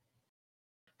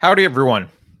Howdy, everyone.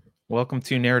 Welcome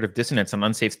to Narrative Dissonance on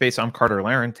Unsafe Space. I'm Carter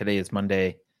Laren. Today is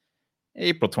Monday,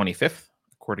 April 25th,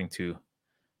 according to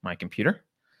my computer.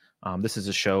 This is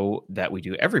a show that we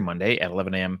do every Monday at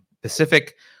 11 a.m.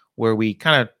 Pacific, where we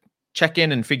kind of check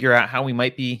in and figure out how we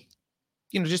might be,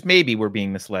 just maybe we're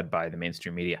being misled by the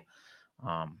mainstream media.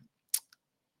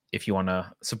 If you want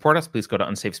to support us, please go to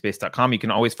unsafespace.com. You can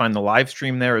always find the live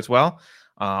stream there as well,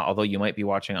 although you might be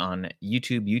watching on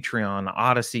YouTube, Utreon,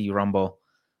 Odyssey, Rumble.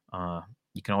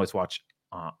 You can always watch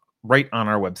right on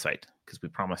our website because we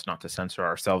promise not to censor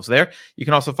ourselves there. You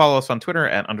can also follow us on Twitter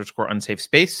at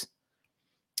 _unsafespace.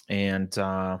 And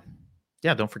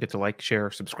don't forget to like,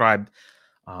 share, subscribe.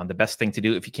 The best thing to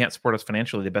do if you can't support us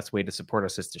financially, the best way to support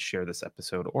us is to share this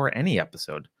episode or any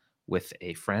episode with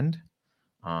a friend.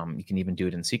 You can even do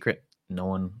it in secret. No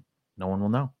one will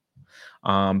know.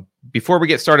 Before we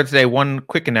get started today, one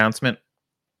quick announcement.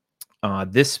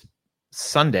 This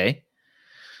Sunday,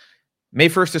 May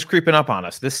 1st is creeping up on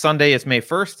us. This Sunday is May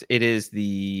 1st. It is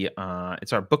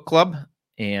it's our book club,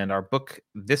 and our book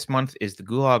this month is The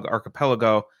Gulag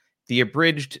Archipelago, the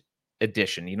abridged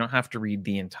edition. You don't have to read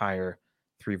the entire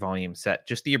 3-volume set,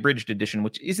 just the abridged edition,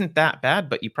 which isn't that bad,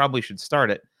 but you probably should start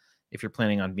it if you're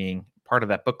planning on being part of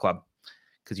that book club,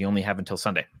 because you only have until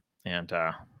Sunday. And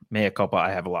mea culpa,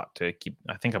 I have a lot to keep.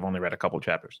 I think I've only read a couple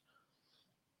chapters.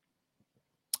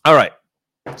 All right.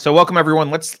 So welcome everyone.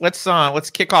 Let's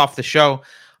kick off the show.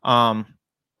 I'd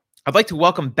like to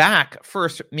welcome back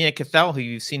first Mia Cathell, who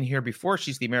you've seen here before.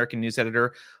 She's the American news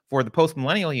editor for the Post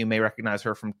Millennial. You may recognize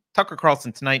her from Tucker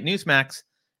Carlson Tonight, Newsmax,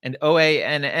 and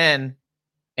OANN, and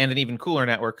an even cooler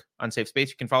network, Unsafe Space.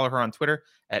 You can follow her on Twitter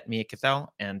at Mia Cathell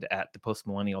and at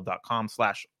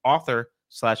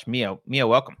thepostmillennial.com/author/Mia. Mia,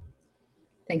 welcome.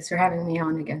 Thanks for having me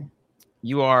on again.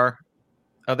 You are.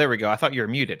 Oh, there we go. I thought you were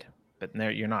muted. But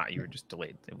there you're not. You were just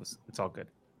delayed. It's all good.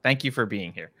 Thank you for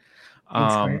being here.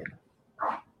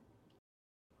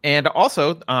 And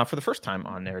also, for the first time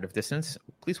on Narrative Dissonance,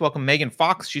 please welcome Megan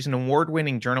Fox. She's an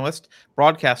award-winning journalist,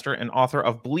 broadcaster, and author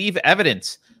of Believe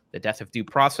Evidence: The Death of Due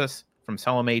Process, From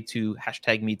Salome to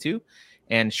 #MeToo,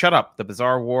 and Shut Up: The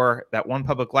Bizarre War That One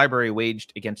Public Library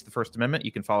Waged Against the First Amendment.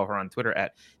 You can follow her on Twitter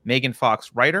at Megan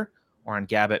Fox Writer, or on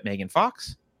Gab at Megan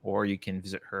Fox, or you can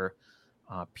visit her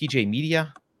PJ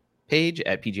Media page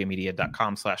at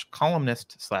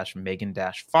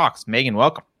pjmedia.com/columnist/Megan-Fox. Megan,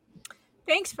 welcome.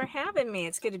 Thanks for having me.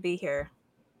 It's good to be here.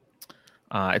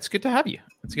 It's good to have you.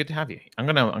 I'm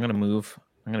gonna move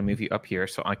you up here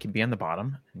so I can be on the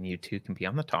bottom and you two can be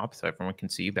on the top so everyone can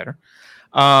see you better.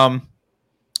 And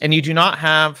you do not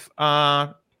have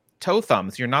toe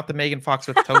thumbs. You're not the Megan Fox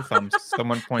with toe thumbs.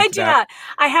 Someone pointed out. Not.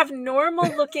 I have normal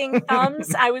looking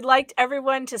thumbs. I would like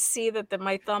everyone to see that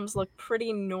my thumbs look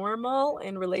pretty normal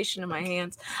in relation to my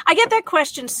hands. I get that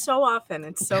question so often.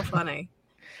 It's so funny.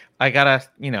 I gotta,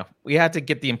 we had to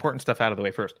get the important stuff out of the way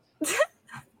first.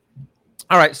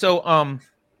 All right. So,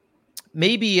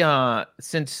 maybe,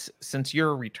 since you're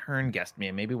a return guest,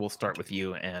 Mia, maybe we'll start with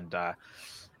you and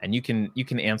you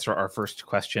can answer our first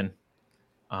question.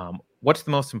 What's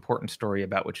the most important story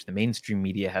about which the mainstream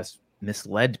media has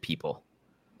misled people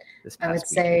this past week? I would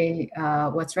say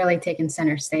what's really taken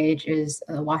center stage is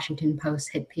the Washington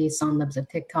Post hit piece on Libs of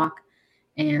TikTok.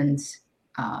 And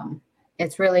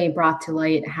it's really brought to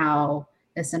light how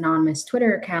this anonymous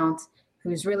Twitter account,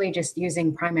 who's really just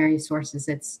using primary sources,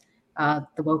 it's the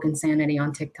woke insanity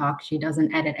on TikTok. She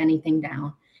doesn't edit anything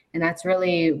down. And that's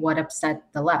really what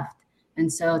upset the left.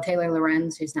 And so Taylor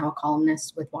Lorenz, who's now a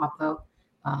columnist with WAPO,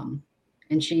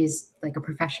 and she's like a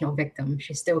professional victim.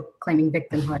 She's still claiming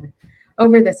victimhood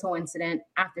over this whole incident.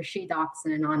 After she docks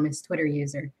an anonymous Twitter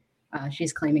user,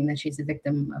 she's claiming that she's a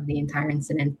victim of the entire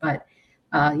incident. But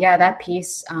that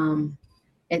piece,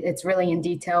 it's really in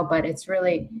detail, but it's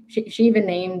really, she even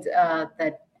named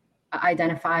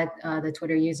identified the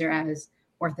Twitter user as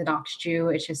Orthodox Jew.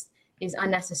 It's just these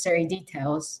unnecessary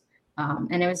details.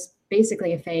 And it was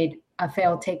basically a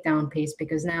failed takedown piece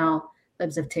because now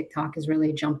Libs of TikTok has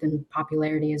really jumped in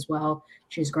popularity as well.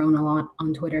 She's grown a lot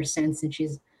on Twitter since, and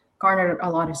she's garnered a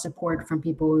lot of support from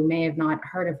people who may have not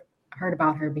heard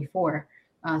about her before.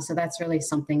 So that's really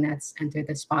something that's entered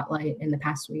the spotlight in the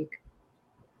past week.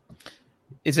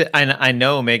 Is it? I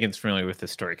know Megan's familiar with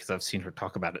this story because I've seen her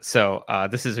talk about it. So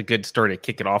this is a good story to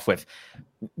kick it off with.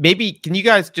 Maybe can you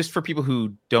guys, just for people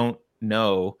who don't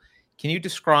know, can you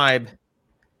describe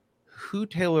who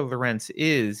Taylor Lorenz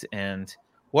is and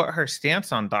what her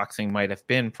stance on doxing might have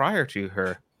been prior to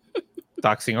her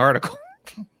doxing article?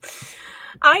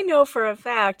 I know for a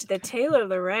fact that Taylor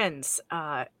Lorenz,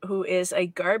 who is a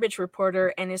garbage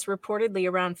reporter and is reportedly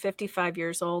around 55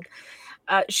 years old,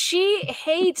 She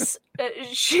hates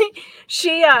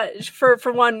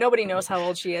for one, nobody knows how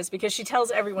old she is because she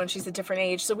tells everyone she's a different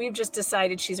age. So we've just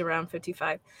decided she's around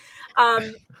 55.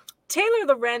 Taylor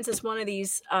Lorenz is one of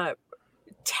these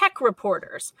tech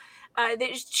reporters.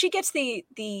 She gets the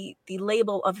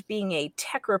label of being a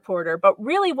tech reporter, but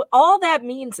really all that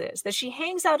means is that she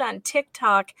hangs out on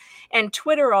TikTok and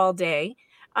Twitter all day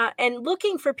and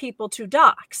looking for people to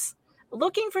dox.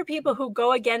 Looking for people who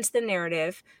go against the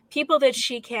narrative, people that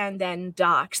she can then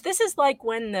dox. This is like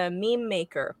when the meme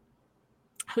maker,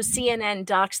 who CNN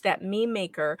doxed that meme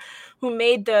maker who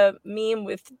made the meme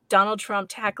with Donald Trump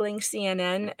tackling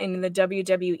CNN in the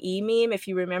WWE meme. If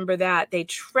you remember that, they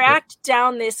tracked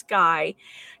down this guy,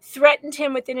 threatened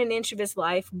him within an inch of his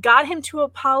life, got him to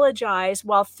apologize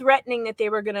while threatening that they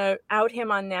were going to out him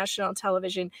on national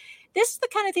television. This is the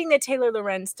kind of thing that Taylor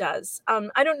Lorenz does.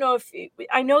 I don't know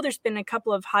I know there's been a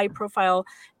couple of high profile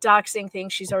doxing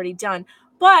things she's already done,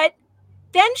 but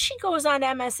then she goes on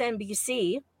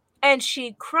MSNBC and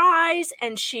she cries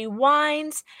and she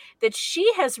whines that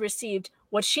she has received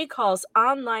what she calls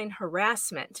online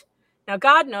harassment. Now,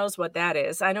 God knows what that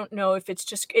is. I don't know if it's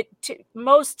just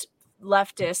most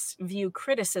leftists view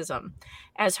criticism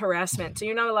as harassment. So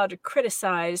you're not allowed to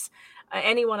criticize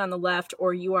anyone on the left,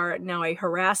 or you are now a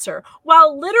harasser.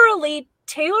 While literally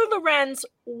Taylor Lorenz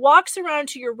walks around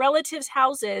to your relatives'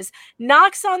 houses,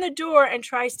 knocks on the door, and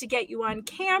tries to get you on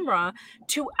camera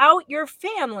to out your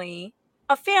family,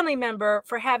 a family member,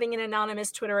 for having an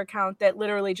anonymous Twitter account that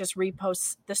literally just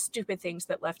reposts the stupid things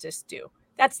that leftists do.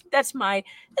 That's my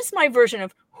version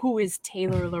of who is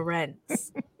Taylor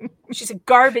Lorenz. She's a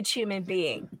garbage human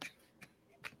being.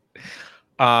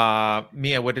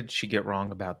 Mia, what did she get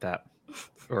wrong about that?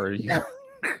 Or you? No,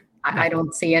 I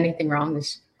don't see anything wrong.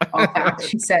 This all facts,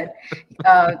 she said.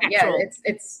 Yeah,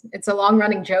 it's a long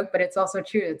running joke, but it's also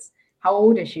true. It's how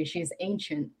old is she? She's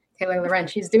ancient. Taylor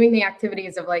Lorenz. She's doing the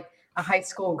activities of like a high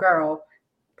school girl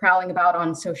prowling about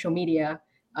on social media,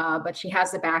 but she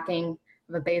has the backing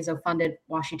of a Bezos-funded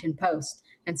Washington Post,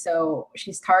 and so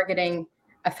she's targeting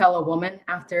a fellow woman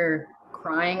after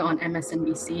crying on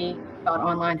MSNBC about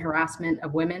online harassment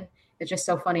of women. It's just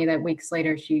so funny that weeks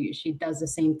later she does the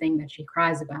same thing that she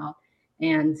cries about,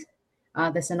 and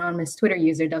this anonymous Twitter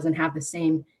user doesn't have the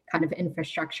same kind of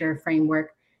infrastructure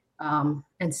framework,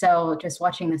 and so just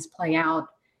watching this play out,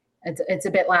 it's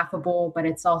a bit laughable, but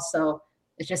it's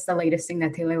just the latest thing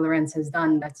that Taylor Lorenz has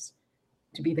done. That's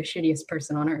to be the shittiest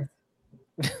person on earth.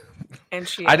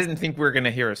 And I didn't think we were going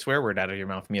to hear a swear word out of your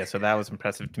mouth, Mia. So that was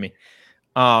impressive to me.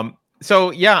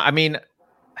 So yeah, I mean,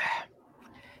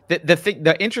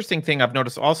 the interesting thing I've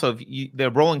noticed also,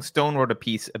 the Rolling Stone wrote a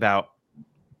piece about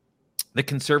the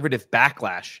conservative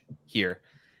backlash here,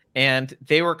 and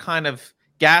they were kind of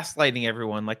gaslighting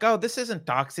everyone, like, "Oh, this isn't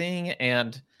doxing,"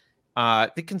 and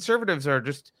the conservatives are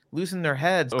just losing their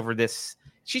heads over this.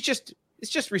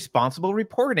 It's just responsible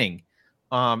reporting.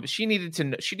 She needed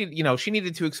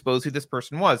to expose who this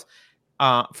person was.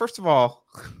 First of all,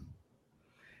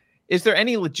 is there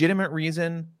any legitimate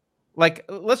reason? Like,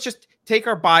 let's just take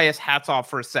our bias hats off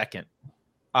for a second,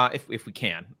 if we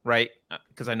can, right?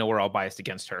 Because I know we're all biased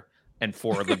against her and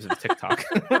for Libs of TikTok,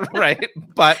 right?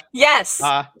 But yes,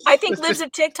 I think Libs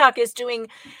of TikTok is doing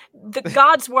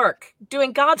God's work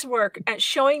and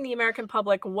showing the American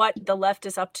public what the left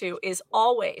is up to is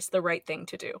always the right thing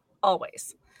to do,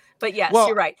 always. But yes,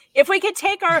 you're right. If we could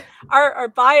take our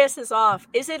biases off,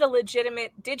 did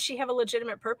she have a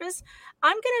legitimate purpose?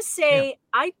 I'm going to say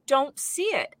I don't see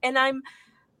it. And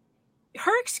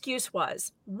her excuse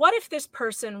was, what if this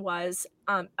person was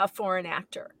a foreign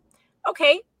actor?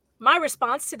 Okay, my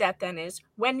response to that then is,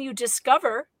 when you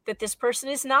discover that this person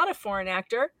is not a foreign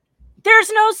actor,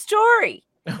 there's no story.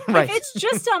 Right. If it's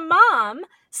just a mom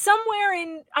somewhere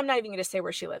I'm not even going to say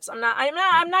where she lives. I'm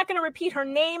not going to repeat her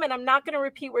name, and I'm not going to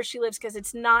repeat where she lives because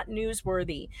it's not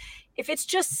newsworthy. If it's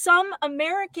just some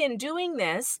American doing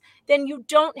this, then you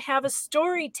don't have a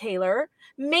story, Taylor.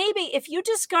 Maybe if you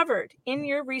discovered in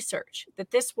your research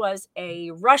that this was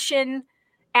a Russian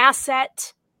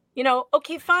asset,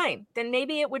 okay, fine. Then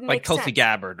maybe it would make sense. Like Tulsi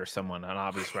Gabbard or someone, an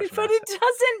obvious Russian but asset.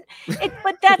 It doesn't.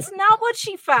 But that's not what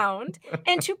she found.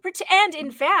 And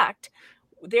in fact,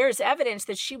 there's evidence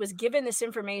that she was given this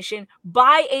information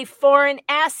by a foreign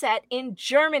asset in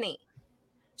Germany.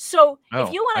 So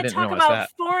if you want to talk about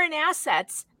foreign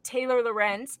assets, Taylor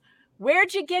Lorenz,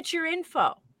 where'd you get your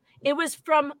info? It was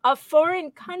from a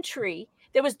foreign country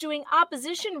that was doing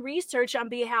opposition research on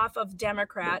behalf of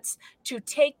Democrats to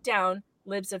take down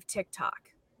Libs of TikTok.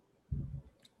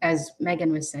 As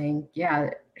Megan was saying,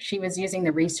 she was using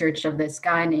the research of this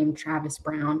guy named Travis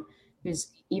Brown,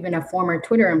 who's even a former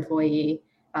Twitter employee,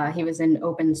 He was an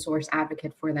open source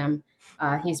advocate for them.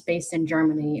 He's based in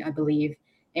Germany, I believe,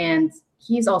 and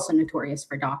he's also notorious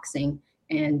for doxing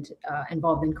and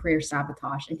involved in career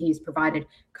sabotage. And he's provided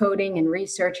coding and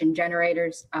research and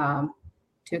generators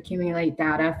to accumulate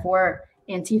data for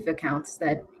Antifa accounts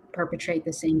that perpetrate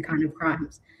the same kind of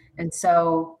crimes. And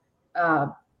so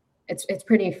it's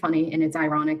pretty funny, and it's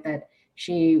ironic that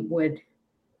she would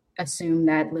assume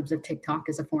that Libs of TikTok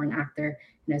is a foreign actor.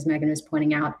 And as Megan was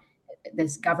pointing out,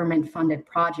 this government-funded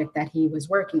project that he was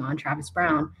working on, Travis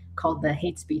Brown, called the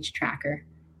Hate Speech Tracker.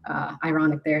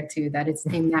 Ironic there too that it's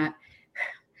named that.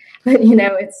 But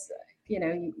it's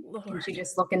you should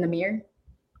just look in the mirror.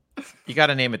 You got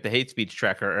to name it the Hate Speech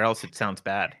Tracker, or else it sounds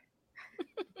bad.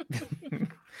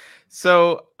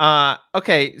 So,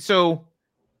 okay, so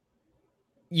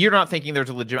you're not thinking there's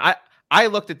a legitimate. I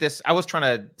looked at this. I was trying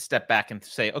to step back and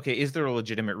say, okay, is there a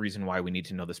legitimate reason why we need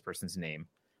to know this person's name?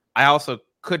 I also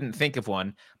couldn't think of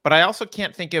one, but I also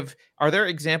can't think of. Are there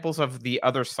examples of the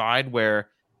other side where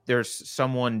there's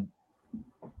someone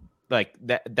like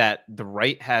that the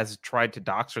right has tried to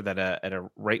dox, or that a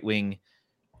right-wing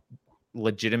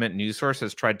legitimate news source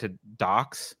has tried to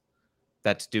dox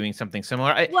that's doing something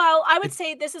similar? I would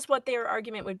say this is what their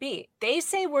argument would be. They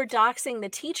say we're doxing the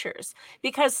teachers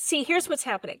because, see, here's what's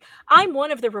happening. I'm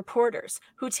one of the reporters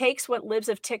who takes what Libs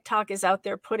of TikTok is out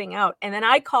there putting out, and then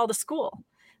I call the school.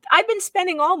 I've been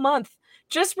spending all month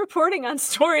just reporting on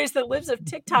stories that Libs of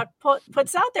TikTok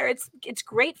puts out there. It's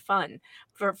great fun.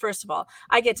 First of all,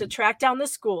 I get to track down the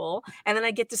school, and then I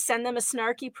get to send them a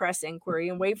snarky press inquiry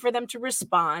and wait for them to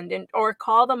respond, or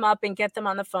call them up and get them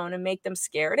on the phone and make them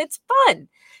scared. It's fun.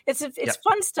 It's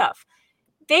fun stuff.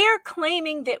 They are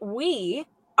claiming that we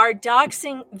are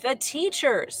doxing the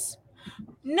teachers.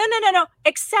 No.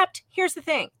 Except here's the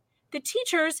thing. The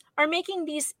teachers are making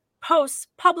these posts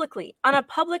publicly on a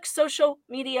public social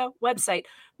media website,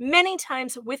 many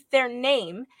times with their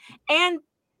name and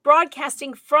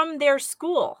broadcasting from their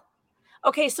school.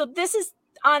 Okay, so this is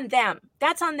on them.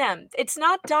 That's on them. It's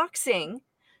not doxing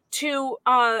to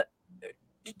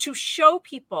show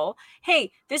people,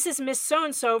 hey, this is Miss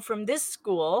So-and-so from this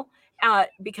school,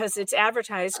 because it's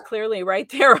advertised clearly right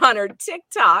there on her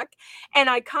TikTok.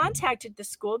 And I contacted the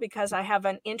school because I have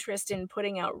an interest in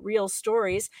putting out real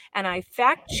stories, and I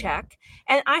fact check.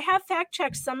 And I have fact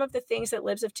checked some of the things that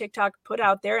Libs of TikTok put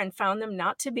out there and found them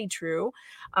not to be true.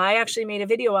 I actually made a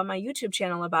video on my YouTube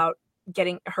channel about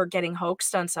getting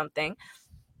hoaxed on something.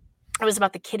 It was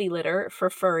about the kitty litter for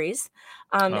furries.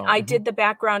 I did the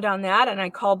background on that, and I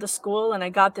called the school, and I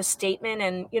got the statement,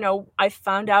 and I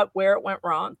found out where it went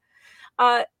wrong.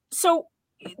 So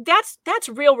that's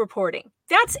real reporting.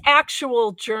 That's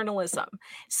actual journalism.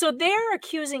 So they're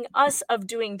accusing us of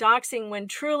doing doxing when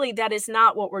truly that is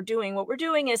not what we're doing. What we're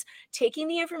doing is taking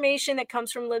the information that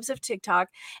comes from Libs of TikTok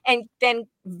and then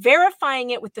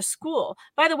verifying it with the school.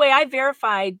 By the way, I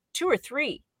verified 2 or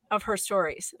 3 of her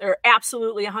stories. They're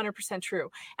absolutely 100% true.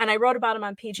 And I wrote about them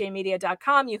on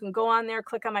pjmedia.com. You can go on there,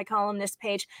 click on my columnist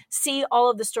page, see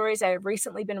all of the stories I have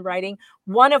recently been writing.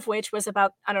 One of which was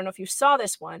about, I don't know if you saw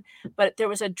this one, but there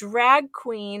was a drag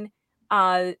queen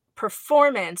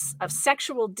performance of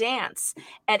sexual dance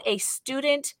at a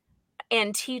student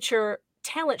and teacher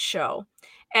talent show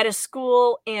at a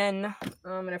school in,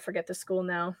 I'm going to forget the school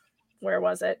now. Where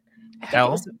was it? Hell?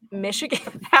 It was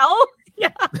Michigan. Hell?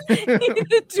 Yeah.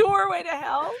 The doorway to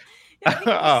hell.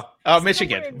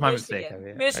 Michigan. My mistake.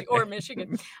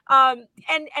 Michigan.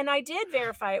 And I did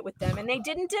verify it with them, and they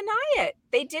didn't deny it.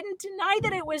 They didn't deny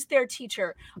that it was their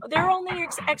teacher. Their only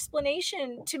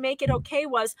explanation to make it okay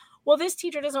was, well, this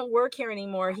teacher doesn't work here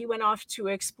anymore. He went off to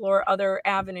explore other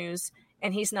avenues,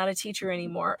 and he's not a teacher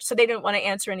anymore. So they didn't want to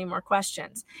answer any more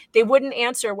questions. They wouldn't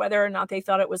answer whether or not they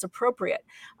thought it was appropriate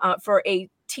for a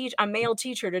male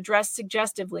teacher to dress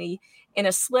suggestively in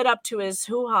a slit up to his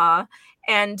hoo-ha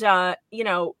and,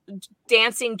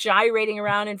 dancing, gyrating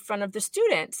around in front of the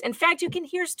students. In fact, you can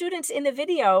hear students in the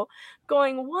video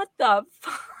going, what the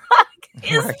fuck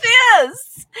is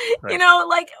this?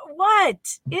 Right.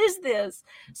 What is this?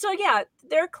 So yeah,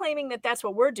 they're claiming that that's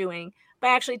what we're doing by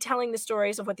actually telling the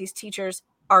stories of what these teachers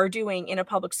are doing in a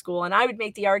public school. And I would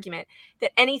make the argument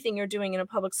that anything you're doing in a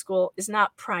public school is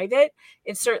not private.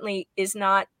 It certainly is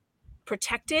not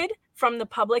protected from the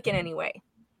public in any way.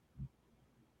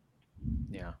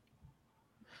 Yeah.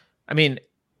 I mean,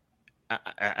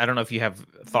 I don't know if you have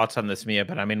thoughts on this, Mia,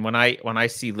 but I mean, when I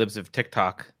see Libs of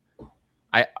TikTok,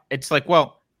 it's like,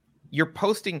 well, you're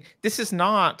posting. This is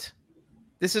not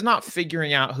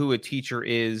figuring out who a teacher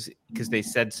is because they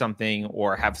said something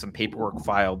or have some paperwork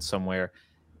filed somewhere,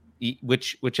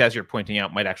 which as you're pointing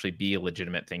out might actually be a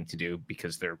legitimate thing to do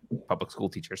because they're public school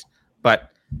teachers.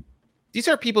 But these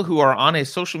are people who are on a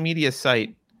social media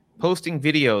site posting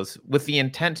videos with the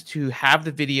intent to have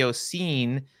the video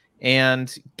seen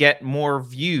and get more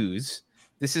views.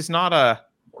 This is not a.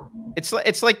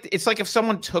 It's like if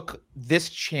someone took this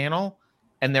channel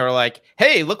and they were like,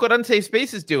 "Hey, look what Unsafe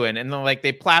Space is doing," and then like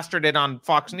they plastered it on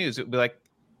Fox News. It would be like,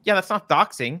 "Yeah, that's not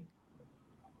doxing."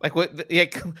 Like what?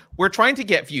 Like, we're trying to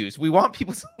get views. We want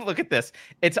people to look at this.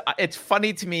 It's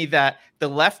funny to me that the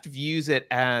left views it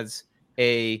as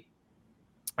a.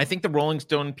 I think the Rolling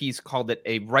Stone piece called it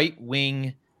a right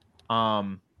wing,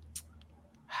 like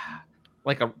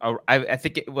I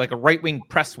think like a right wing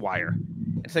press wire.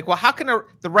 It's like, well, how can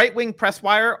the right wing press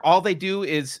wire? All they do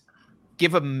is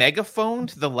give a megaphone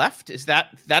to the left.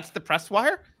 That's the press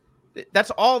wire?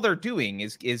 That's all they're doing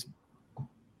is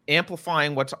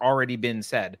amplifying what's already been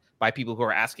said by people who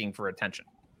are asking for attention.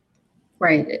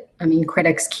 Right. I mean,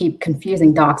 critics keep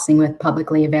confusing doxing with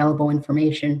publicly available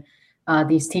information.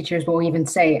 These teachers will even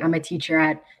say, I'm a teacher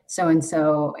at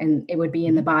so-and-so, and it would be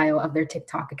in the bio of their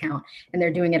TikTok account. And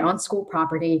they're doing it on school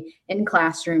property, in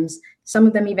classrooms. Some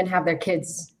of them even have their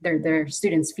kids, their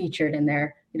students featured in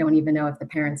there. You don't even know if the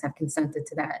parents have consented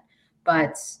to that.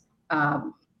 But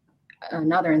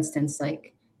another instance,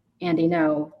 like Andy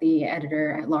No, the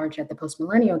editor at large at the Post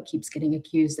Millennial, keeps getting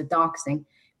accused of doxing.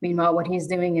 Meanwhile, what he's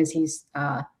doing is he's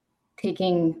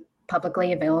taking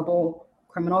publicly available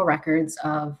criminal records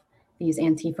of these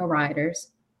Antifa rioters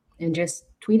and just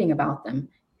tweeting about them.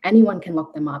 Anyone can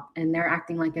look them up, and they're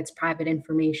acting like it's private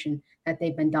information that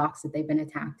they've been doxed, that they've been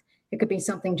attacked. It could be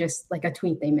something just like a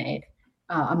tweet they made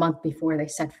a month before they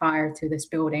set fire to this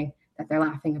building that they're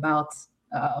laughing about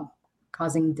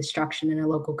causing destruction in a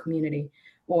local community.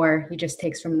 Or he just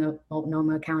takes from the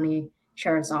Multnomah County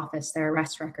Sheriff's Office their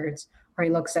arrest records, or he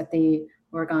looks at the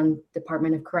Oregon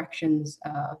Department of Corrections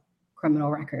criminal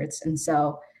records. And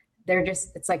so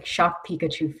it's like shocked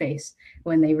Pikachu face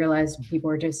when they realize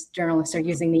journalists are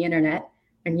using the internet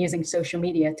and using social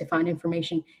media to find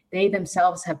information they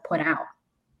themselves have put out.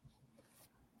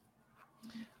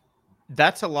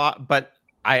 That's a lot, but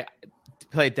I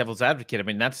play devil's advocate. I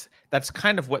mean, that's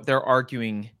kind of what they're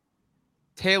arguing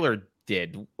Taylor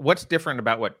did. What's different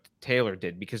about what Taylor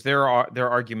did? Because their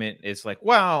argument is like,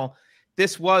 well,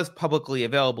 this was publicly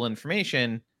available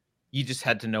information. You just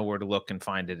had to know where to look and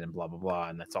find it and blah, blah, blah.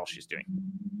 And that's all she's doing.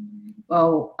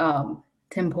 Well,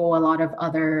 Tim Pool, a lot of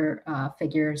other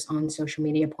figures on social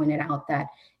media pointed out that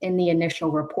in the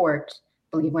initial report,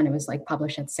 I believe when it was like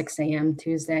published at 6 a.m.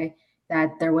 Tuesday,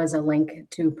 that there was a link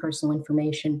to personal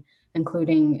information,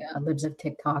 including Libs of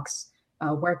TikTok's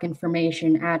work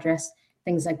information, address,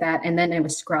 things like that. And then it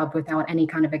was scrubbed without any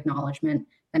kind of acknowledgement.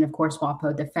 And of course,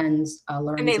 WAPO defends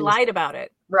Lorenz's. And they lied about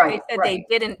it. Right. They said they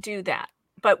didn't do that,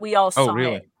 but we all saw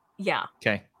it. Yeah.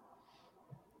 Okay.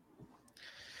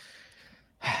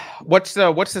 What's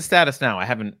the status now?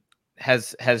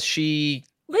 Has she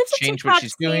changed what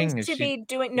she's doing?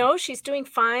 No, she's doing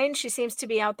fine. She seems to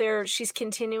be out there. She's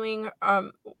continuing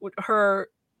her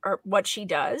what she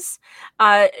does.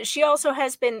 She also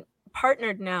has been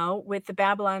partnered now with the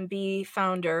Babylon Bee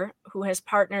founder, who has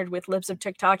partnered with Libs of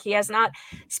TikTok. He has not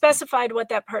specified what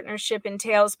that partnership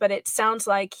entails, but it sounds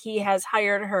like he has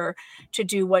hired her to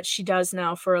do what she does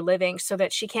now for a living so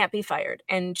that she can't be fired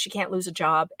and she can't lose a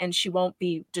job and she won't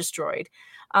be destroyed.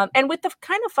 And with the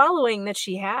kind of following that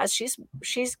she has,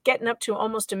 she's getting up to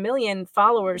almost 1 million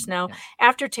followers now. Yeah.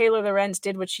 After Taylor Lorenz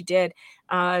did what she did,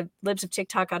 Libs of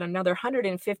TikTok got another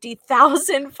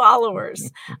 150,000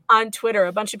 followers on Twitter.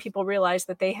 A bunch of people realized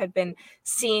that they had been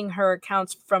seeing her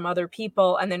accounts from other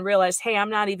people and then realized, hey, I'm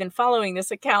not even following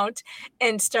this account,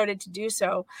 and started to do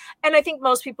so. And I think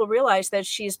most people realize that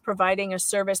she's providing a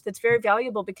service that's very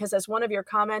valuable because, as one of your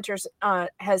commenters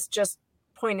has just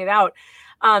pointed out,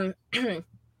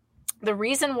 the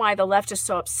reason why the left is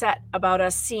so upset about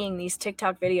us seeing these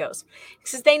TikTok videos is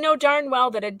because they know darn well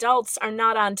that adults are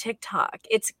not on TikTok.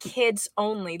 It's kids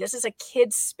only. This is a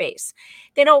kids space.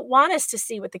 They don't want us to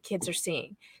see what the kids are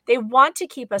seeing. They want to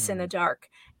keep us in the dark.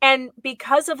 And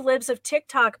because of Libs of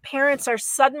TikTok, parents are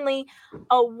suddenly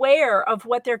aware of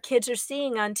what their kids are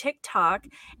seeing on TikTok,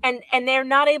 and they're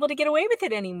not able to get away with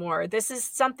it anymore. This is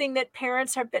something that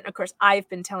parents have been, of course, I've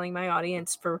been telling my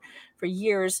audience for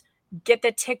years, get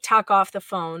the TikTok off the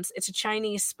phones. It's a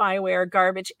Chinese spyware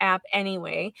garbage app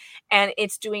anyway, and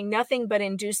it's doing nothing but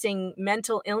inducing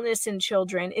mental illness in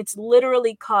children. It's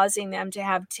literally causing them to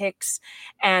have tics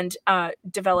and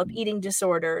develop eating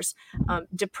disorders,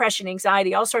 depression,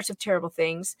 anxiety, all sorts of terrible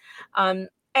things. And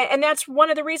that's one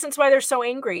of the reasons why they're so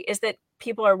angry, is that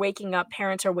people are waking up,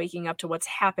 parents are waking up to what's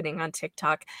happening on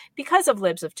TikTok because of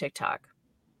Libs of TikTok.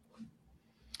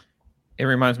 It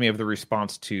reminds me of the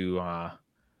response to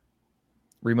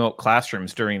remote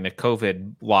classrooms during the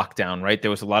COVID lockdown, right? There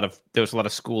was a lot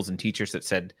of schools and teachers that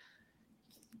said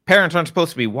parents aren't supposed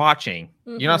to be watching.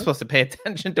 Mm-hmm. You're not supposed to pay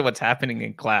attention to what's happening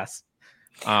in class.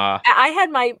 I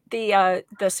had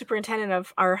the superintendent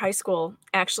of our high school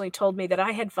actually told me that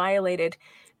I had violated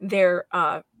their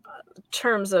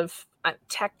terms of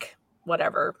tech,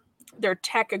 whatever, their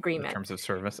tech agreement. In terms of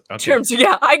service. Okay.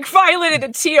 Yeah, I violated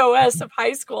the TOS of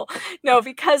high school. No,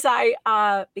 because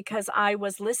I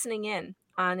was listening in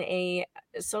on a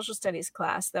social studies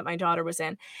class that my daughter was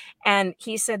in, and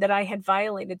he said that I had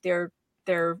violated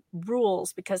their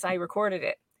rules because I recorded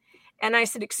it. And I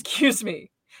said, "Excuse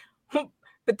me,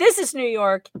 but this is New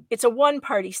York. It's a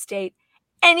one-party state,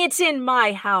 and it's in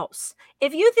my house.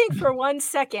 If you think for 1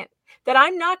 second that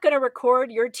I'm not going to record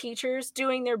your teachers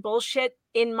doing their bullshit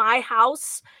in my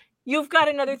house, you've got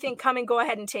another thing coming. Go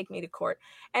ahead and take me to court."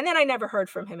 And then I never heard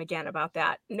from him again about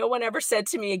that. No one ever said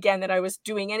to me again that I was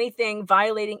doing anything,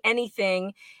 violating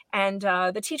anything. And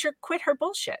the teacher quit her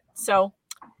bullshit. So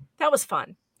that was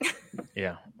fun.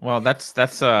 Yeah. Well, that's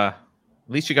at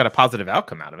least you got a positive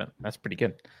outcome out of it. That's pretty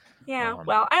good. Yeah.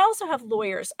 Well, I also have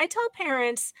lawyers. I tell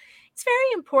parents it's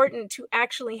very important to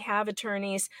actually have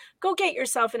attorneys. Go get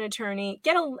yourself an attorney.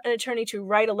 Get an attorney to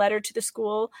write a letter to the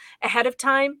school ahead of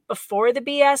time before the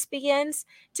BS begins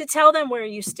to tell them where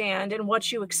you stand and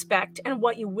what you expect and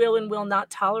what you will and will not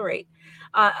tolerate.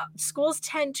 Schools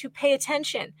tend to pay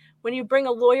attention when you bring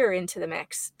a lawyer into the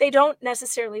mix. They don't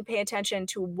necessarily pay attention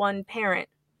to one parent.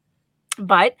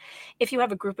 But if you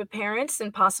have a group of parents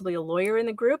and possibly a lawyer in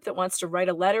the group that wants to write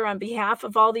a letter on behalf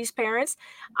of all these parents,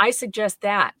 I suggest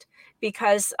that,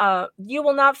 because you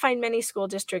will not find many school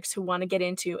districts who want to get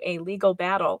into a legal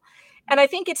battle. And I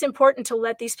think it's important to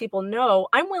let these people know,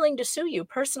 I'm willing to sue you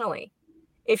personally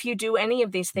if you do any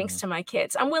of these things to my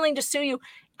kids. I'm willing to sue you.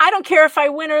 I don't care if I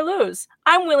win or lose.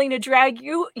 I'm willing to drag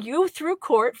you through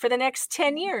court for the next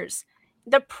 10 years.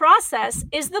 The process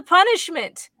is the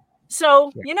punishment.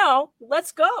 So,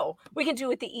 let's go. We can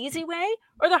do it the easy way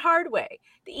or the hard way.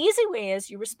 The easy way is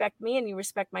you respect me and you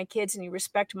respect my kids and you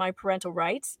respect my parental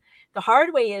rights. The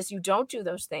hard way is you don't do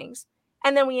those things.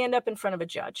 And then we end up in front of a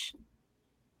judge.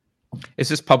 Is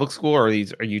this public school or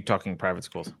are you talking private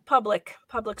schools? Public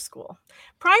school.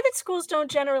 Private schools don't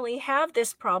generally have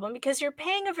this problem because you're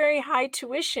paying a very high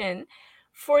tuition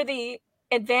for the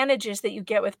advantages that you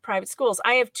get with private schools.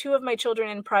 I have 2 of my children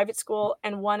in private school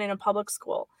and 1 in a public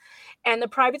school. And the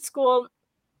private school,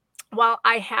 while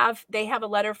they have a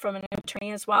letter from an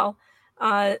attorney as well.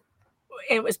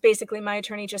 It was basically my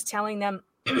attorney just telling them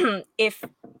if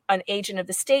an agent of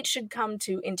the state should come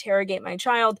to interrogate my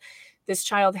child, this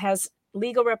child has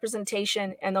legal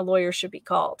representation and the lawyer should be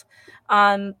called.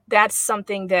 That's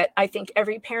something that I think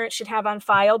every parent should have on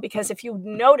file, because if you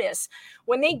notice,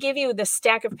 when they give you the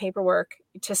stack of paperwork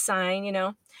to sign,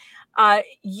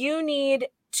 you need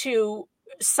to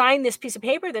sign this piece of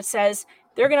paper that says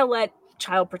they're going to let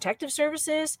Child Protective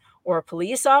Services or a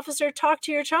police officer talk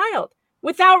to your child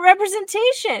without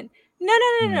representation.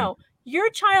 No.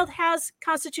 Your child has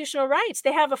constitutional rights.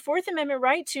 They have a 4th Amendment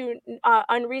right to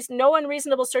no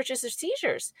unreasonable searches or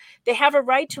seizures. They have a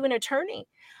right to an attorney.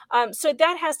 So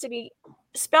that has to be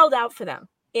spelled out for them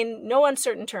in no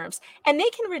uncertain terms. And they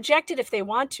can reject it if they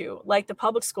want to, like the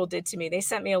public school did to me. They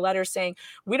sent me a letter saying,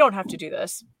 we don't have to do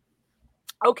this.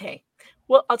 Okay.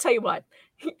 Well, I'll tell you what.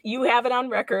 You have it on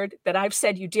record that I've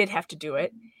said you did have to do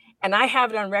it. And I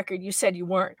have it on record you said you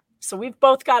weren't. So we've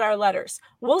both got our letters.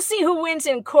 We'll see who wins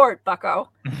in court, bucko.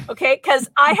 Okay? Because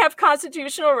I have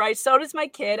constitutional rights. So does my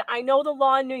kid. I know the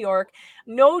law in New York.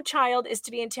 No child is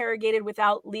to be interrogated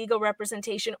without legal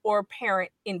representation or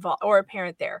parent involved or a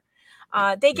parent there.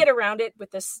 They get around it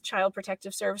with this Child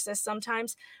Protective Services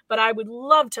sometimes, but I would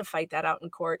love to fight that out in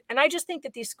court. And I just think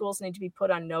that these schools need to be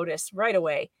put on notice right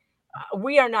away.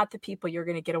 We are not the people you're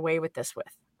going to get away with this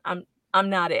with. I'm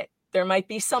not it. There might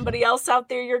be somebody else out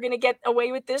there you're going to get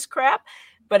away with this crap,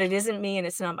 but it isn't me and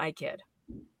it's not my kid.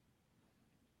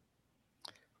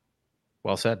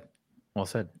 Well said. Well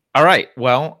said. All right.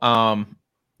 Well,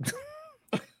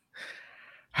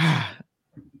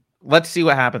 let's see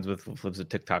what happens with Libs of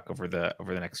TikTok over the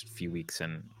next few weeks,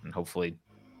 and hopefully,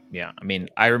 yeah. I mean,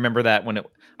 I remember when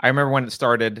it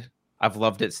started. I've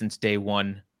loved it since day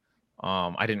one.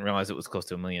 I didn't realize it was close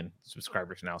to 1 million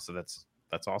subscribers now, so that's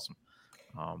awesome.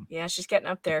 Yeah, she's getting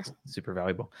up there. Super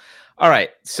valuable. All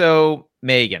right, so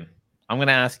Megan, I'm going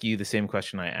to ask you the same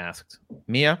question I asked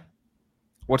Mia.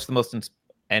 What's the most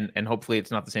and hopefully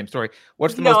it's not the same story.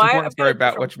 What's the most important story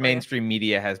about which mainstream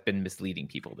media has been misleading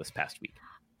people this past week?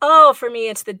 Oh, for me,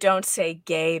 it's the Don't Say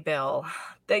Gay bill.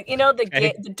 The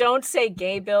Okay. the Don't Say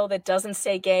Gay bill that doesn't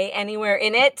say gay anywhere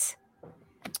in it.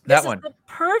 That This one. is the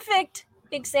perfect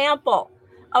example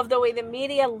of the way the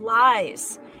media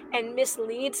lies and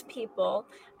misleads people.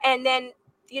 And then,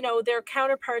 their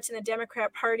counterparts in the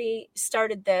Democrat Party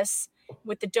started this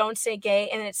with the Don't Say Gay,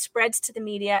 and it spreads to the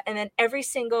media. And then every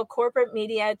single corporate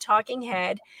media talking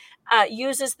head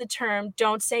uses the term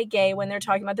Don't Say Gay when they're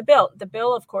talking about the bill. The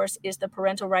bill, of course, is the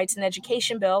Parental Rights and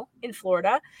Education Bill in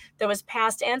Florida that was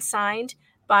passed and signed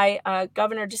by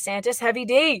Governor DeSantis. Heavy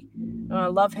D.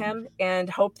 Love him and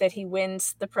hope that he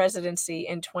wins the presidency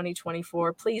in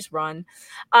 2024. Please run.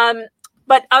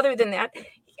 But other than that,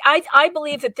 I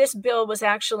believe that this bill was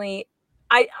actually,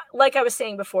 like I was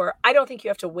saying before, I don't think you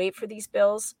have to wait for these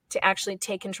bills to actually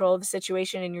take control of the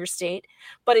situation in your state,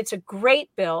 but it's a great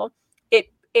bill.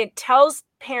 It tells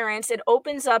parents, it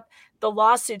opens up the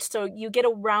lawsuits so you get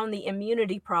around the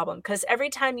immunity problem, because every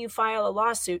time you file a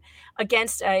lawsuit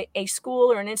against a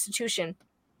school or an institution,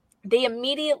 they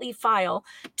immediately file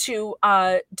to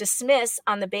dismiss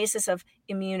on the basis of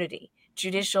immunity,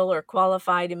 judicial or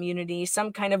qualified immunity,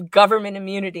 some kind of government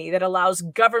immunity that allows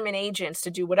government agents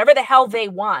to do whatever the hell they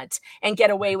want and get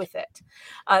away with it.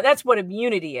 That's what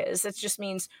immunity is. It just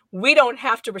means we don't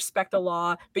have to respect the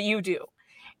law, but you do.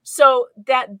 So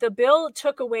that the bill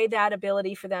took away that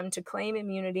ability for them to claim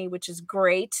immunity, which is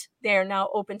great. They're now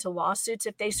open to lawsuits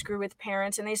if they screw with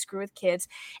parents and they screw with kids.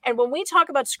 And when we talk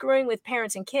about screwing with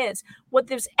parents and kids, what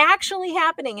is actually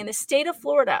happening in the state of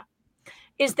Florida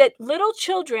is that little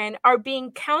children are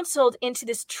being counseled into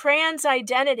this trans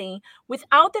identity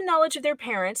without the knowledge of their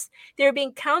parents. They're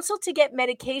being counseled to get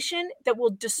medication that will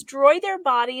destroy their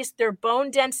bodies, their bone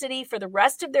density for the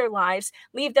rest of their lives,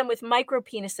 leave them with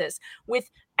micropenises, with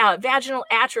vaginal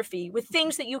atrophy, with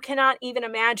things that you cannot even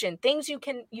imagine, things you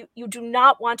do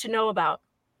not want to know about,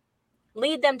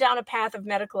 lead them down a path of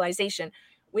medicalization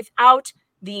without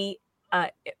the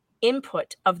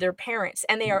input of their parents.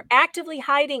 And they are actively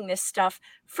hiding this stuff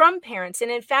from parents. And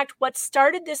in fact, what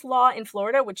started this law in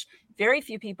Florida, which very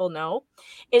few people know,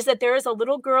 is that there is a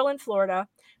little girl in Florida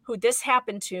who this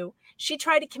happened to. She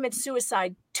tried to commit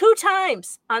suicide 2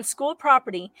 times on school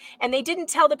property, and they didn't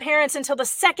tell the parents until the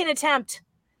second attempt.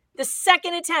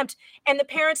 And the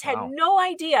parents had no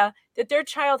idea that their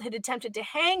child had attempted to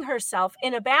hang herself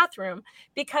in a bathroom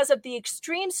because of the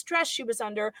extreme stress she was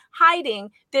under,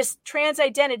 hiding this trans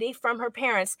identity from her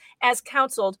parents as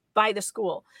counseled by the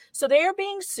school. So they are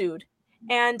being sued.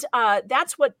 And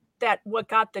that's what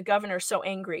got the governor so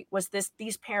angry, was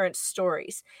these parents'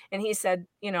 stories. And he said,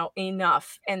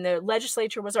 enough. And the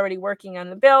legislature was already working on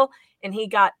the bill, and he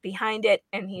got behind it,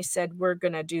 and he said, we're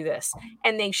going to do this.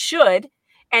 And they should.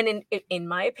 And in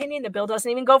my opinion, the bill doesn't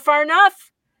even go far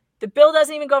enough.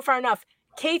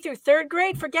 K through 3rd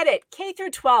grade, forget it. K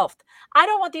through 12th. I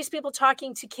don't want these people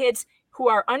talking to kids who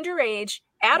are underage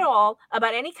at all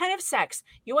about any kind of sex.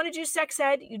 You want to do sex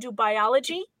ed, you do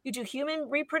biology, you do human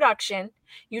reproduction,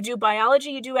 you do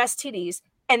biology, you do STDs,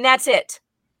 and that's it.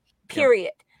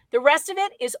 Period. Yeah. The rest of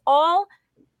it is all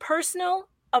personal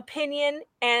opinion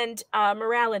and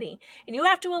morality. And you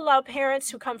have to allow parents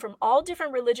who come from all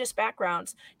different religious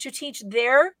backgrounds to teach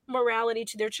their morality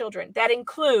to their children. That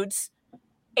includes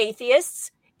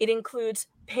atheists, it includes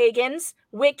pagans,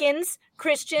 Wiccans,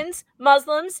 Christians,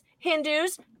 Muslims,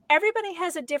 Hindus. Everybody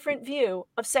has a different view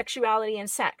of sexuality and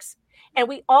sex. And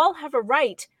we all have a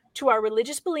right to our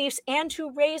religious beliefs and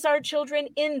to raise our children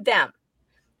in them,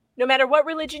 no matter what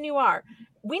religion you are.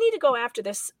 We need to go after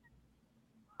this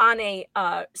on a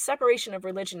separation of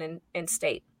religion and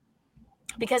state,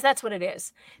 because that's what it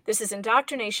is. This is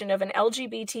indoctrination of an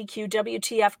LGBTQ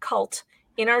WTF cult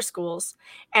in our schools.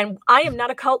 And I am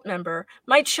not a cult member.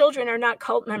 My children are not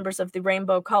cult members of the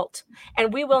rainbow cult.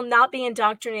 And we will not be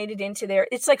indoctrinated into there.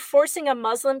 It's like forcing a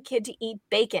Muslim kid to eat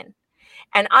bacon.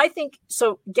 And I think,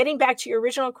 so getting back to your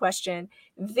original question,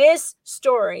 this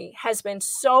story has been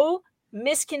so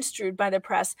misconstrued by the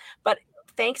press, but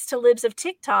thanks to Libs of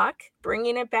TikTok,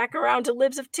 bringing it back around to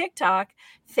Libs of TikTok,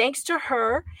 thanks to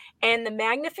her and the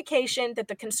magnification that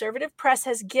the conservative press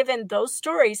has given those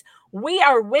stories, we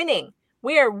are winning.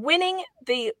 We are winning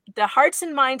the hearts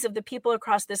and minds of the people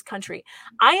across this country.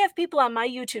 I have people on my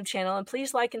YouTube channel, and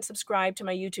please like and subscribe to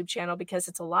my YouTube channel because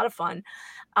it's a lot of fun.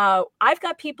 I've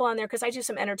got people on there because I do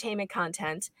some entertainment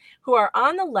content who are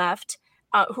on the left,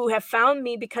 who have found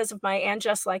me because of my And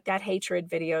Just Like That hatred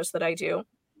videos that I do.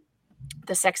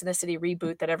 The Sex and the City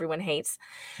reboot that everyone hates.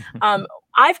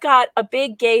 I've got a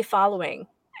big gay following,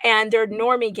 and they're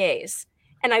normie gays.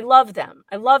 And I love them.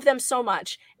 I love them so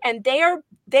much. And they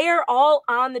are all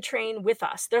on the train with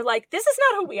us. They're like, this is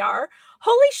not who we are.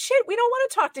 Holy shit, we don't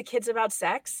want to talk to kids about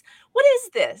sex. What is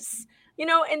this? You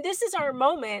know, and this is our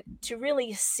moment to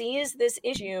really seize this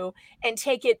issue and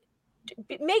take it,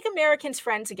 make Americans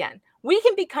friends again. We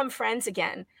can become friends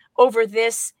again over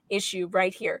this issue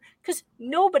right here, because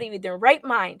nobody with their right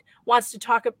mind wants to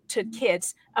talk to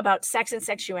kids about sex and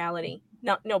sexuality.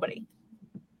 No, nobody.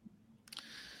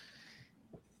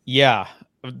 Yeah,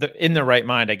 in the right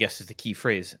mind, I guess, is the key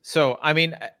phrase. So, I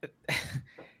mean,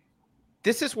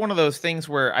 this is one of those things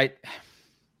where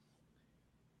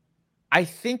I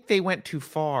think they went too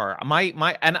far.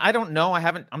 And I don't know.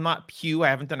 I'm not Pew. I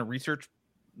haven't done a research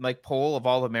like poll of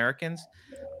all Americans.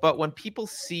 But when people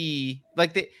see,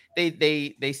 like,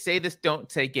 they say this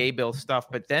don't say gay bill stuff,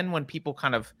 but then when people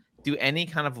kind of do any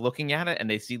kind of looking at it and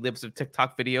they see libs of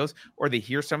TikTok videos or they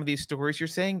hear some of these stories you're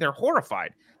saying, they're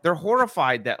horrified. They're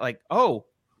horrified that, like, oh,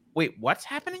 wait, what's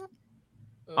happening?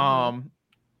 Mm-hmm.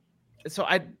 So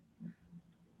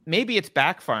maybe it's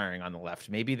backfiring on the left.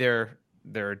 Maybe their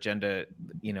agenda,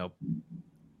 you know,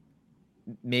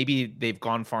 maybe they've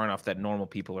gone far enough that normal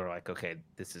people are like, okay,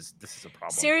 this is a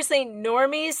problem. Seriously,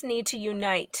 normies need to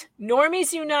unite.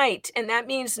 Normies unite, and that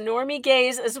means normie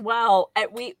gays as well.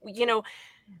 You know,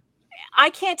 I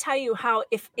can't tell you how,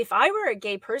 if I were a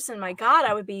gay person, my God,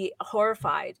 I would be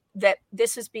horrified that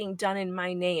this is being done in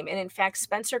my name. And in fact,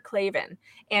 Spencer Clavin,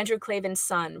 Andrew Clavin's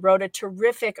son, wrote a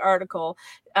terrific article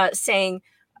saying,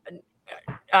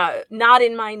 not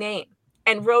in my name,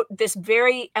 and wrote this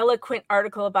very eloquent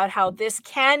article about how this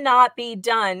cannot be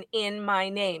done in my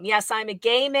name. Yes, I'm a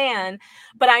gay man,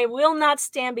 but I will not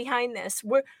stand behind this.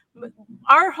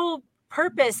 Our whole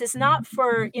purpose is not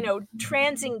for, you know,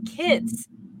 transing kids.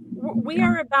 We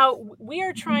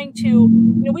are trying to, you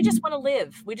know, we just want to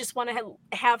live. We just want to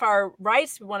have our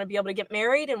rights. We want to be able to get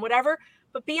married and whatever.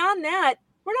 But beyond that,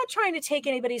 we're not trying to take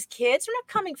anybody's kids. We're not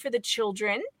coming for the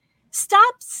children.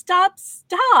 Stop.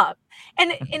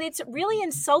 And it's really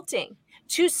insulting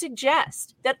to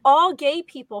suggest that all gay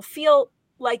people feel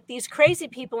like these crazy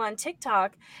people on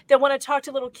TikTok that want to talk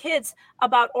to little kids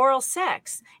about oral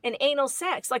sex and anal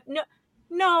sex. Like,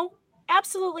 no,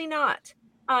 absolutely not.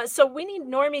 So we need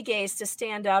normie gays to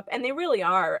stand up, and they really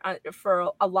are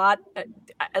for a lot,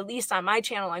 at least on my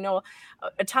channel. I know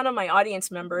a ton of my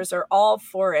audience members are all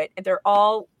for it. They're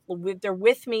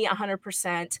with me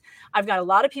 100%. I've got a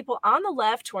lot of people on the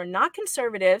left who are not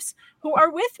conservatives who are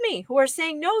with me, who are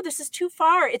saying, no, this is too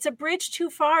far. It's a bridge too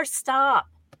far. Stop.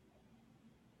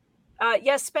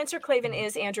 Yes, Spencer Clavin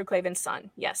is Andrew Clavin's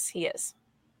son. Yes, he is.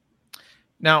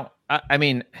 Now, I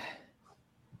mean...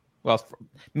 Well,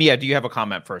 Mia, do you have a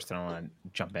comment first? And I want to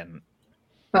jump in.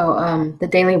 Oh, the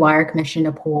Daily Wire commissioned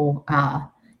a poll,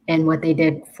 and what they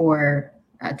did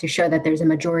to show that there's a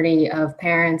majority of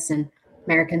parents and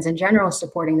Americans in general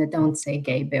supporting the Don't Say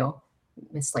Gay bill,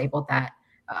 mislabeled that,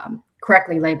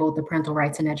 correctly labeled the Parental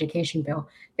Rights and Education bill.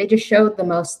 They just showed the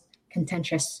most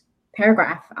contentious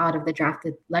paragraph out of the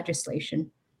drafted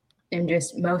legislation, and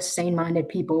just most sane-minded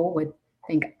people would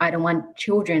think, I don't want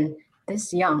children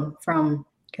this young, from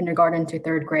kindergarten to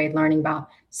third grade, learning about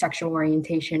sexual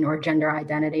orientation or gender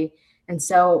identity. And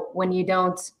so when you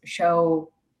don't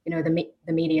show, you know,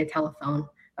 the media telephone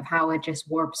of how it just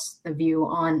warps the view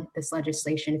on this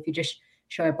legislation, if you just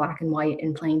show it black and white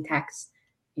in plain text,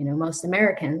 you know, most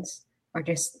Americans are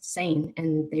just sane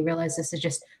and they realize this is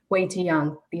just way too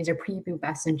young. These are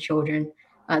prepubescent children.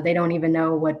 They don't even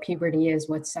know what puberty is,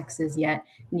 what sex is yet.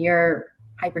 And you're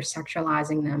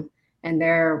hypersexualizing them, and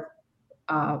they're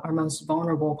our most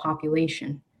vulnerable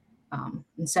population.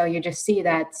 And so you just see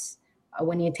that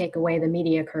when you take away the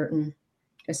media curtain,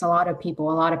 just a lot of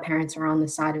parents are on the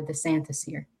side of DeSantis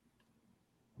here.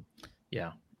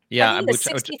 Yeah. I think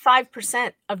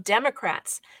 65% of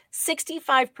Democrats,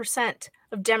 65%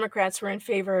 of Democrats were in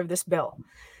favor of this bill.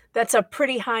 That's a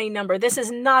pretty high number. This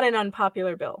is not an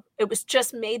unpopular bill. It was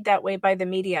just made that way by the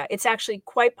media. It's actually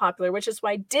quite popular, which is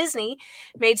why Disney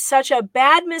made such a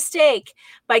bad mistake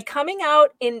by coming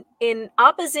out in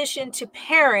opposition to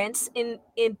parents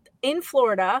in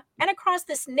Florida and across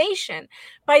this nation,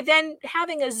 by then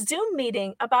having a Zoom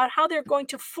meeting about how they're going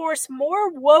to force more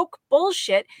woke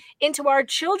bullshit into our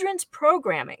children's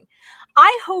programming.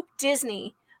 I hope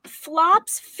Disney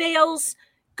flops, fails,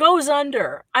 goes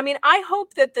under. I mean, I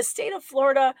hope that the state of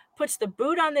Florida puts the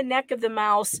boot on the neck of the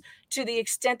mouse to the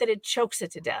extent that it chokes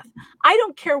it to death. I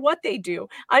don't care what they do.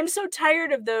 I'm so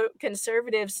tired of the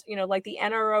conservatives, you know, like the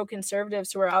NRO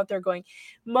conservatives who are out there going,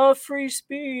 more free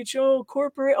speech,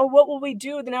 corporate, what will we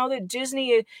do now that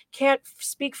Disney can't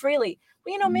speak freely?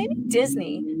 Well, you know, maybe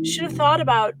Disney should have thought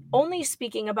about only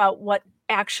speaking about what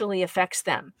actually affects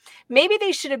them. Maybe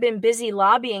they should have been busy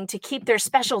lobbying to keep their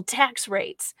special tax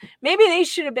rates. Maybe they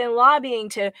should have been lobbying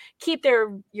to keep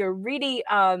your Reedy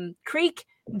Creek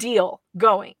deal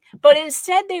going. But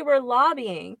instead they were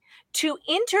lobbying to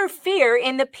interfere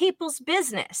in the people's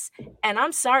business. And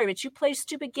I'm sorry, but you play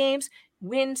stupid games,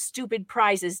 win stupid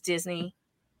prizes, Disney.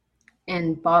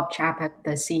 And Bob Chapek,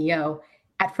 the CEO,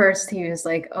 at first he was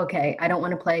like, okay, I don't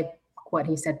want to play what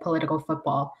he said, political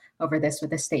football over this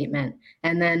with a statement.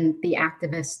 And then the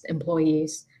activist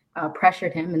employees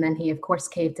pressured him. And then he, of course,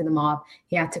 caved to the mob.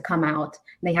 He had to come out.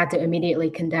 They had to immediately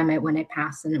condemn it when it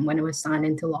passed and when it was signed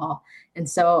into law. And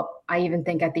so I even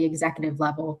think at the executive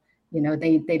level,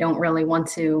 they don't really want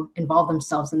to involve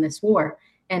themselves in this war.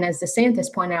 And as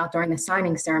DeSantis pointed out during the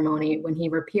signing ceremony, when he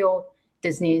repealed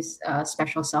Disney's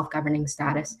special self-governing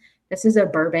status, this is a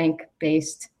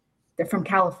Burbank-based, they're from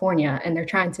California, and they're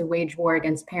trying to wage war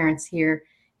against parents here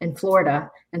in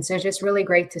Florida. And so it's just really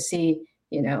great to see,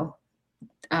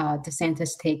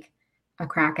 DeSantis take a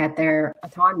crack at their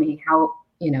autonomy, how,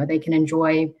 they can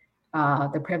enjoy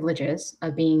the privileges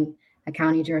of being a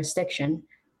county jurisdiction.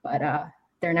 But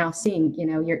they're now seeing,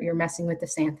 you're messing with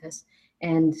DeSantis.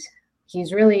 And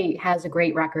he's really has a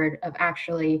great record of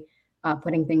actually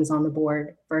putting things on the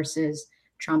board versus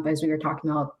Trump, as we were talking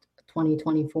about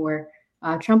 2024.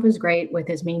 Trump was great with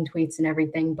his mean tweets and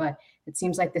everything, but it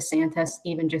seems like DeSantis,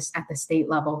 even just at the state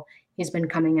level, he's been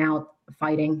coming out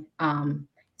fighting.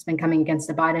 He's been coming against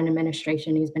the Biden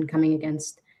administration. He's been coming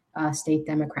against state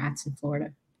Democrats in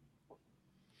Florida.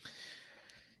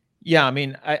 Yeah, I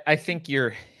mean, I think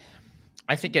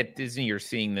at Disney you're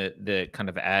seeing the kind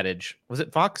of adage. Was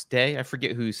it Fox Day? I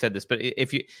forget who said this, but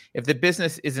if the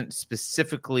business isn't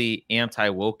specifically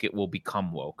anti-woke, it will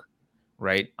become woke,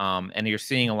 right? And you're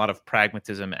seeing a lot of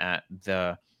pragmatism at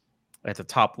the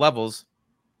top levels,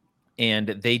 and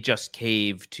they just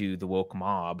cave to the woke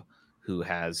mob who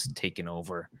has taken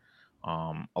over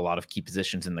a lot of key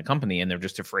positions in the company, and they're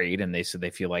just afraid, and they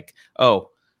feel like,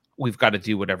 oh, we've got to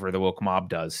do whatever the woke mob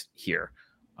does here.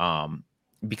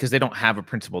 Because they don't have a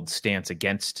principled stance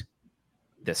against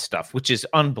this stuff, which is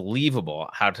unbelievable.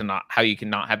 How you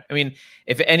cannot have. I mean,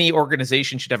 if any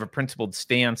organization should have a principled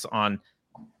stance on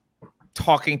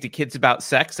talking to kids about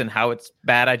sex and how it's a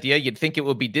bad idea, you'd think it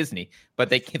would be Disney, but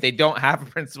they don't have a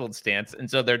principled stance, and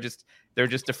so they're just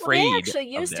afraid. Well, they actually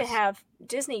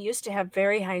Disney used to have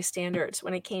very high standards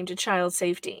when it came to child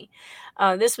safety.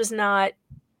 This was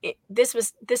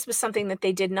something that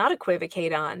they did not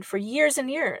equivocate on for years and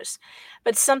years.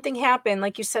 But something happened,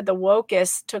 like you said, the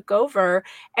wokists took over,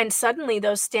 and suddenly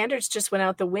those standards just went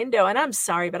out the window. And I'm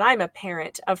sorry, but I'm a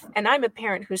parent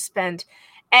who spent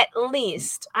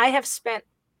I have spent,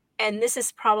 and this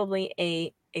is probably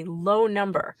a low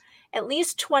number, at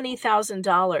least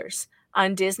 $20,000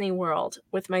 on Disney World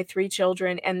with my 3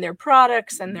 children and their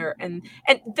products and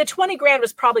the 20 grand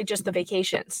was probably just the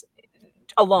vacations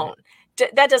alone.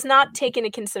 That does not take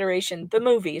into consideration the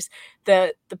movies,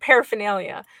 the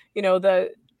paraphernalia, the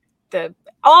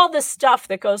all the stuff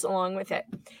that goes along with it.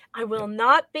 I will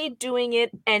not be doing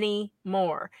it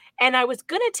anymore. And I was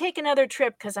going to take another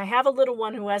trip because I have a little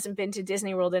one who hasn't been to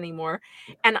Disney World anymore.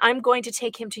 And I'm going to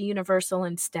take him to Universal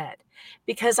instead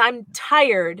because I'm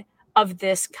tired of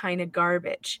this kind of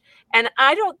garbage. And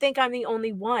I don't think I'm the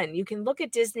only one. You can look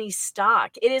at Disney's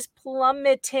stock. It is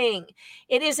plummeting.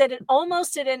 It is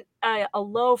almost at a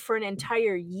low for an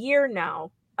entire year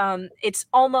now. It's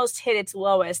almost hit its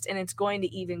lowest, and it's going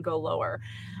to even go lower.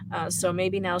 So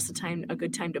maybe now's a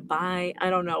good time to buy.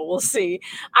 I don't know. We'll see.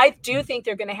 I do think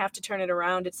they're going to have to turn it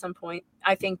around at some point.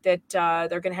 I think that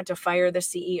they're going to have to fire the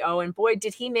CEO. And boy,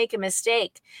 did he make a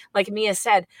mistake, like Mia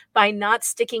said, by not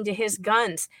sticking to his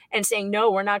guns and saying,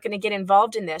 no, we're not going to get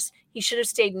involved in this. He should have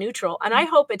stayed neutral. And I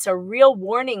hope it's a real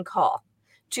warning call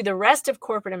to the rest of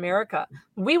corporate America.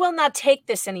 We will not take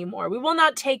this anymore. We will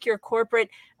not take your corporate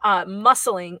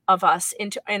muscling of us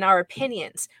in our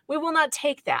opinions. We will not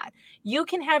take that. You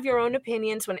can have your own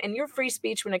opinions and your free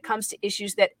speech when it comes to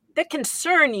issues that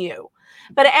concern you.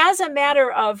 But as a matter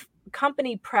of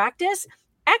company practice,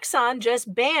 Exxon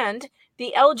just banned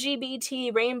the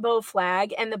LGBT rainbow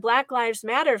flag and the Black Lives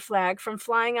Matter flag from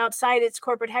flying outside its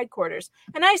corporate headquarters.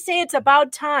 And I say it's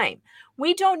about time.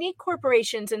 We don't need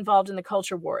corporations involved in the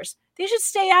culture wars. They should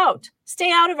stay out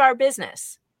of our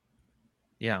business.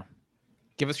 Yeah.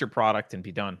 Give us your product and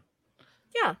be done.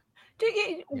 Yeah.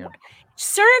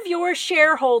 Serve your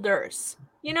shareholders,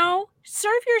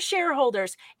 serve your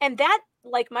shareholders. And that,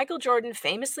 like Michael Jordan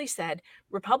famously said,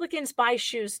 Republicans buy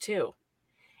shoes too.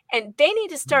 And they need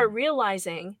to start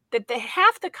realizing that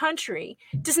half the country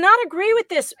does not agree with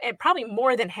this, and probably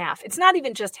more than half. It's not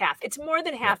even just half. It's more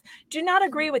than half do not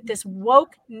agree with this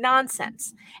woke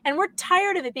nonsense. And we're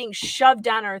tired of it being shoved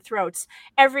down our throats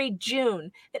every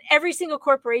June, that every single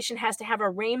corporation has to have a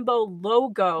rainbow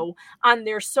logo on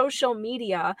their social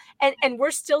media. And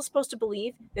we're still supposed to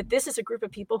believe that this is a group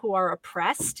of people who are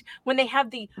oppressed when they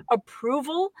have the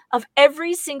approval of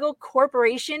every single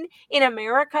corporation in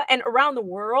America and around the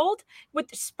world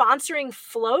with sponsoring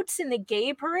floats in the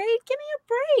gay parade. Give me a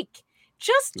break.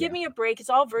 Just give me a break. It's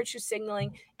all virtue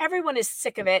signaling. Everyone is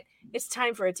sick of it. It's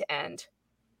time for it to end.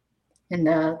 And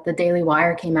the Daily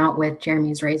Wire came out with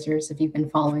Jeremy's Razors, if you've been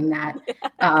following that.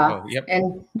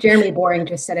 And Jeremy Boring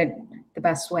just said it the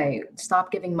best way.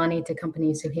 Stop giving money to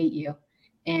companies who hate you.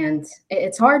 And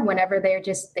it's hard whenever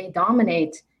they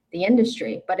dominate the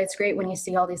industry, but it's great when you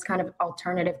see all these kind of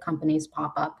alternative companies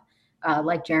pop up,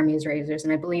 like Jeremy's Razors.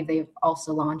 And I believe they've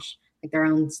also launched like their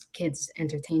own kids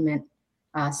entertainment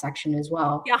section as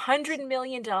well. Yeah, $100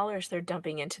 million they're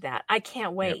dumping into that. I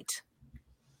can't wait.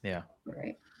 Yeah.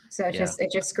 Right. So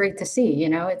it's just great to see, you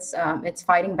know, it's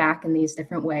fighting back in these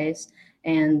different ways,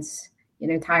 and, you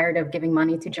know, tired of giving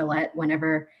money to Gillette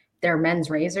whenever they're men's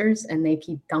razors and they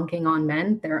keep dunking on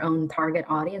men, their own target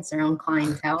audience, their own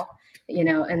clientele, you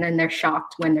know, and then they're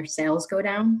shocked when their sales go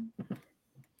down.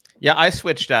 Yeah, I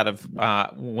switched out of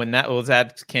when those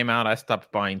ads came out. I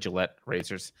stopped buying Gillette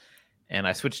razors, and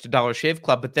I switched to Dollar Shave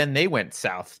Club. But then they went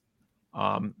south,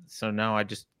 so now I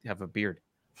just have a beard.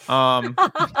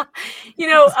 You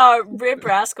know, Rib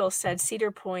Rascal said Cedar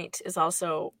Point is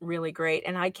also really great,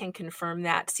 and I can confirm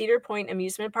that. Cedar Point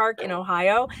Amusement Park in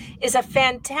Ohio is a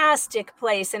fantastic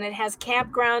place, and it has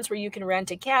campgrounds where you can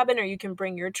rent a cabin or you can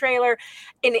bring your trailer,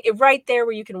 and right there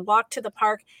where you can walk to the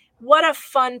park. What a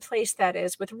fun place that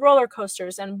is, with roller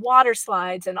coasters and water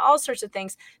slides and all sorts of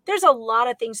things. There's a lot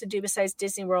of things to do besides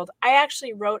Disney World. I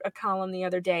actually wrote a column the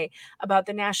other day about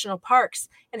the national parks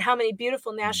and how many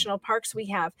beautiful national parks we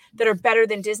have that are better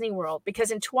than Disney World. Because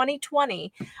in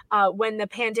 2020, when the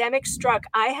pandemic struck,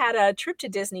 I had a trip to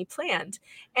Disney planned,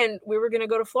 and we were going to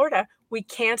go to Florida. We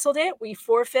canceled it. We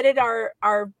forfeited our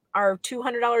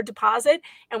 $200 deposit,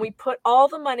 and we put all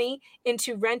the money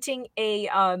into renting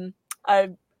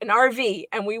an RV,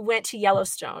 and we went to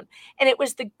Yellowstone, and it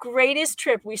was the greatest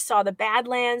trip. We saw the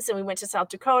Badlands, and we went to South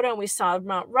Dakota, and we saw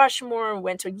Mount Rushmore, and we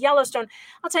went to Yellowstone.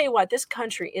 I'll tell you what, this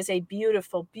country is a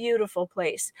beautiful, beautiful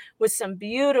place with some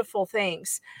beautiful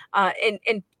things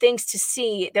and things to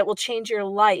see that will change your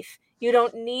life. You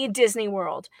don't need Disney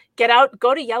World. Get out,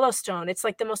 go to Yellowstone. It's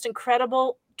like the most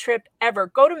incredible trip ever.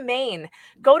 Go to Maine.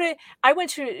 I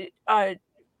went to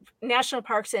national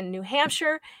parks in New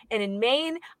Hampshire and in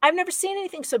Maine. I've never seen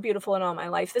anything so beautiful in all my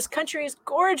life. This country is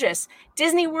gorgeous.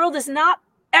 Disney World is not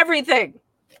everything.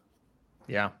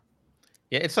 Yeah.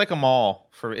 It's like a mall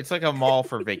for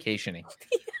vacationing.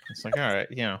 It's like, all right,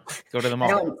 you know, go to the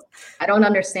mall. I don't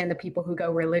understand the people who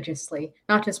go religiously,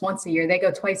 not just once a year. They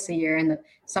go twice a year in the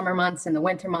summer months and the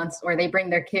winter months, or they bring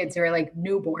their kids who are like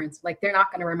newborns. Like, they're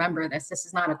not going to remember this. This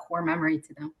is not a core memory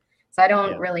to them. So I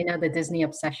don't really know the Disney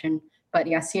obsession. But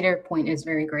yeah, Cedar Point is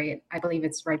very great. I believe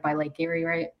it's right by Lake Erie,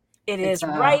 right? It's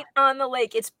right on the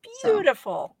lake. It's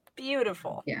beautiful.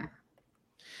 Beautiful. Yeah.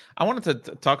 I wanted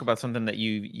to talk about something that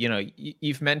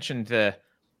you've mentioned the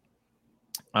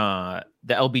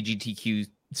LGBTQ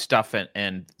stuff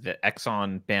and the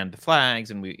Exxon banned the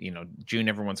flags, and June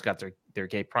everyone's got their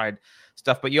gay pride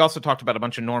stuff. But you also talked about a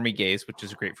bunch of normie gays, which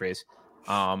is a great phrase,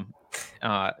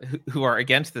 who are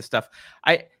against this stuff.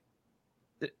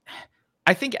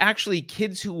 I think actually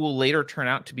kids who will later turn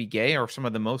out to be gay are some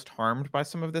of the most harmed by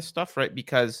some of this stuff, right?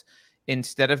 Because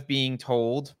instead of being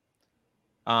told,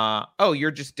 oh,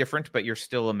 you're just different, but you're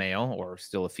still a male or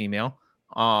still a female,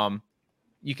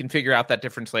 you can figure out that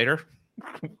difference later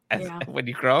when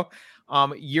you grow.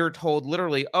 You're told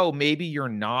literally, oh, maybe you're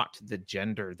not the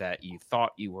gender that you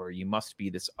thought you were. You must be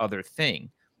this other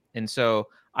thing. And so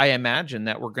I imagine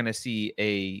that we're going to see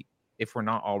if we're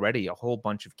not already, a whole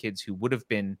bunch of kids who would have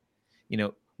been,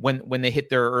 when they hit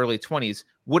their early 20s,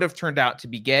 would have turned out to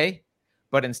be gay,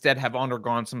 but instead have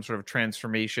undergone some sort of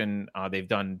transformation. They've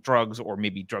done drugs or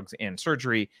maybe drugs and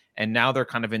surgery. And now they're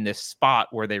kind of in this spot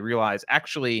where they realize,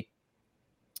 actually,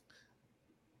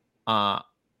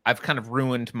 I've kind of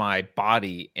ruined my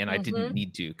body and I didn't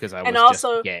need to because I was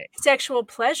just gay. Sexual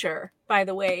pleasure, by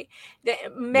the way.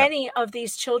 Many of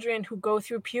these children who go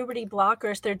through puberty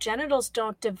blockers, their genitals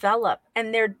don't develop,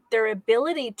 and their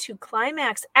ability to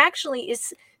climax actually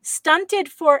is stunted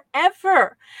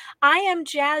forever. I Am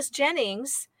Jazz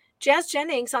Jennings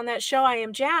on that show, I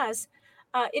Am Jazz.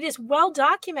 It is well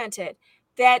documented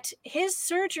that his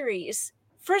surgeries,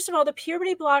 first of all, the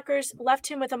puberty blockers left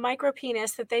him with a micro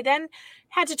penis that they then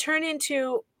had to turn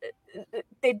into,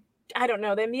 they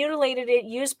mutilated it,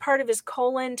 used part of his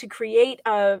colon to create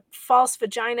a false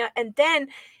vagina. And then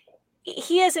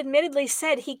he has admittedly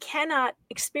said he cannot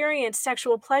experience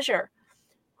sexual pleasure.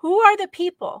 Who are the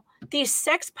people, these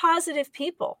sex positive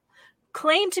people,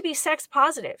 claim to be sex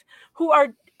positive, who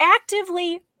are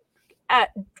actively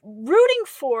rooting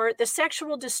for the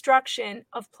sexual destruction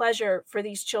of pleasure for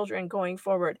these children going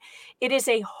forward? It is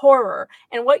a horror.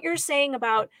 And what you're saying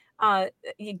about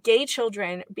gay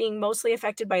children being mostly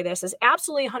affected by this is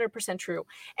absolutely 100% true.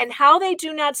 And how they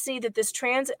do not see that this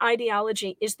trans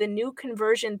ideology is the new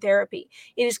conversion therapy.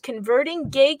 It is converting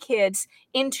gay kids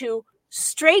into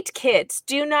straight kids.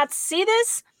 Do you not see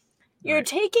this? You're Right.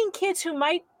 taking kids who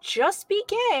might just be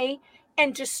gay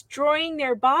and destroying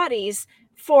their bodies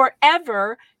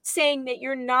forever, saying that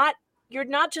you're not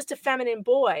just a feminine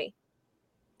boy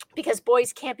because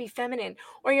boys can't be feminine,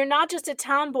 or you're not just a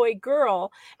tomboy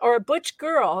girl or a butch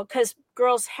girl because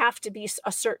girls have to be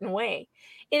a certain way.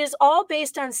 It is all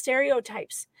based on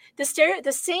stereotypes. The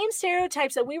same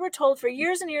stereotypes that we were told for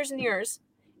years and years and years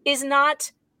is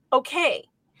not okay.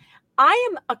 I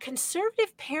am a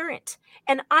conservative parent,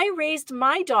 and I raised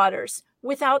my daughters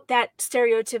without that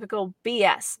stereotypical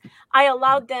BS.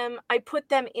 I put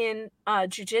them in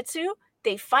jiu-jitsu.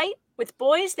 They fight with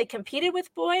boys. They competed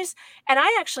with boys. And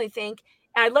I actually think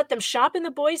I let them shop in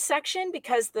the boys section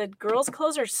because the girls'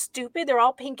 clothes are stupid. They're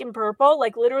all pink and purple.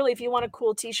 Like literally, if you want a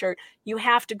cool t-shirt, you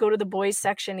have to go to the boys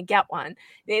section and get one.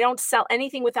 They don't sell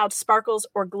anything without sparkles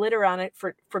or glitter on it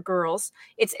for girls.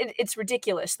 It's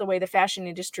ridiculous the way the fashion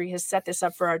industry has set this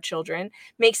up for our children.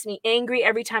 Makes me angry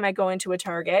every time I go into a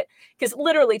Target, because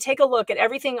literally take a look at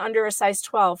everything under a size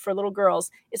 12 for little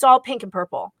girls. It's all pink and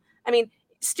purple. I mean,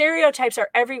 stereotypes are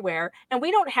everywhere, and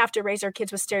we don't have to raise our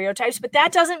kids with stereotypes, but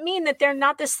that doesn't mean that they're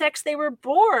not the sex they were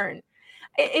born.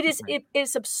 It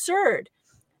is absurd.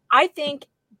 I think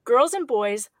girls and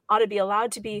boys ought to be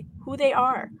allowed to be who they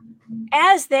are,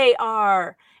 as they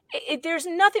are. There's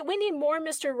nothing. We need more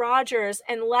Mr. Rogers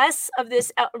and less of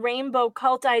this rainbow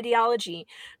cult ideology.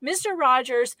 Mr.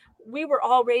 Rogers, we were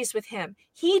all raised with him.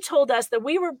 He told us that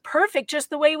we were perfect just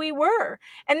the way we were,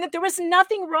 and that there was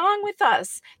nothing wrong with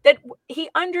us, that he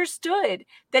understood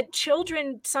that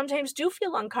children sometimes do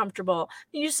feel uncomfortable.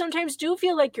 You sometimes do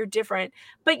feel like you're different,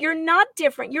 but you're not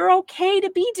different. You're okay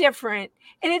to be different.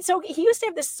 And it's okay. He used to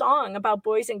have this song about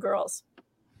boys and girls.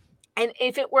 And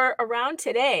if it were around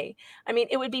today, I mean,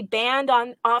 it would be banned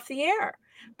off the air.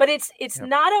 But it's Yep.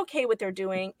 not okay what they're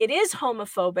doing. It is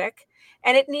homophobic,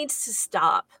 and it needs to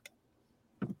stop.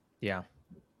 Yeah.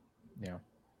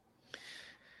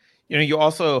 You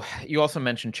also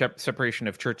mentioned separation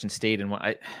of church and state,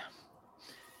 and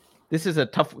this is a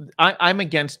tough. I'm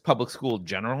against public school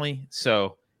generally,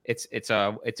 so it's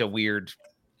a weird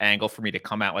angle for me to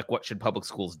come at. Like, what should public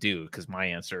schools do? Because my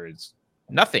answer is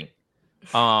nothing.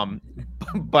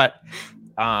 But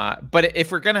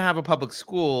if we're gonna have a public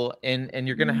school and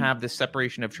you're gonna have this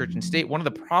separation of church and state, one of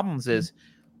the problems is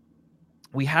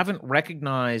we haven't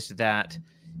recognized that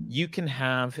you can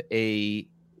have a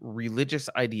religious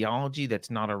ideology that's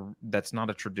not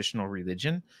a traditional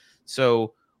religion.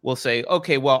 So we'll say,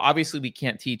 okay, well, obviously we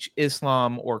can't teach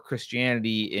Islam or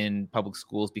Christianity in public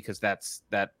schools because that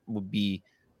would be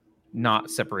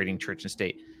not separating church and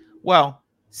state. Well,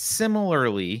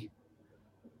 similarly,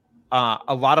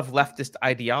 a lot of leftist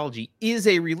ideology is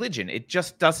a religion. It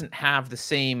just doesn't have the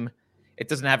same. It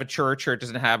doesn't have a church, or it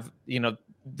doesn't have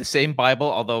the same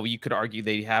Bible. Although you could argue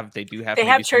they do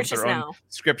have churches now.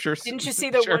 Scriptures. Didn't you see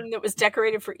the one that was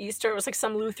decorated for Easter? It was like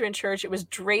some Lutheran church. It was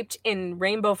draped in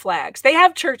rainbow flags. They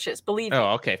have churches, believe me.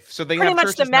 Oh, okay. So they pretty have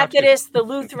much the Methodists, the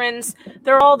Lutherans.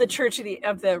 They're all the church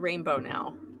of the rainbow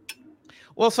now.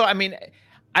 Well, so I mean,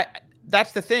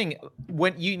 that's the thing.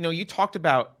 When you talked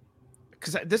about,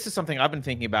 because this is something I've been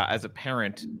thinking about as a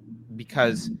parent,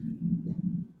 because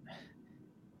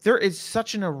there is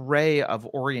such an array of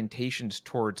orientations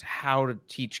towards how to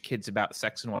teach kids about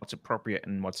sex and what's appropriate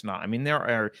and what's not. I mean, there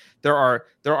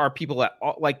are people at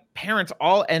like parents,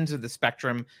 all ends of the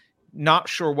spectrum, not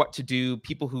sure what to do.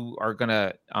 People who are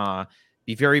gonna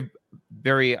be very,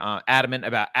 very adamant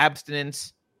about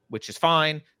abstinence, which is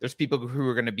fine. There's people who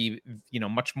are going to be,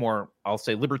 much more, I'll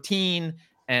say, libertine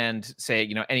and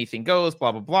say, anything goes,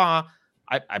 blah, blah, blah.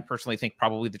 I personally think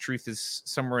probably the truth is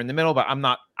somewhere in the middle, but I'm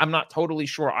not totally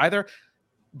sure either.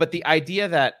 But the idea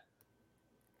that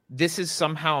this is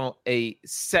somehow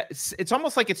it's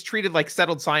almost like it's treated like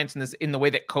settled science in the way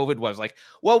that COVID was. Like,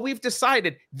 well, we've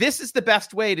decided this is the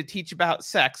best way to teach about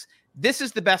sex. This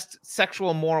is the best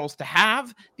sexual morals to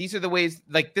have. These are the ways,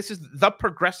 like, this is the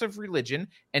progressive religion,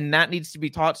 and that needs to be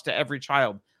taught to every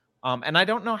child. And I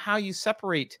don't know how you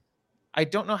separate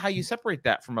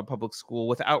that from a public school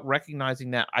without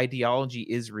recognizing that ideology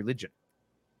is religion.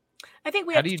 I think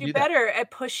we have to do better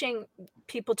at pushing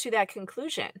people to that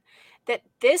conclusion, that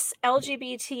this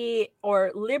LGBT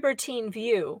or libertine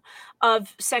view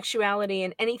of sexuality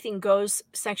and anything goes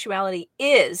sexuality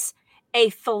is a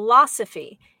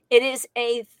philosophy. It is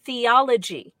a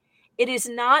theology. It is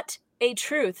not a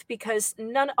truth, because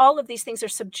all of these things are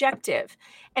subjective.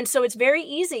 And so it's very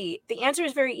easy. The answer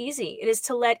is very easy. It is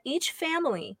to let each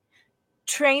family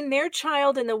train their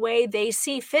child in the way they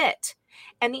see fit.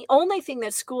 And the only thing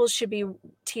that schools should be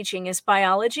teaching is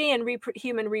biology and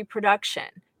human reproduction,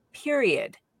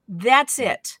 period. That's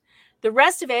it. The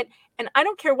rest of it, and I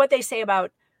don't care what they say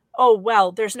about, oh,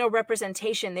 well, there's no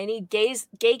representation.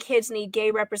 Gay kids need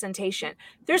gay representation.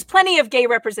 There's plenty of gay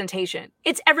representation.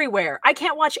 It's everywhere. I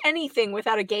can't watch anything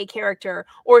without a gay character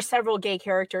or several gay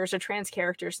characters or trans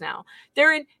characters now.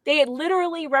 They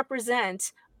literally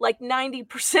represent like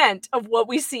 90% of what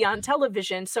we see on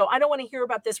television. So I don't want to hear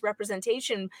about this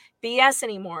representation BS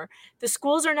anymore. The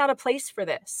schools are not a place for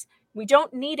this. We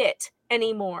don't need it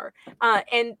anymore.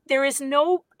 And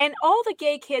all the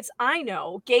gay kids I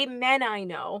know, gay men I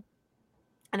know,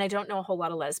 and I don't know a whole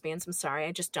lot of lesbians, I'm sorry,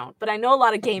 I just don't, but I know a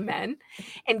lot of gay men,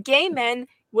 and gay men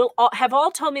have all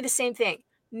told me the same thing.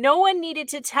 No one needed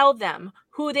to tell them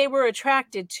who they were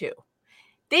attracted to.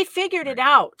 They figured it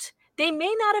out. They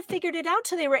may not have figured it out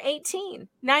till they were 18,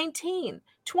 19,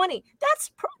 20.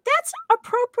 That's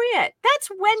appropriate. That's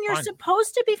when you're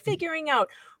supposed to be figuring out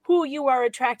who you are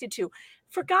attracted to.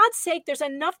 For God's sake, there's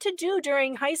enough to do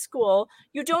during high school.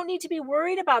 You don't need to be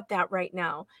worried about that right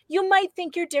now. You might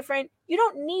think you're different. You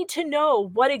don't need to know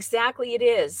what exactly it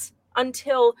is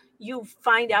until you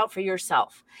find out for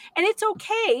yourself. And it's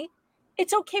okay.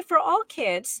 It's okay for all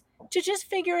kids to just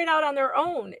figure it out on their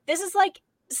own. This is like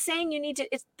saying you need to,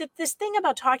 this thing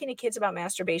about talking to kids about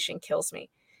masturbation kills me.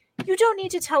 You don't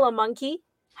need to tell a monkey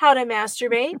how to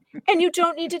masturbate, and you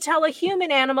don't need to tell a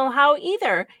human animal how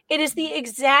either. It is the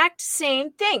exact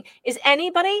same thing. Is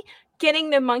anybody getting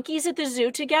the monkeys at the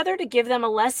zoo together to give them a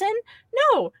lesson?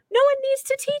 No one needs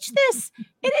to teach this.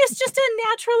 It is just a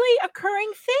naturally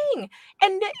occurring thing.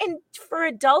 And for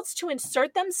adults to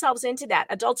insert themselves into that,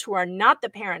 adults who are not the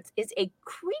parents, is a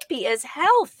creepy as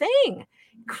hell thing.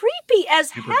 Creepy as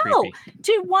Super hell creepy.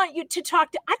 to want you to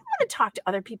talk to. I don't want to talk to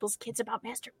other people's kids about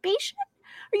masturbation.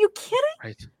 Are you kidding?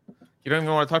 Right. You don't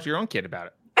even want to talk to your own kid about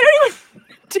it. I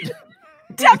don't even.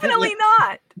 Definitely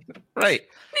not. Right.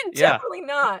 Definitely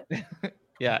not.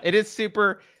 Yeah, it is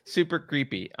super, super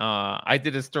creepy. I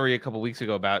did a story a couple weeks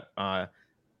ago about a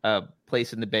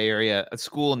place in the Bay Area, a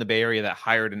school in the Bay Area that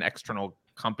hired an external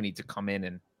company to come in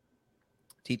and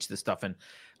teach this stuff. And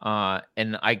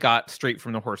I got straight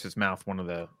from the horse's mouth, one of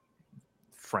the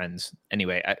friends.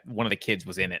 Anyway, one of the kids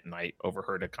was in it, and I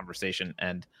overheard a conversation.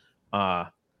 And the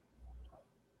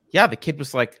kid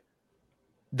was like,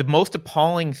 the most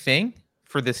appalling thing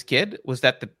for this kid was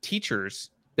that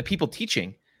the people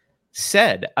teaching,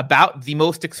 said about the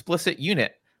most explicit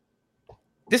unit,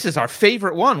 this is our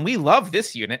favorite one. We love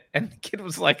this unit. And the kid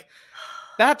was like,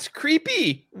 that's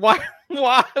creepy. Why?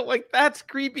 Like, that's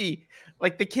creepy.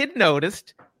 Like, the kid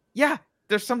noticed, yeah,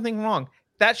 there's something wrong.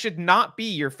 That should not be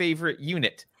your favorite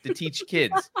unit to teach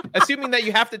kids. Assuming that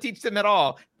you have to teach them at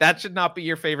all, that should not be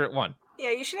your favorite one.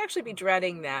 Yeah, you should actually be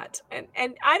dreading that.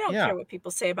 And I don't care what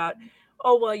people say about,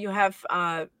 oh, well, you have,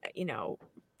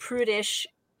 prudish,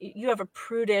 you have a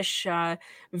prudish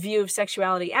view of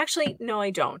sexuality. Actually, no,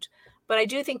 I don't. But I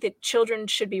do think that children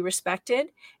should be respected. And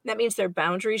that means their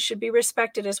boundaries should be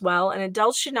respected as well. And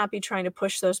adults should not be trying to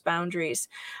push those boundaries.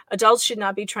 Adults should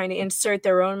not be trying to insert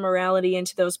their own morality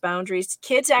into those boundaries.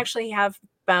 Kids actually have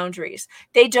boundaries.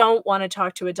 They don't want to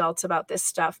talk to adults about this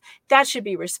stuff. That should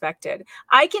be respected.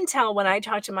 I can tell when I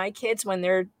talk to my kids when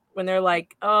they're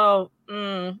like,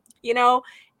 and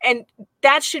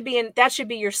that should be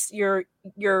your sign.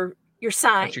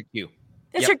 That's your cue.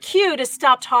 That's your cue to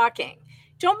stop talking.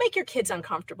 Don't make your kids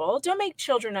uncomfortable. Don't make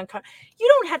children uncomfortable. You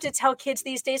don't have to tell kids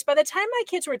these days. By the time my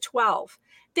kids were 12,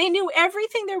 they knew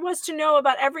everything there was to know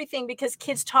about everything because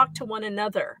kids talk to one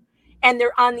another, and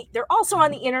they're also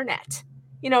on the internet.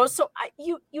 So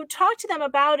you talk to them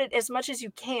about it as much as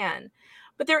you can,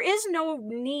 but there is no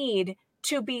need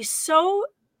to be so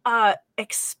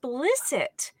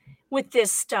explicit with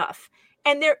this stuff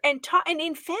and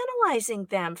infantilizing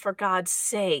them, for God's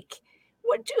sake.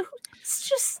 What do?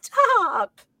 Just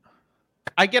stop.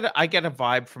 I get a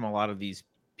vibe from a lot of these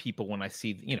people when I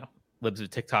see, libs of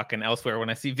TikTok and elsewhere. When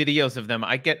I see videos of them,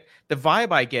 the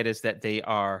vibe I get is that they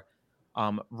are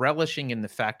relishing in the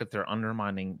fact that they're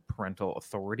undermining parental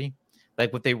authority.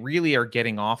 Like what they really are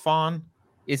getting off on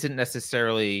isn't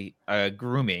necessarily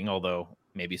grooming, although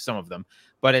maybe some of them,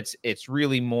 but it's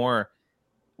really more,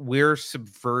 we're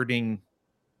subverting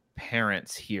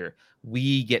parents here.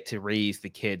 We get to raise the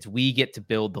kids. We get to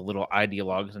build the little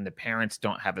ideologues, and the parents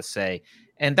don't have a say.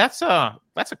 And that's a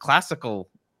classical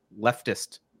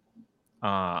leftist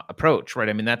approach, right?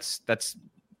 I mean, that's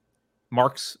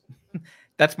Marx.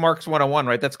 That's Marx 101,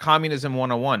 right? That's communism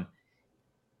 101.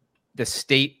 The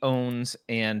state owns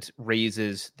and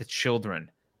raises the children,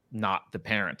 not the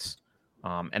parents.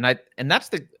 And that's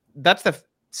the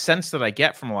sense that I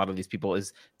get from a lot of these people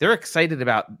is they're excited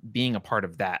about being a part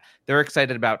of that. They're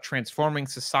excited about transforming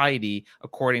society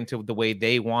according to the way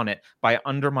they want it by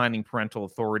undermining parental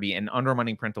authority and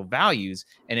undermining parental values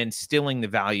and instilling the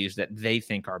values that they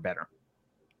think are better.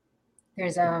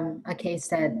 There's a case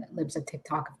that Libs of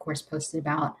TikTok, of course, posted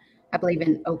about, I believe,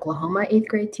 an Oklahoma 8th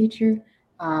grade teacher.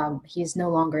 He's no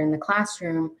longer in the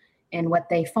classroom. And what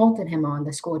they faulted him on,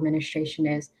 the school administration,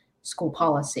 is school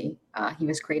policy. He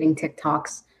was creating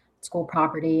TikToks, school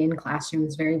property in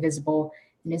classrooms, very visible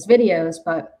in his videos,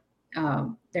 but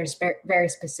there's very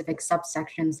specific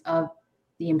subsections of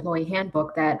the employee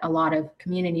handbook that a lot of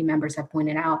community members have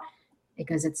pointed out,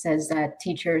 because it says that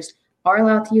teachers are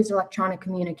allowed to use electronic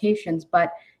communications,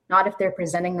 but not if they're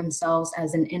presenting themselves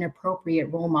as an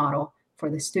inappropriate role model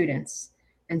for the students.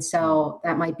 And so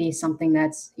that might be something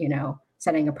that's,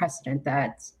 setting a precedent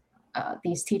that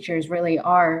these teachers really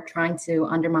are trying to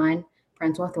undermine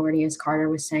parental authority, as Carter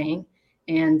was saying.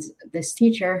 And this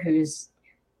teacher, who's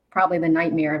probably the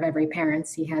nightmare of every parent,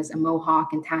 he has a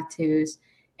mohawk and tattoos.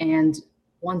 And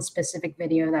one specific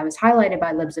video that was highlighted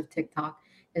by Libs of TikTok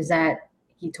is that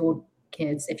he told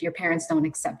kids, if your parents don't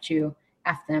accept you,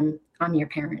 F them, I'm your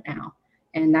parent now.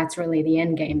 And that's really the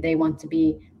end game. They want to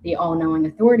be the all-knowing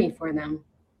authority for them.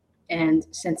 And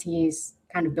since he's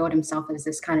kind of built himself as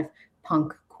this kind of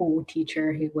punk, cool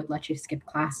teacher who would let you skip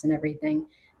class and everything,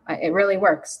 it really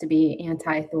works to be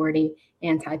anti-authority,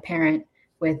 anti-parent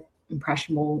with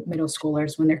impressionable middle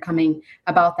schoolers when they're coming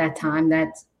about that time that,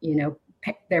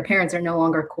 their parents are no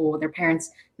longer cool. Their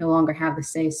parents no longer have the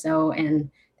say-so in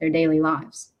their daily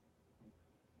lives.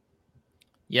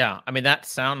 Yeah, I mean, that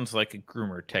sounds like a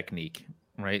groomer technique,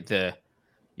 right?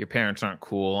 Your parents aren't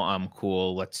cool, I'm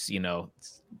cool, let's,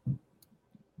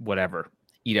 whatever,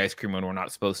 eat ice cream when we're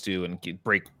not supposed to and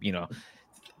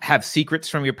have secrets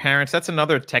from your parents. That's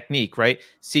another technique, right?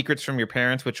 Secrets from your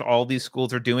parents, which all these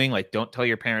schools are doing. Like, don't tell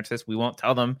your parents this. We won't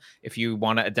tell them. If you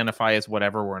want to identify as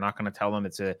whatever, we're not going to tell them.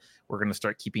 We're going to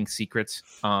start keeping secrets.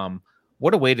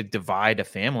 What a way to divide a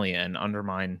family and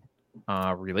undermine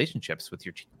relationships with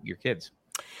your kids.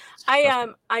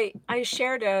 I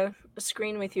shared a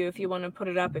screen with you if you want to put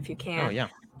it up, if you can. Oh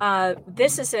yeah.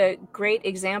 This is a great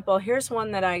example. Here's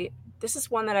one this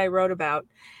is one that I wrote about.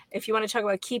 If you want to talk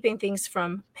about keeping things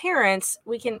from parents,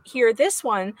 we can hear this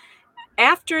one.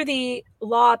 After the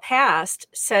law passed,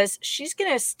 says she's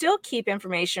going to still keep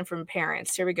information from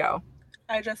parents. Here we go.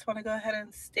 I just want to go ahead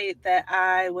and state that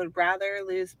I would rather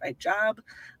lose my job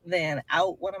than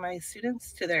out one of my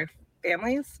students to their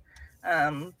families.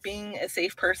 Being a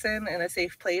safe person and a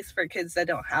safe place for kids that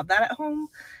don't have that at home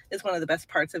is one of the best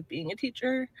parts of being a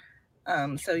teacher.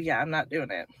 So yeah, I'm not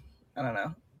doing it. I don't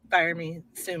know. Fire me,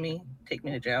 sue me, take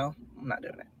me to jail. I'm not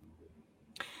doing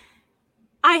it.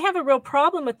 I have a real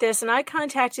problem with this, and I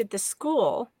contacted the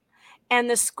school, and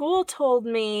the school told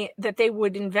me that they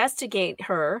would investigate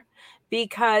her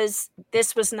because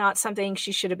this was not something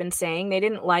she should have been saying. They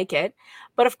didn't like it.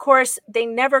 But of course, they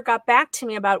never got back to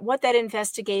me about what that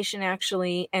investigation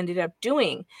actually ended up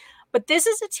doing. But this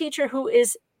is a teacher who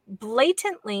is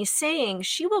blatantly saying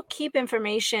she will keep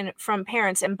information from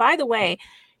parents. And by the way,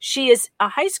 she is a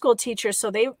high school teacher, so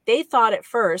they thought at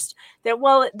first that,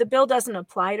 well, the bill doesn't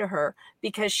apply to her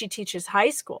because she teaches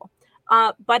high school.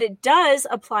 But it does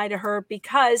apply to her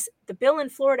because the bill in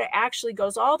Florida actually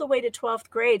goes all the way to 12th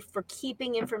grade for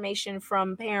keeping information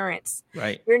from parents.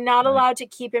 Right. You're not allowed to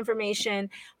keep information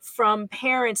from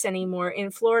parents anymore in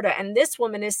Florida. And this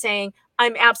woman is saying,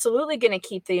 I'm absolutely going to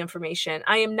keep the information.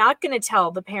 I am not going to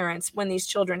tell the parents when these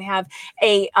children have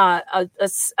a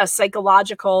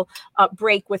psychological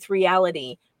break with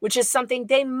reality, which is something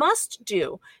they must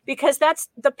do because that's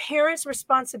the parents'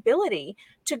 responsibility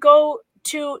to go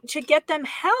to get them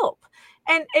help.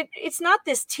 And it's not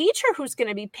this teacher who's going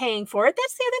to be paying for it.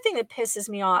 That's the other thing that pisses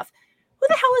me off. Who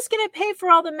the hell is going to pay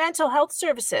for all the mental health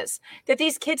services that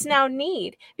these kids now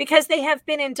need because they have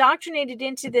been indoctrinated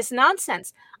into this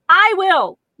nonsense? I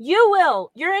will. You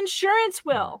will. Your insurance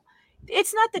will.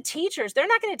 It's not the teachers. They're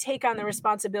not going to take on the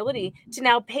responsibility to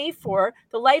now pay for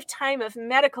the lifetime of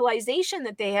medicalization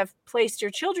that they have placed your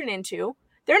children into.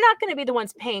 They're not going to be the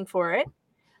ones paying for it.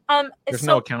 There's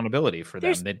no accountability for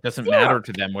them. It doesn't matter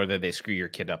to them whether they screw your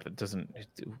kid up. It doesn't.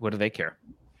 What do they care?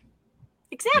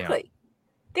 Exactly.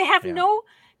 Yeah.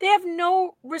 They have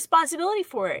no responsibility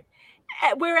for it.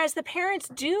 Whereas the parents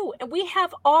do, and we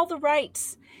have all the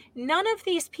rights. None of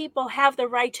these people have the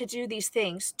right to do these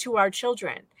things to our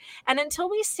children. And until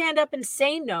we stand up and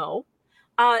say no,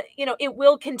 it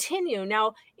will continue.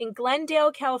 Now, in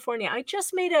Glendale, California, I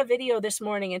just made a video this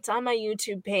morning. It's on my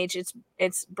YouTube page.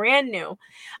 It's brand new,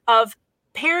 of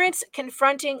parents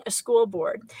confronting a school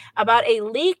board about a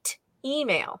leaked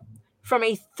email from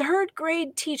a third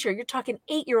grade teacher. You're talking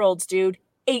 8-year-olds, dude,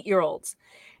 8-year-olds,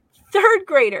 third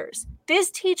graders. This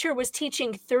teacher was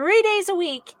teaching 3 days a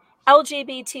week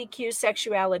LGBTQ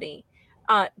sexuality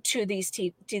to these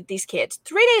kids.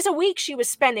 3 days a week she was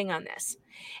spending on this.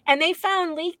 And they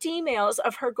found leaked emails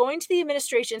of her going to the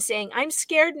administration saying, I'm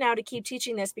scared now to keep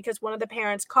teaching this because one of the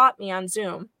parents caught me on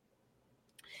Zoom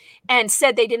and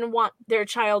said they didn't want their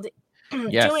child doing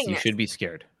this. Yes, you should be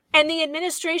scared. And the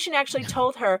administration actually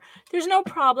told her, there's no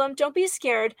problem. Don't be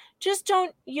scared. Just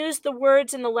don't use the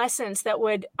words in the lessons that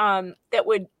would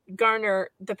garner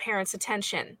the parents'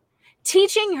 attention.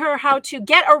 Teaching her how to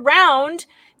get around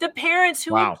the parents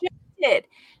who objected.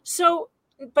 So,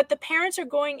 but the parents are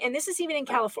going, and this is even in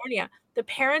California, the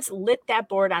parents lit that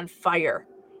board on fire.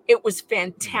 It was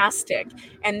fantastic.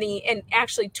 And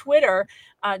actually Twitter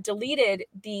deleted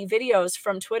the videos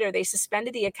from Twitter. They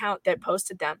suspended the account that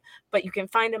posted them, but you can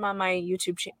find them on my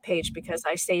YouTube page because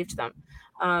I saved them.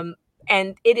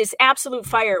 And it is absolute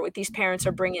fire what these parents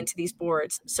are bringing to these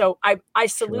boards. So I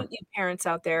salute you parents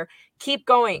out there. Keep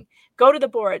going. Go to the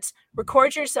boards,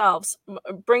 record yourselves,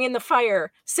 bring in the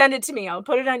fire, send it to me. I'll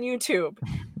put it on YouTube.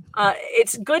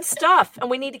 It's good stuff. And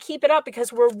we need to keep it up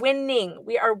because we're winning.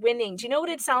 We are winning. Do you know what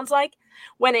it sounds like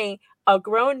when a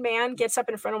grown man gets up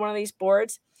in front of one of these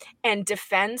boards and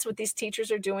defends what these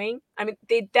teachers are doing? I mean,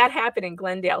 that happened in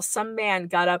Glendale. Some man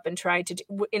got up and tried to,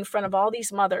 in front of all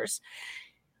these mothers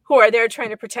who are there trying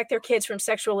to protect their kids from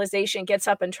sexualization, gets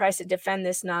up and tries to defend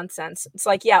this nonsense. It's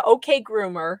like, yeah, okay,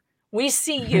 groomer, we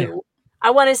see you. I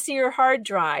want to see your hard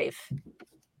drive.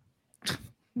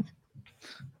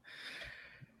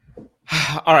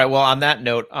 All right. Well, on that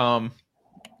note,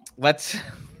 let's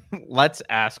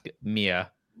ask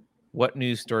Mia what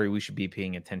news story we should be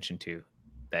paying attention to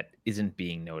that isn't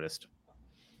being noticed.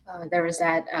 There was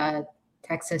that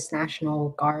Texas National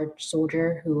Guard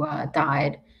soldier who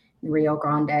died in Rio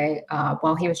Grande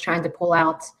while he was trying to pull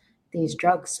out these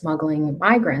drug smuggling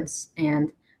migrants.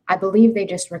 And I believe they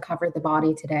just recovered the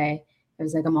body today. It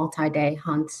was like a multi-day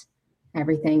hunt,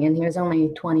 everything. And he was only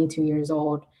 22 years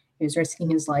old. He was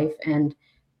risking his life. And,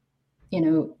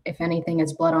 if anything,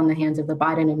 it's blood on the hands of the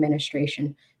Biden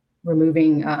administration,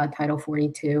 removing Title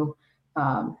 42,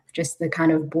 just the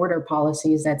kind of border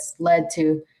policies that's led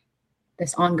to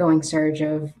this ongoing surge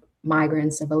of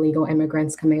migrants, of illegal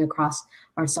immigrants coming across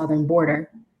our southern border.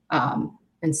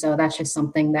 And so that's just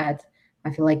something that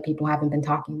I feel like people haven't been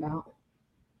talking about.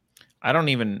 I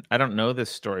don't know this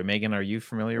story. Megan, are you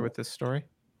familiar with this story?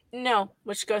 No,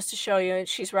 which goes to show you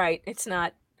she's right. It's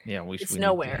not. Yeah, we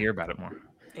nowhere. Need to hear about it more.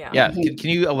 Yeah. Can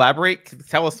you elaborate?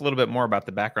 Tell us a little bit more about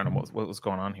the background of what was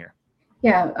going on here.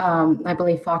 Yeah, I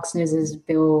believe Fox News's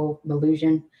Bill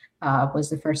Malugin was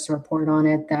the first to report on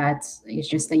it. That he's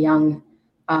just a young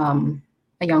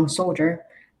soldier.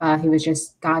 He was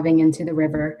just diving into the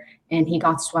river and he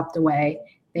got swept away.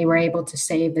 They were able to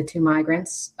save the 2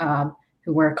 migrants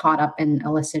who were caught up in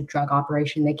illicit drug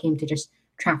operation. They came to just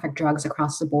traffic drugs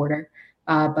across the border.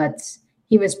 But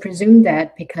he was presumed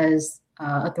dead because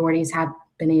authorities have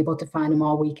been able to find him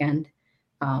all weekend.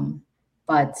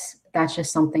 But that's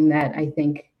just something that I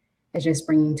think is just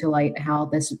bringing to light how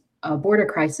this border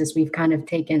crisis we've put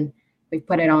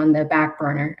it on the back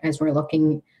burner as we're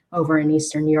looking over in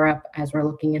Eastern Europe, as we're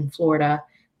looking in Florida.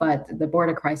 But the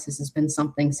border crisis has been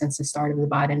something since the start of the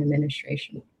Biden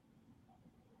administration.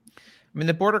 I mean,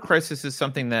 the border crisis is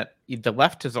something that the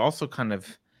left has also kind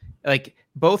of, like,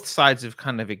 both sides have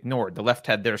kind of ignored. The left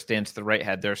had their stance, the right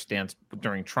had their stance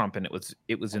during Trump, and it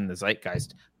was in the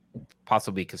zeitgeist,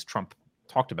 possibly because Trump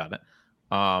talked about it.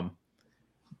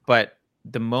 But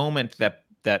the moment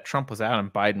that Trump was out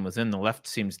and Biden was in, the left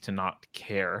seems to not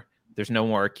care. There's no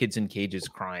more kids in cages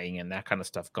crying and that kind of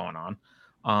stuff going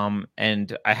on.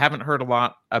 And I haven't heard a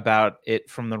lot about it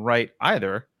from the right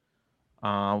either.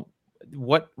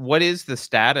 What is the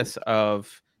status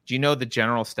of? Do you know the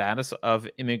general status of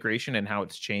immigration and how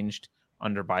it's changed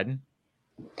under Biden?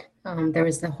 There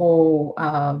was the whole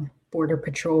Border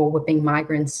Patrol whipping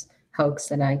migrants hoax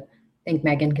that I think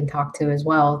Megan can talk to as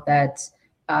well. That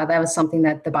was something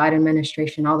that the Biden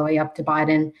administration, all the way up to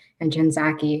Biden and Jen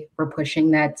Psaki, were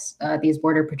pushing, that these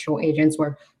Border Patrol agents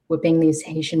were whipping these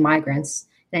Haitian migrants.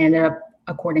 And ended up,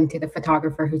 according to the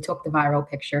photographer who took the viral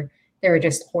picture, they were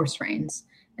just horse reins.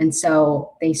 And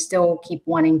so they still keep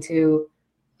wanting to,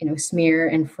 smear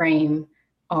and frame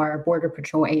our Border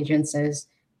Patrol agents as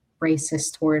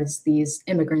racist towards these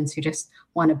immigrants who just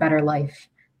want a better life.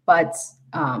 But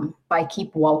by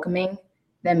keep welcoming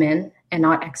them in and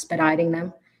not expediting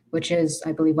them, which is,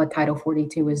 I believe, what Title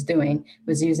 42 was doing,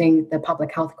 was using the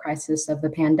public health crisis of the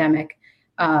pandemic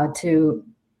to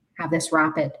have this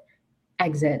rapid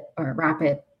exit or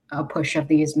rapid push of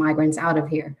these migrants out of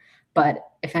here. But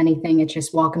if anything, it's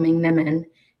just welcoming them in.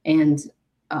 And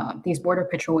these Border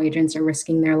Patrol agents are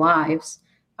risking their lives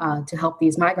to help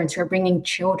these migrants who are bringing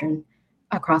children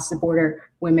across the border,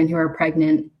 women who are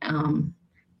pregnant.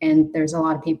 And there's a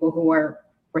lot of people who are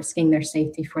risking their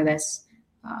safety for this.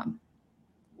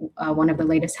 One of the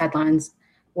latest headlines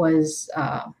was,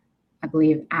 I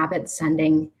believe, Abbott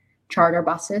sending charter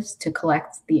buses to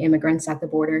collect the immigrants at the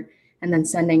border, and then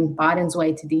sending Biden's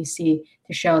way to DC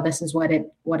to show this is what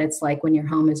it's like when your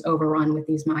home is overrun with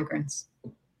these migrants.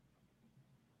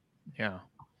 Yeah.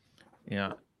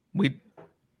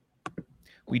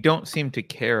 We don't seem to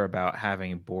care about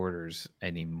having borders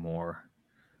anymore.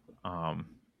 And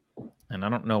I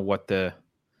don't know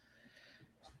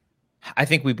I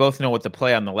think we both know what the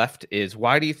play on the left is.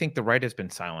 Why do you think the right has been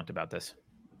silent about this?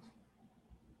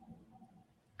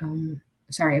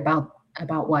 Sorry, about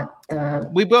what?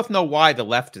 We both know why the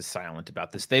left is silent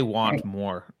about this. They want right.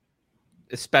 more,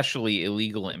 especially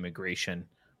illegal immigration.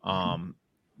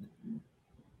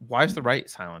 Why is the right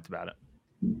silent about it?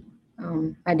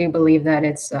 I do believe that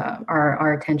it's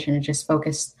our attention is just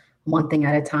focused one thing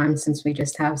at a time, since we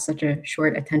just have such a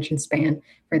short attention span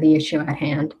for the issue at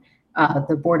hand.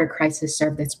 The border crisis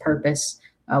served its purpose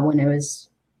when it was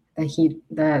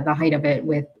the height of it,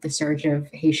 with the surge of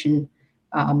Haitian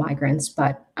migrants.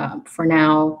 But for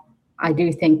now, I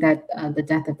do think that the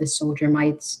death of the soldier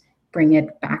might bring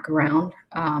it back around,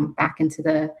 back into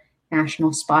the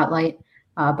national spotlight.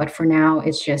 But for now,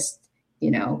 it's just,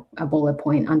 a bullet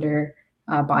point under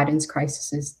Biden's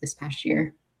crises this past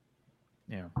year.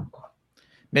 Yeah.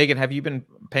 Megan, have you been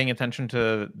paying attention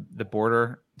to the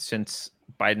border since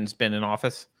Biden's been in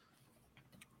office?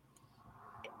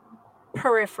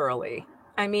 Peripherally.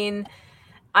 I mean,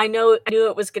 I knew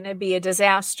it was going to be a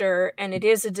disaster, and it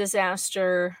is a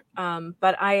disaster.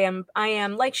 But I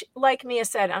am like Mia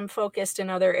said, I'm focused in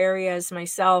other areas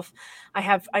myself.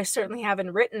 I certainly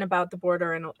haven't written about the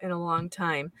border in a long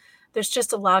time. There's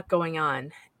just a lot going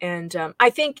on, and I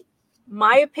think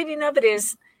my opinion of it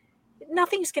is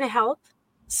nothing's going to help.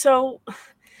 So,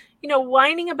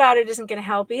 whining about it isn't going to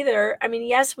help either. I mean,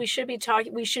 yes, we should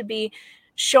be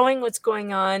showing what's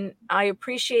going on. I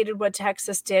appreciated what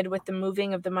Texas did with the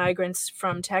moving of the migrants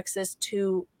from Texas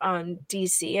to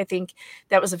DC. I think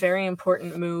that was a very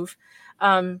important move.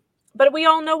 But we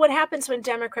all know what happens when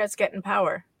Democrats get in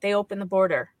power. They open the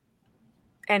border.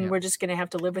 And we're just going to have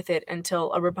to live with it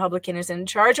until a Republican is in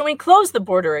charge and we close the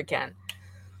border again.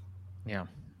 Yeah.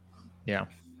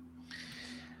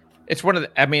 It's one of the,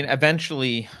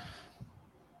 eventually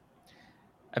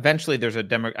there's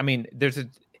a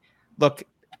look,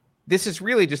 this is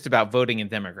really just about voting and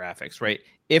demographics, right?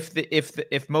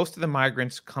 If most of the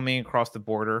migrants coming across the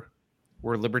border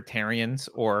were libertarians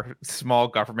or small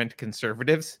government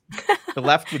conservatives, the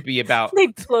left would be about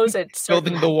they'd close it,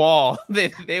 building the wall.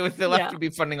 The left would be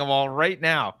funding a wall right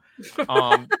now.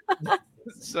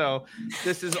 So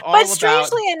this is all. But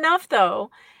strangely enough, though,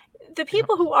 the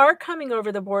people who are coming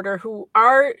over the border, who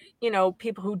are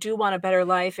people who do want a better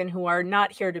life and who are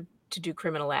not here to do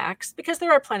criminal acts, because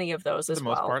there are plenty of those as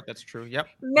well. For the most part, that's true. Yep.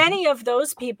 Many of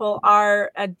those people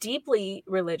are deeply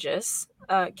religious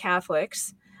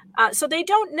Catholics. So they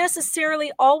don't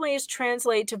necessarily always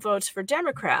translate to votes for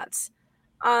Democrats.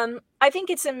 I think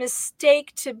it's a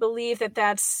mistake to believe that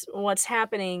that's what's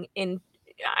happening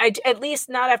at least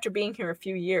not after being here a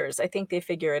few years. I think they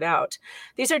figure it out.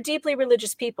 These are deeply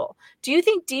religious people. Do you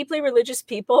think deeply religious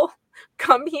people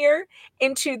come here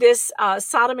into this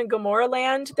Sodom and Gomorrah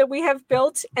land that we have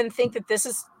built and think that this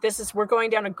is we're going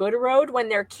down a good road, when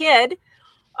their kid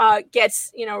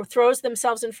throws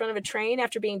themselves in front of a train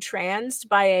after being transed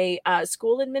by a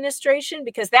school administration?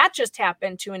 Because that just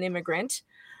happened to an immigrant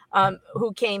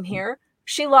who came here.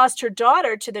 She lost her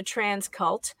daughter to the trans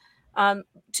cult.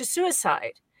 to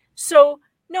suicide. So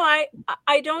no,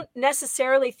 I don't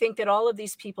necessarily think that all of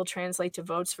these people translate to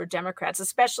votes for Democrats,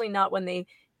 especially not when they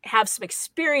have some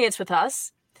experience with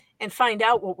us and find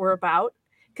out what we're about.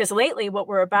 Because lately what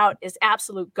we're about is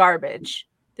absolute garbage.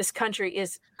 This country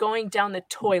is going down the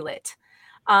toilet.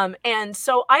 And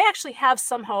so I actually have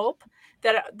some hope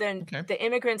that the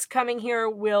immigrants coming here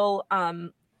will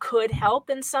could help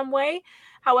in some way.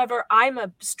 However, I'm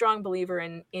a strong believer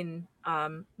in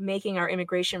making our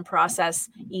immigration process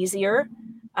easier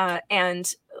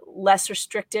and less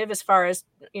restrictive as far as,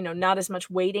 not as much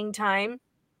waiting time.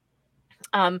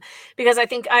 Because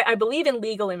I believe in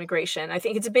legal immigration. I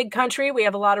think it's a big country. We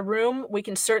have a lot of room. We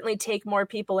can certainly take more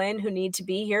people in who need to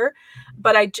be here,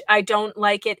 but I don't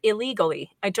like it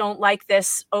illegally. I don't like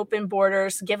this open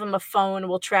borders, give them a phone,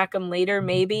 we'll track them later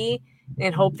maybe,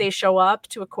 and hope they show up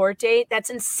to a court date. That's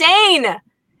insane.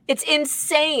 It's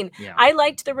insane. Yeah. I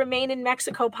liked the Remain in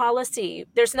Mexico policy.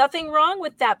 There's nothing wrong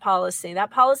with that policy.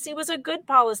 That policy was a good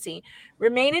policy.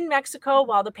 Remain in Mexico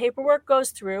while the paperwork goes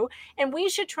through. And we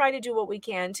should try to do what we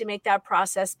can to make that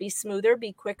process be smoother,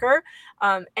 be quicker,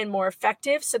 and more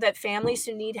effective so that families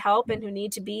who need help and who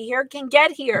need to be here can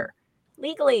get here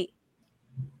legally.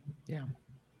 Yeah.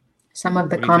 Some of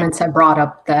the comments have brought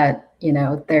up that,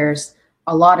 there's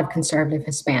a lot of conservative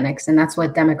Hispanics, and that's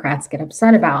what Democrats get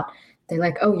upset about. They're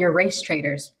like, oh, you're race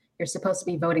traitors. You're supposed to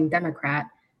be voting Democrat.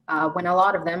 When a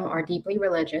lot of them are deeply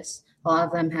religious, a lot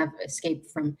of them have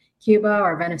escaped from Cuba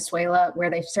or Venezuela, where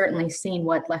they've certainly seen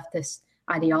what leftist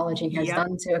ideology has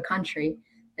done to a country.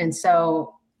 And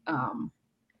so,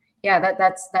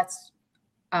 that's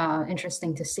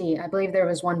interesting to see. I believe there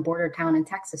was one border town in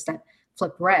Texas that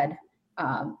flipped red,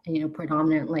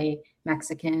 predominantly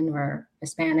Mexican or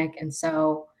Hispanic. And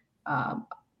so a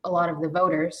lot of the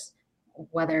voters,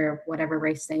 whatever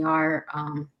race they are,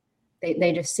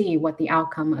 they just see what the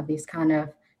outcome of these kind of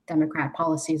Democrat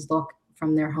policies look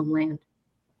from their homeland.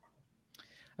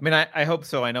 I mean, I hope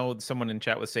so. I know someone in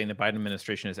chat was saying the Biden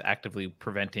administration is actively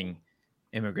preventing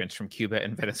immigrants from Cuba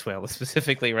and Venezuela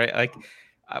specifically, right? Like,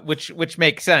 which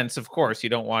makes sense. Of course, you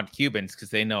don't want Cubans because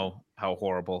they know how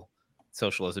horrible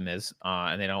socialism is,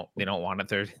 and they don't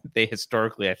want it. They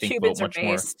historically, I think, Cubans vote much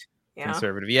more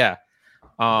conservative. Yeah.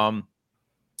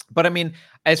 But I mean,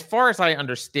 as far as I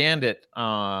understand it,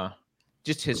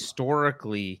 just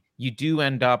historically, you do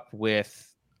end up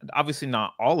with, obviously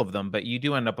not all of them, but you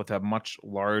do end up with a much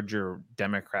larger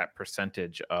Democrat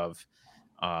percentage of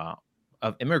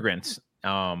immigrants.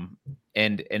 And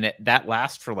that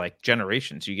lasts for like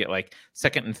generations. You get like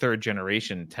second and third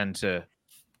generation tend to,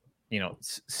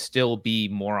 still be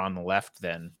more on the left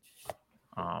than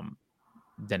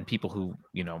people who,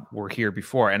 were here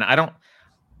before. And I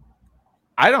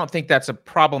don't think that's a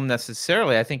problem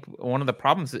necessarily. I think one of the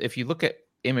problems, if you look at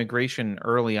immigration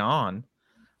early on,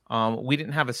 we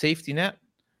didn't have a safety net.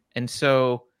 And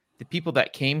so the people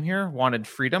that came here wanted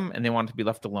freedom and they wanted to be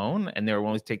left alone, and they were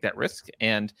willing to take that risk,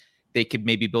 and they could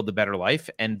maybe build a better life.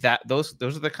 And that those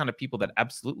are the kind of people that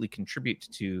absolutely contribute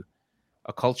to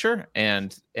a culture,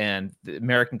 and the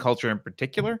American culture in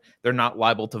particular. They're not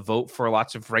liable to vote for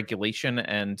lots of regulation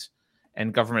and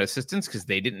government assistance because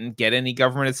they didn't get any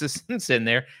government assistance in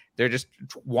there. They're just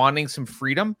wanting some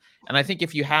freedom. And I think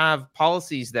if you have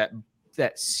policies that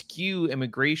skew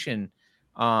immigration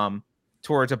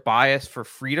towards a bias for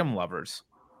freedom lovers,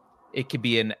 it could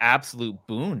be an absolute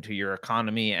boon to your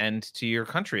economy and to your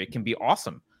country. It can be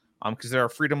awesome because there are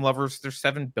freedom lovers. There's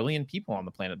 7 billion people on the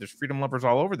planet. There's freedom lovers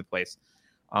all over the place.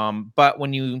 But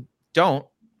when you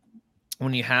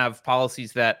have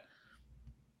policies that,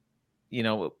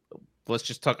 let's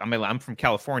just talk. I'm from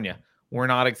California. We're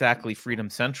not exactly freedom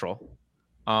central.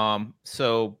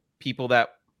 So people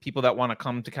that want to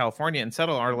come to California and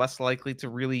settle are less likely to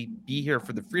really be here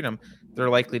for the freedom. They're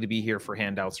likely to be here for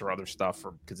handouts or other stuff,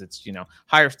 or because it's,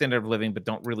 higher standard of living, but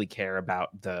don't really care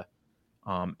about the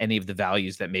any of the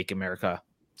values that make America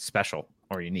special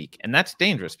or unique. And that's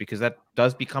dangerous because that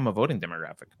does become a voting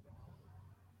demographic.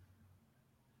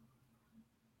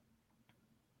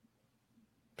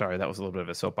 Sorry, that was a little bit of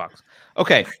a soapbox.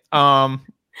 Okay. I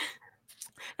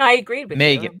agreed with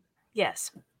Megan. you.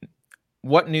 Yes.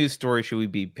 What news story should we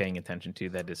be paying attention to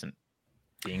that isn't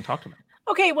being talked about?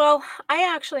 Okay, well,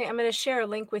 I'm going to share a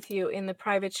link with you in the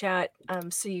private chat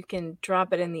so you can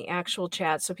drop it in the actual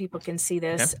chat so people can see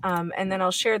this. Okay. And then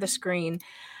I'll share the screen.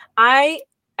 I'm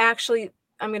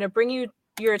going to bring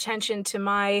your attention to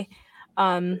my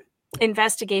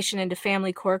investigation into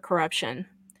family court corruption.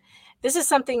 This is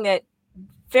something that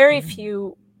very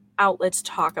few outlets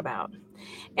talk about.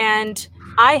 And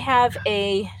I have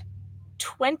a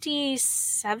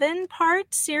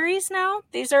 27-part series now.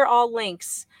 These are all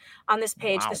links on this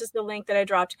page. Wow. This is the link that I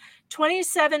dropped.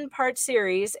 27-part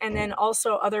series, and then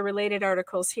also other related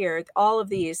articles here. All of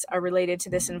these are related to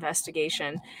this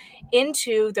investigation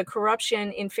into the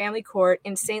corruption in family court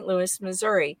in St. Louis,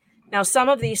 Missouri. Now, some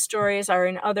of these stories are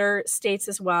in other states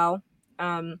as well.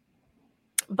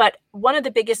 But one of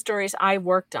the biggest stories I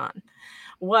worked on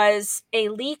was a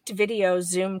leaked video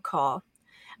Zoom call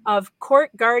of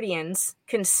court guardians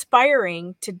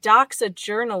conspiring to dox a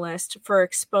journalist for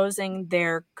exposing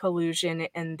their collusion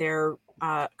and their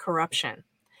corruption.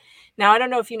 Now, I don't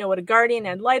know if you know what a guardian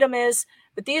ad litem is,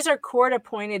 but these are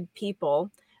court-appointed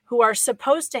people who are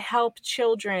supposed to help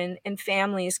children and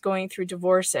families going through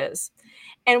divorces.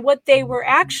 And what they were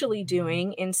actually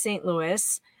doing in St.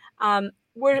 Louis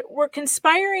were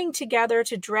conspiring together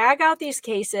to drag out these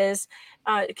cases,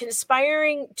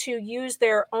 conspiring to use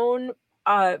their own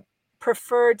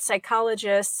preferred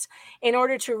psychologists in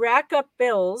order to rack up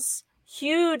bills,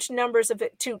 huge numbers of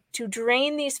it, to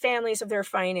drain these families of their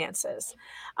finances.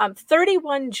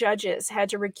 31 judges had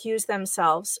to recuse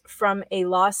themselves from a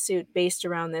lawsuit based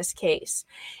around this case.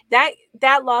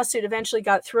 That lawsuit eventually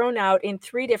got thrown out in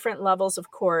 3 different levels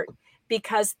of court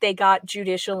because they got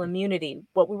judicial immunity,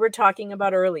 what we were talking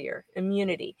about earlier,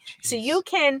 immunity. Jeez. So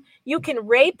you can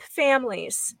rape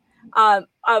families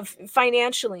of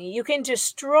financially, you can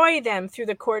destroy them through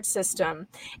the court system,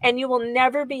 and you will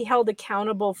never be held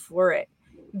accountable for it.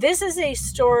 This is a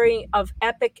story of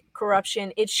epic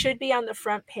corruption. It should be on the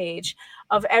front page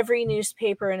of every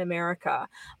newspaper in America,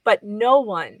 but no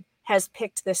one has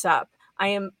picked this up.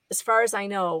 As far as I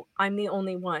know, I'm the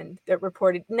only one that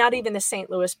reported. Not even the St.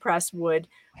 Louis Press would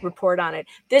report on it.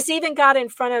 This even got in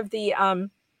front of the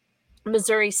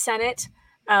Missouri Senate,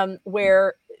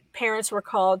 where parents were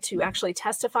called to actually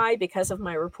testify because of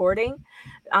my reporting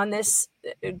on this.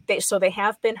 So they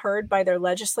have been heard by their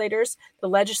legislators. The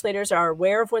legislators are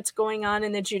aware of what's going on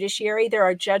in the judiciary. There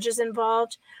are judges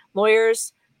involved,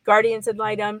 lawyers, guardians ad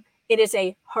litem. It is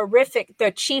a horrific,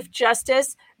 the chief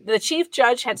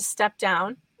judge had to step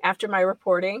down after my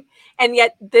reporting, and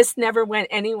yet this never went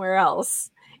anywhere else.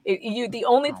 The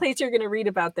only place you're going to read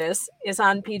about this is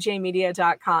on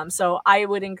pjmedia.com. So I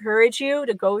would encourage you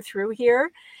to go through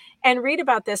here and read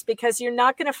about this, because you're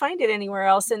not going to find it anywhere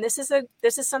else. And this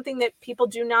is something that people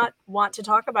do not want to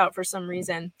talk about for some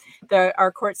reason,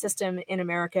 our court system in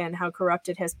America and how corrupt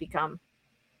it has become.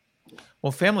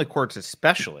 Well, family courts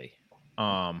especially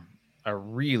are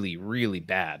really, really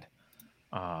bad.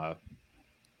 How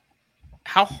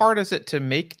hard is it to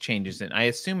make changes? And I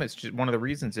assume it's just one of the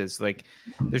reasons is like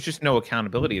there's just no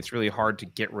accountability. It's really hard to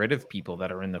get rid of people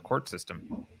that are in the court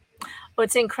system. Well,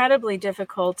 it's incredibly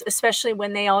difficult, especially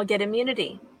when they all get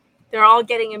immunity. They're all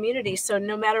getting immunity. So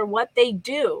no matter what they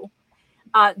do,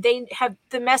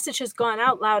 the message has gone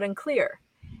out loud and clear.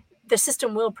 The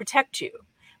system will protect you.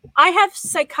 I have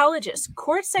psychologists,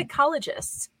 court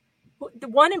psychologists. The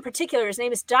one in particular, his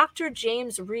name is Dr.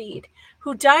 James Reed,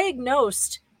 who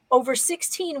diagnosed over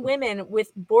 16 women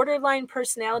with borderline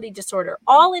personality disorder,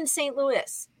 all in St.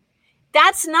 Louis.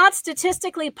 That's not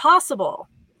statistically possible.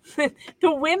 The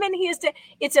women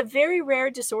it's a very rare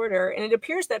disorder, and it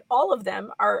appears that all of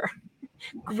them are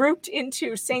grouped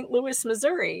into St. Louis,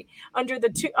 Missouri, under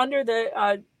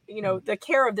the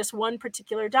care of this one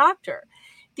particular doctor.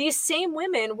 These same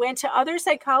women went to other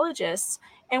psychologists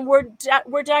and were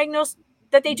diagnosed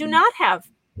that they do not have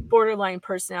borderline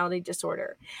personality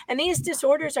disorder. And these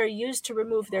disorders are used to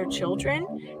remove their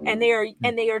children, and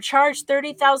they are charged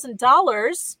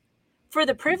 $30,000 for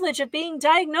the privilege of being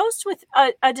diagnosed with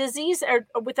a disease or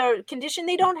with a condition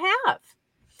they don't have.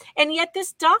 And yet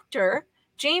this doctor,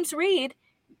 James Reed,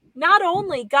 not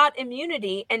only got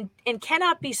immunity and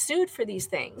cannot be sued for these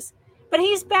things, but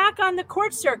he's back on the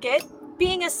court circuit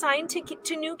being assigned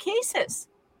to new cases.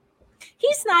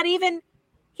 He's not even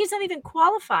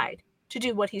qualified to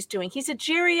do what he's doing. He's a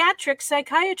geriatric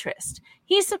psychiatrist.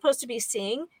 He's supposed to be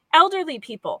seeing elderly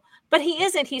people, but he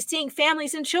isn't. He's seeing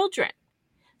families and children.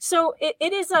 So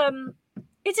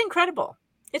it's incredible.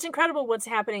 It's incredible what's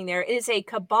happening there. It is a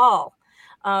cabal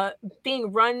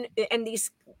being run, and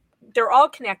they're all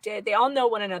connected. They all know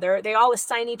one another. They all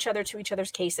assign each other to each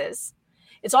other's cases.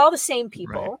 It's all the same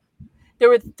people. Right. There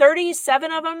were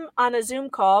 37 of them on a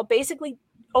Zoom call, basically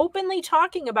openly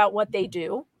talking about what they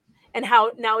do and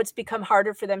how now it's become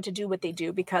harder for them to do what they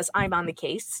do because I'm on the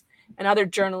case. Another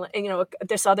journalist,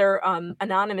 this other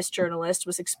anonymous journalist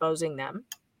was exposing them.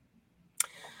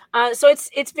 So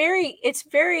it's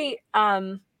very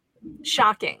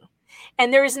shocking.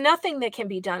 And there is nothing that can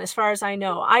be done as far as I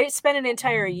know. I spent an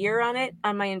entire year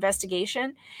on my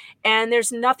investigation, and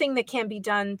there's nothing that can be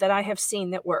done that I have seen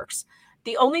that works.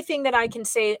 The only thing that I can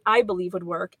say I believe would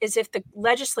work is if the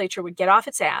legislature would get off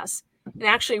its ass and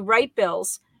actually write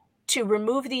bills to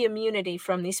remove the immunity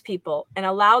from these people and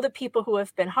allow the people who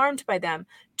have been harmed by them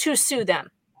to sue them.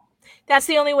 That's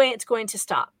the only way it's going to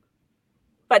stop.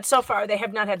 But so far, they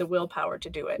have not had the willpower to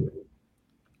do it.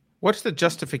 What's the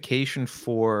justification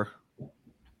for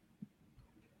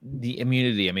the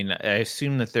immunity? I mean, I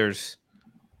assume that there's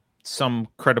some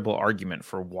credible argument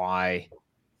for why.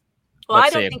 Well, I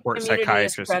don't think immunity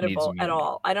is credible at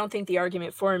all. I don't think the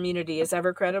argument for immunity is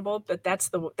ever credible, but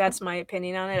that's my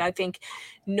opinion on it. I think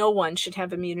no one should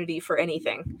have immunity for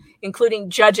anything, including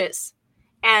judges.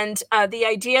 And the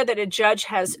idea that a judge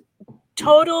has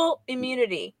total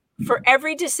immunity for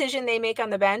every decision they make on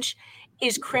the bench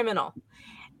is criminal.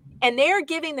 And they are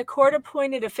giving the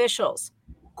court-appointed officials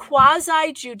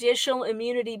quasi-judicial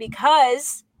immunity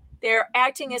because they're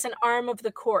acting as an arm of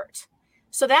the court.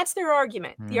 So that's their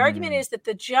argument. The argument is that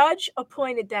the judge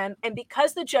appointed them, and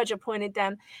because the judge appointed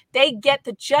them, they get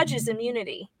the judge's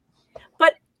immunity.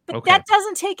 But that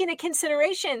doesn't take into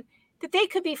consideration that they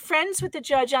could be friends with the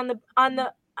judge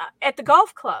at the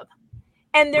golf club,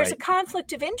 and there's a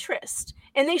conflict of interest,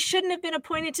 and they shouldn't have been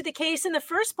appointed to the case in the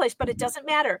first place. But it doesn't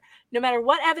matter. No matter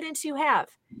what evidence you have,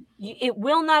 it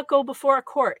will not go before a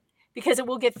court because it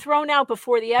will get thrown out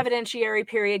before the evidentiary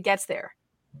period gets there,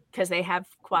 because they have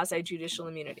quasi-judicial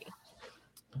immunity.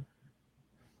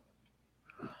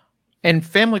 And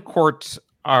family courts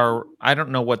are, I don't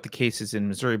know what the case is in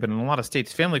Missouri, but in a lot of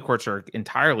states, family courts are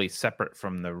entirely separate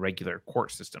from the regular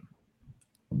court system.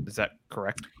 Is that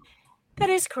correct? That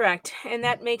is correct. And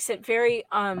that makes it very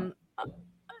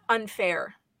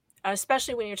unfair,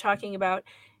 especially when you're talking about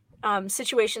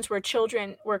situations where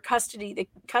the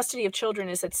custody of children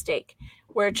is at stake,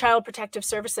 where Child Protective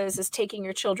Services is taking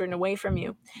your children away from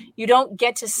you. You don't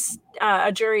get to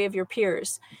a jury of your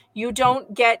peers. You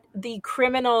don't get the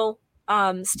criminal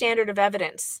standard of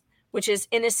evidence, which is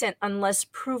innocent unless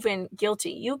proven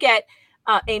guilty. You get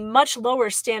a much lower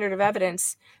standard of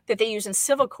evidence that they use in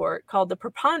civil court called the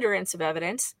preponderance of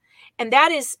evidence. And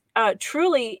that is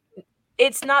truly,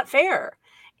 it's not fair.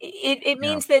 It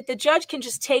means that the judge can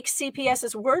just take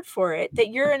CPS's word for it that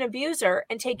you're an abuser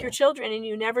and take your children and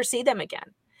you never see them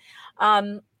again.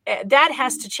 That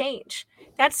has to change.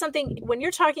 That's something, when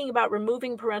you're talking about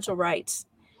removing parental rights,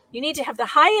 you need to have the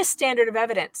highest standard of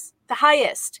evidence, the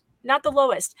highest, not the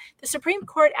lowest. The Supreme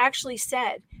Court actually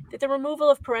said that the removal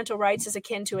of parental rights is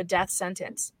akin to a death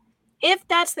sentence. If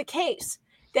that's the case,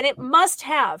 then it must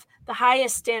have the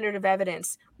highest standard of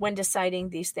evidence when deciding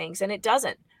these things, and it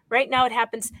doesn't. Right now, it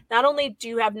happens, not only do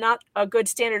you have not a good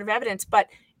standard of evidence, but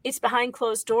it's behind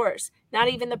closed doors. Not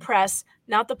even the press,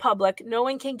 not the public. No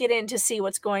one can get in to see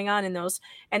what's going on in those.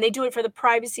 And they do it for the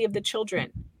privacy of the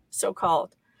children,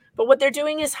 so-called. But what they're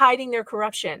doing is hiding their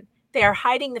corruption. They are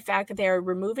hiding the fact that they are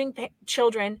removing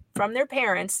children from their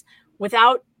parents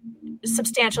without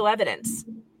substantial evidence.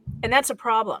 And that's a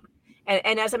problem.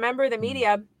 And as a member of the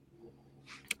media,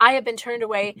 I have been turned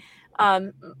away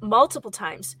multiple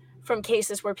times from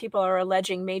cases where people are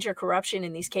alleging major corruption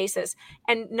in these cases.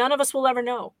 And none of us will ever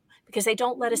know because they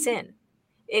don't let us in.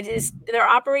 They're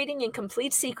operating in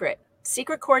complete secret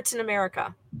courts in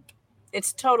America.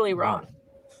 It's totally wrong.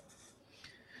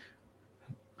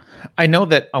 I know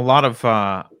that a lot of,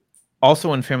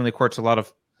 also in family courts, a lot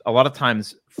of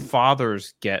times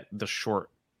fathers get the short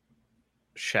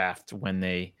shaft when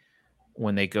they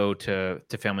go to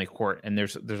family court, and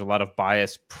there's a lot of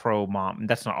bias pro mom.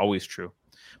 That's not always true,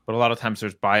 but a lot of times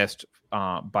there's bias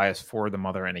for the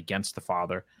mother and against the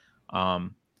father,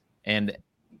 and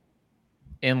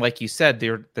like you said,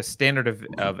 the standard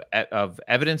of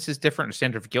evidence is different. The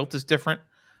standard of guilt is different,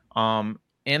 and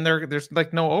there's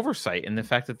like no oversight in the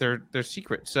fact that they're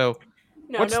secret. So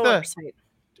no oversight.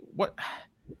 What?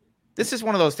 This is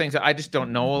one of those things that I just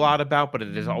don't know a lot about, but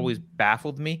it has always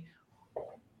baffled me.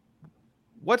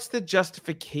 What's the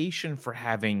justification for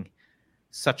having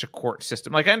such a court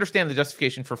system? Like, I understand the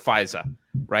justification for FISA,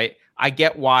 right? I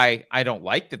get why I don't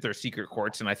like that they're secret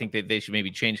courts, and I think that they should maybe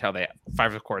change how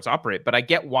FISA courts operate, but I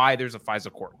get why there's a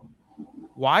FISA court.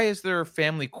 Why is there a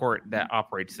family court that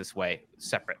operates this way,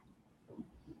 separate?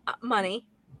 Money.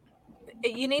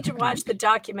 You need to watch the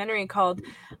documentary called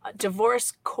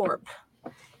Divorce Corp.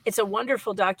 It's a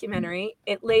wonderful documentary.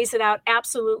 It lays it out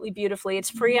absolutely beautifully. It's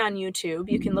free on YouTube.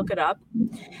 You can look it up.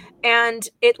 And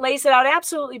it lays it out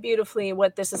absolutely beautifully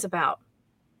what this is about.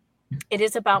 It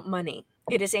is about money.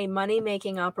 It is a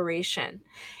money-making operation.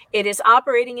 It is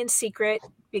operating in secret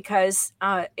because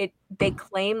they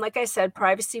claim, like I said,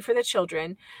 privacy for the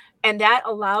children, and that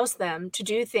allows them to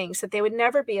do things that they would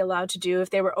never be allowed to do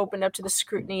if they were opened up to the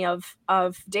scrutiny of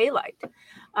daylight.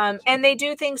 And they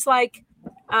do things like,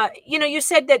 you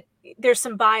said that there's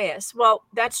some bias. Well,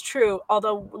 that's true.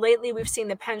 Although lately we've seen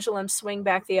the pendulum swing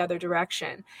back the other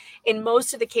direction. In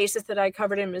most of the cases that I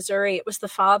covered in Missouri, it was the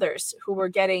fathers who were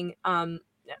getting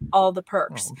all the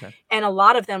perks. Oh, okay. And a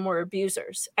lot of them were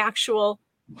abusers, actual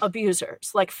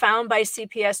abusers, like found by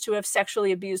CPS to have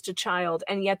sexually abused a child.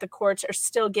 And yet the courts are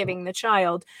still giving the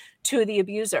child to the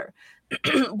abuser.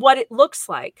 What it looks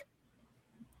like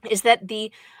is that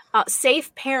the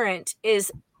safe parent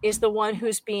is the one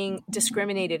who's being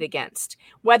discriminated against.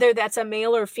 Whether that's a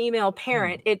male or female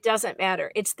parent, it doesn't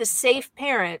matter. It's the safe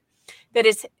parent that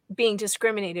is being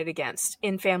discriminated against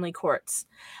in family courts.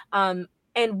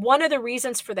 And one of the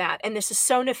reasons for that, and this is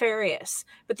so nefarious,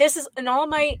 but this is in all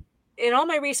my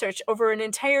research over an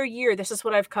entire year, this is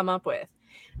what I've come up with.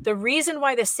 The reason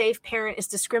why the safe parent is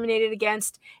discriminated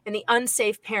against and the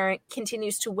unsafe parent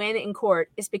continues to win in court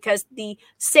is because the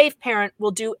safe parent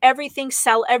will do everything,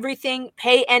 sell everything,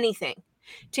 pay anything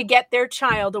to get their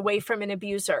child away from an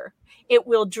abuser. It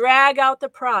will drag out the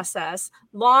process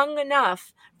long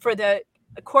enough for the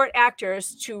court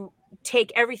actors to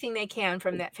take everything they can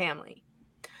from that family.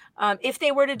 If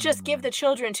they were to just give the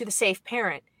children to the safe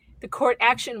parent, the court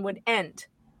action would end,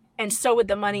 and so would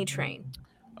the money train.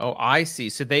 Oh, I see.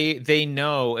 So they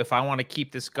know if I want to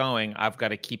keep this going, I've got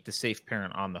to keep the safe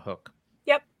parent on the hook.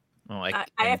 Yep. Oh, I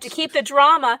have to keep the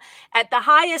drama at the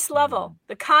highest level.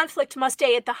 The conflict must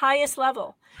stay at the highest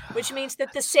level, which means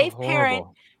that the safe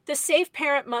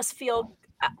parent must feel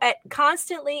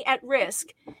constantly at risk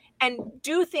and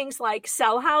do things like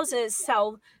sell houses,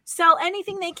 sell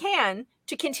anything they can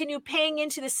to continue paying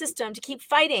into the system, to keep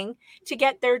fighting to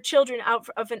get their children out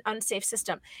of an unsafe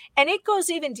system. And it goes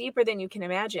even deeper than you can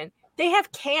imagine. They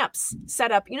have camps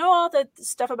set up. You know, all the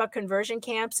stuff about conversion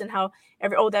camps and how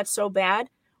that's so bad.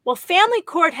 Well, family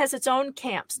court has its own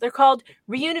camps. They're called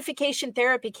reunification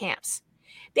therapy camps.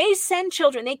 They send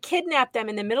children, they kidnap them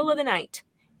in the middle of the night,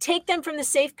 take them from the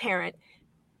safe parent,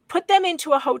 put them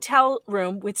into a hotel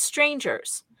room with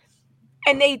strangers,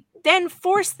 and they then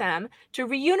force them to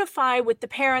reunify with the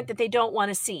parent that they don't want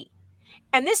to see.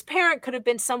 And this parent could have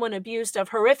been someone abused of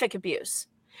horrific abuse.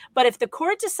 But if the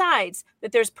court decides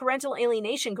that there's parental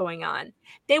alienation going on,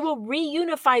 they will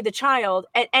reunify the child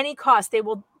at any cost. They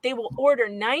will order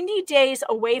 90 days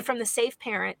away from the safe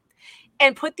parent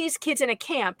and put these kids in a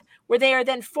camp where they are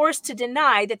then forced to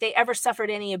deny that they ever suffered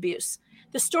any abuse.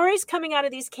 The stories coming out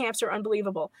of these camps are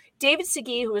unbelievable. David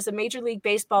Segui, who was a Major League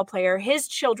Baseball player, his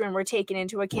children were taken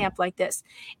into a camp like this.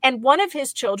 And one of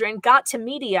his children got to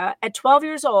media at 12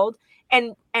 years old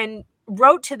and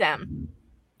wrote to them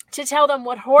to tell them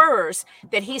what horrors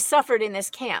that he suffered in this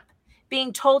camp,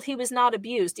 being told he was not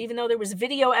abused, even though there was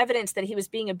video evidence that he was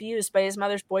being abused by his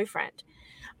mother's boyfriend.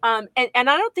 And I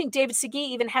don't think David Segui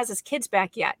even has his kids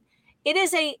back yet. It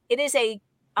is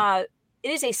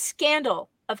a scandal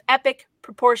of epic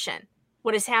proportion.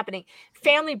 What is happening?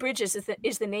 Family Bridges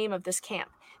is the name of this camp.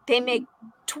 They make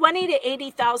 $20,000 to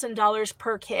 $80,000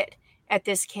 per kid at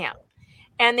this camp.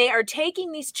 And they are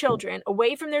taking these children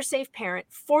away from their safe parent,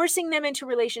 forcing them into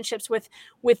relationships with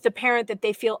the parent that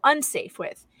they feel unsafe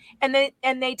with. And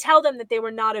they tell them that they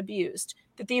were not abused,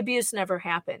 that the abuse never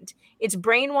happened. It's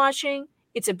brainwashing,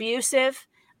 it's abusive,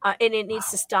 and it needs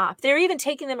to stop. They're even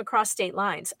taking them across state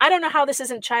lines. I don't know how this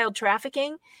isn't child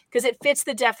trafficking, because it fits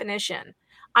the definition.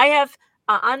 I have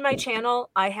on my channel,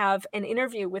 I have an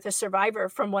interview with a survivor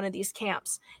from one of these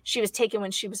camps. She was taken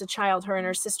when she was a child, her and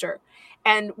her sister.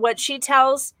 And what she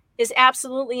tells is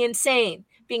absolutely insane,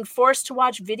 being forced to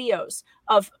watch videos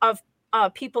of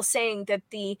people saying that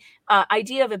the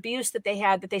idea of abuse that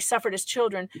they suffered as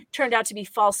children turned out to be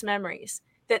false memories,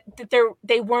 that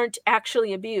they weren't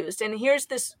actually abused. And here's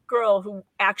this girl who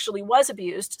actually was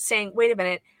abused saying, wait a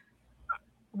minute,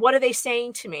 what are they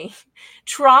saying to me?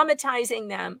 Traumatizing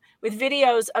them with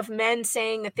videos of men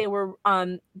saying that they were,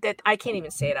 that I can't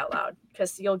even say it out loud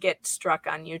because you'll get struck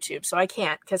on YouTube. So I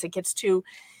can't, because it gets too.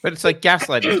 But it's like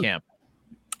gaslighting camp.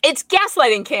 It's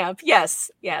gaslighting camp.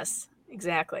 Yes,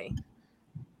 exactly.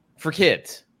 For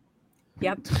kids.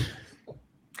 Yep.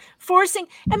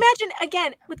 Imagine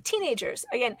again with teenagers,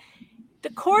 the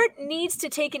court needs to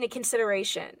take into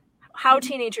consideration how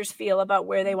teenagers feel about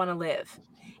where they want to live.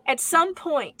 At some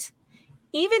point,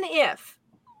 even if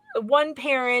one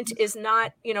parent is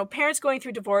not, parents going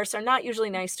through divorce are not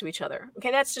usually nice to each other.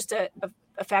 Okay, that's just a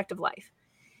fact of life.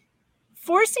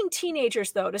 Forcing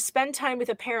teenagers, though, to spend time with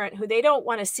a parent who they don't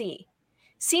want to see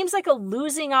seems like a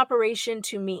losing operation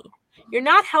to me. You're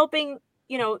not helping,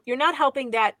 you're not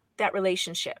helping that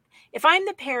relationship. If I'm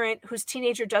the parent whose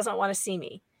teenager doesn't want to see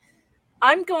me,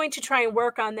 I'm going to try and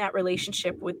work on that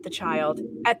relationship with the child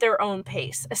at their own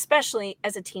pace, especially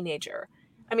as a teenager.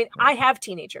 I mean, I have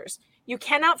teenagers. You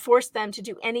cannot force them to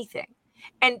do anything.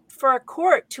 And for a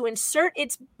court to insert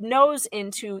its nose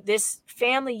into this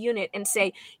family unit and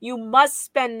say, you must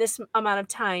spend this amount of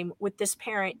time with this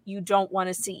parent you don't want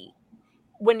to see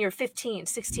when you're 15,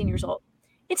 16 years old,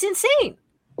 it's insane.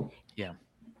 Yeah.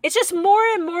 It's just more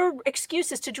and more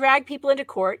excuses to drag people into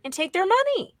court and take their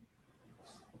money.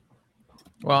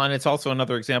 Well, and it's also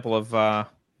another example of as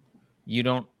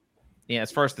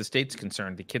far as the state's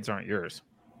concerned, the kids aren't yours.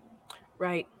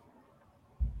 Right.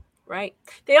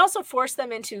 They also force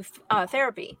them into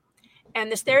therapy.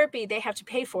 And this therapy they have to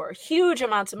pay for huge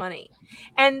amounts of money.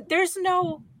 And there's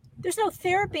no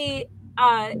therapy,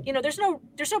 there's no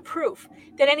proof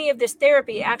that any of this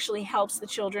therapy actually helps the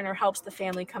children or helps the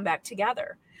family come back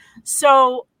together.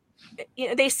 So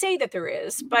they say that there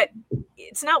is, but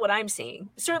it's not what I'm seeing.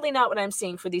 Certainly not what I'm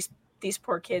seeing for these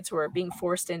poor kids who are being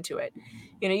forced into it.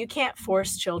 You can't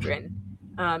force children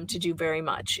to do very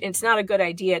much. It's not a good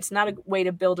idea. It's not a way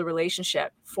to build a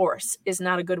relationship. Force is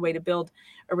not a good way to build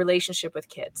a relationship with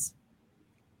kids.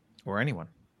 Or anyone.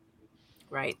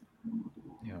 Right.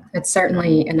 Yeah. It's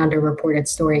certainly an underreported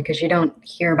story because you don't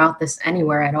hear about this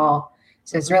anywhere at all.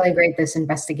 So it's really great, this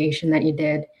investigation that you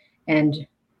did, and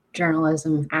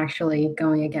journalism actually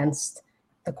going against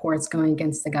the courts, going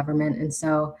against the government. And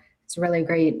so it's really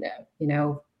great,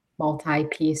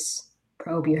 multi-piece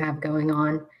probe you have going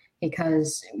on,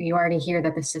 because you already hear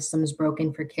that the system is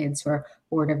broken for kids who are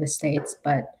ward of the states,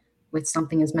 but with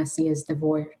something as messy as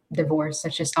divorce,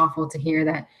 it's just awful to hear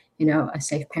that, a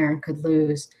safe parent could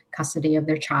lose custody of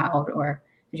their child, or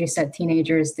as you said,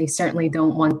 teenagers, they certainly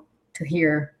don't want to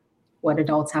hear what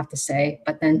adults have to say,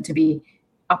 but then to be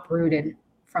uprooted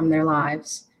from their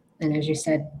lives. And as you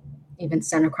said, even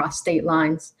sent across state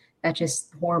lines, that's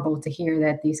just horrible to hear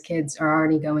that these kids are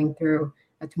already going through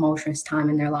a tumultuous time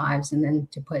in their lives, and then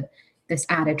to put this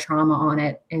added trauma on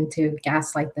it and to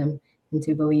gaslight them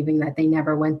into believing that they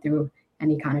never went through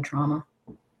any kind of trauma.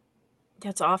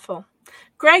 That's awful.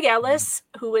 Greg Ellis,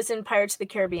 who was in Pirates of the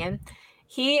Caribbean,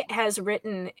 he has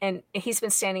written, and he's been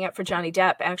standing up for Johnny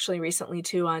Depp actually recently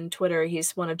too on Twitter.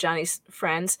 He's one of Johnny's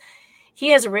friends. He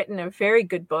has written a very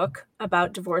good book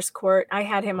about divorce court. I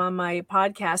had him on my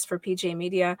podcast for PJ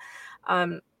Media.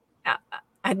 I'm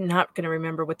not going to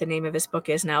remember what the name of his book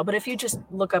is now, but if you just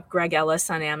look up Greg Ellis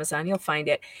on Amazon, you'll find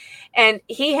it. And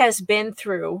he has been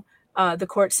through the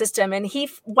court system, and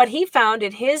what he found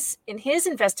in his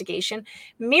investigation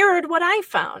mirrored what I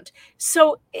found.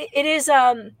 So it is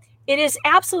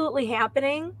absolutely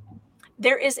happening.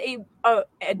 There is a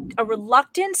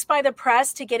reluctance by the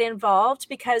press to get involved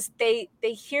because they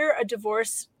hear a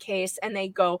divorce case and they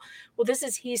go, well, this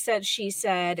is he said, she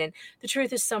said, and the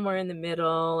truth is somewhere in the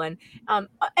middle. And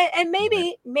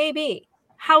maybe.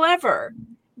 However,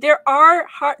 there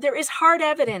is hard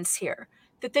evidence here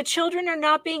that the children are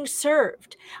not being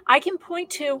served. I can point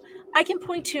to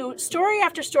story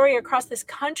after story across this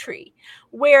country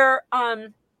where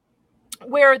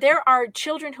there are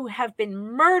children who have been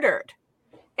murdered.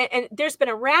 And there's been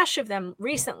a rash of them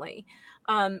recently.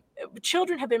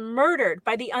 Children have been murdered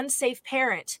by the unsafe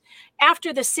parent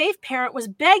after the safe parent was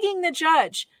begging the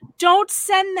judge, don't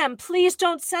send them. Please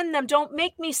don't send them. Don't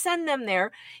make me send them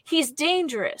there. He's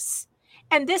dangerous.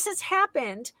 And this has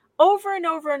happened over and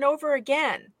over and over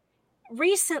again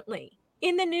recently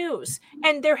in the news.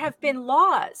 And there have been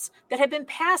laws that have been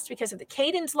passed because of the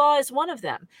Caden's law is one of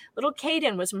them. Little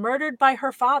Caden was murdered by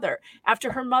her father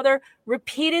after her mother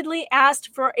repeatedly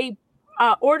asked for a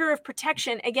order of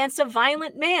protection against a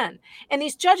violent man. And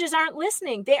these judges aren't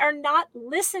listening. They are not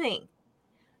listening.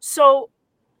 So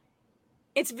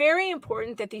it's very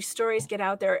important that these stories get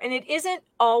out there, and it isn't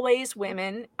always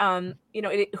women,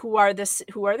 who are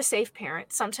the safe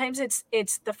parents. Sometimes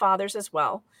it's the fathers as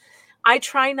well. I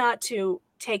try not to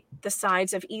take the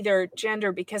sides of either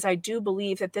gender because I do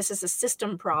believe that this is a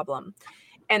system problem,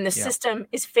 and the system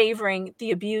is favoring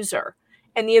the abuser,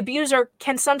 and the abuser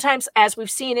can sometimes, as we've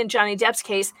seen in Johnny Depp's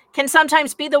case, can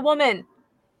sometimes be the woman,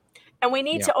 and we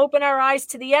need to open our eyes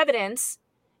to the evidence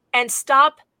and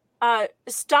stop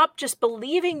just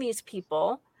believing these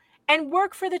people and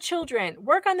work for the children,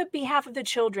 work on the behalf of the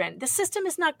children. The system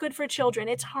is not good for children.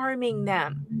 It's harming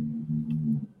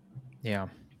them. Yeah.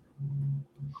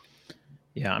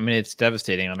 Yeah. I mean, it's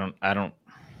devastating. I don't,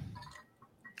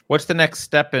 what's the next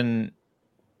step in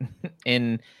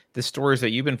the stories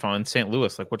that you've been following in St.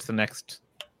 Louis? Like, what's the next?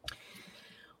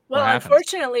 Well, happens?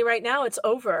 unfortunately, right now it's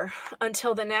over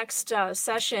until the next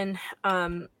session.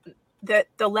 That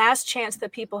the last chance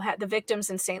that people had, the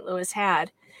victims in St. Louis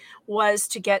had, was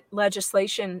to get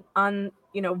legislation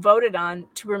voted on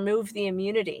to remove the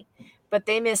immunity, but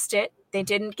they missed it. They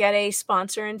didn't get a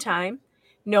sponsor in time.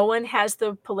 No one has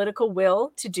the political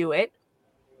will to do it.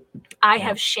 I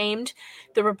have shamed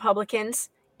the Republicans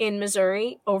in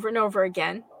Missouri over and over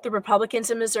again. The Republicans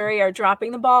in Missouri are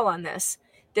dropping the ball on this.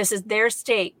 This is their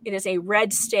state. It is a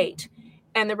red state.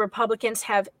 And the Republicans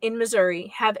in Missouri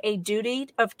have a duty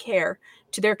of care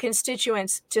to their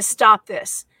constituents to stop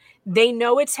this. They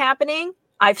know it's happening.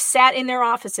 I've sat in their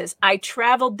offices. I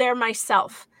traveled there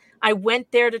myself. I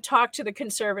went there to talk to the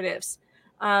conservatives.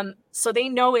 So they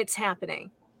know it's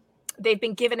happening. They've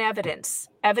been given evidence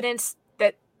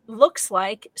that looks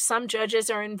like some judges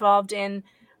are involved in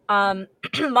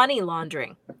money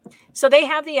laundering. So they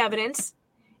have the evidence,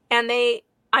 and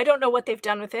I don't know what they've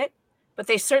done with it, but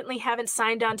they certainly haven't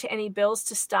signed on to any bills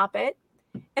to stop it.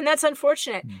 And that's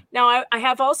unfortunate. Now, I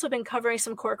have also been covering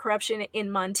some court corruption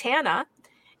in Montana.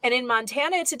 And in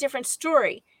Montana, it's a different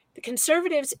story. The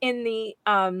conservatives in the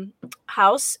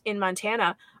House in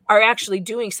Montana are actually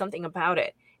doing something about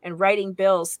it and writing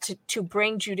bills to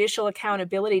bring judicial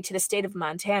accountability to the state of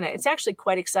Montana. It's actually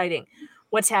quite exciting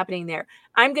what's happening there.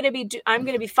 I'm going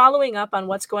to be following up on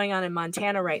what's going on in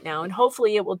Montana right now, and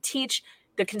hopefully it will teach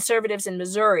the conservatives in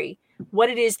Missouri what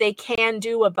it is they can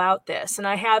do about this. And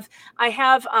I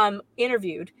have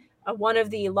interviewed one of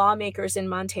the lawmakers in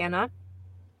Montana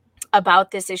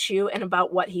about this issue and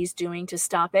about what he's doing to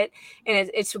stop it. And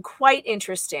it's quite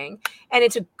interesting. And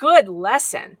it's a good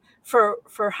lesson for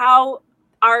how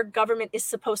our government is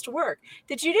supposed to work.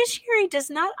 The judiciary does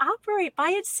not operate by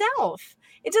itself.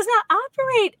 It does not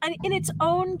operate in its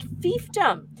own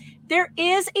fiefdom. There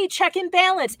is a check and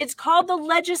balance. It's called the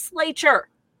legislature.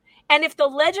 And if the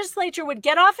legislature would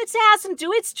get off its ass and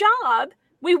do its job,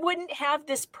 we wouldn't have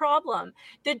this problem.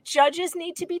 The judges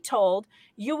need to be told,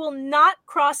 you will not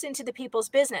cross into the people's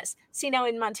business. See, now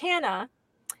in Montana,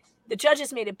 the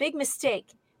judges made a big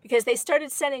mistake because they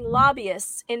started sending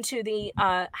lobbyists into the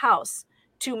House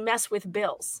to mess with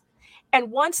bills. And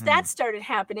once that started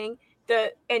happening,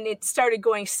 and it started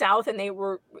going south, and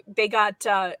they got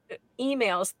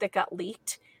emails that got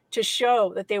leaked to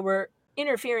show that they were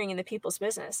interfering in the people's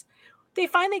business. They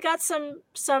finally got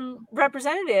some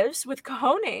representatives with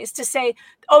cojones to say,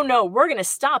 oh no, we're going to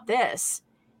stop this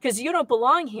because you don't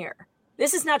belong here.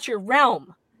 This is not your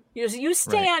realm. You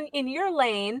stay in your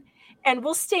lane and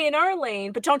we'll stay in our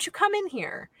lane, but don't you come in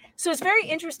here. So it's very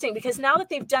interesting because now that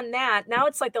they've done that, now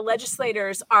it's like the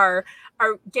legislators are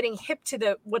getting hip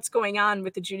to what's going on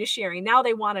with the judiciary. Now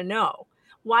they want to know,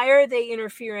 why are they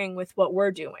interfering with what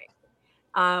we're doing?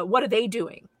 What are they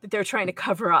doing that they're trying to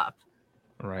cover up?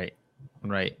 Right.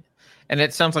 And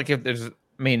it sounds like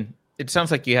it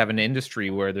sounds like you have an industry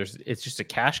where it's just a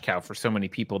cash cow for so many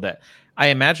people that I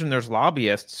imagine there's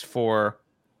lobbyists for,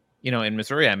 in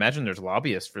Missouri, I imagine there's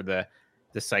lobbyists for the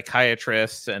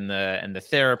psychiatrists and the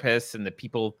therapists and the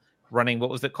people running, what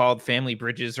was it called? Family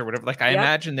Bridges or whatever. Like I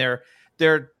imagine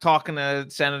they're talking to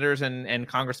senators and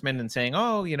congressmen and saying,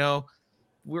 oh,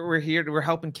 we're here, we're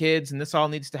helping kids and this all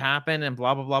needs to happen and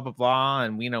blah, blah, blah, blah, blah.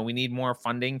 And we need more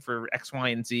funding for X, Y,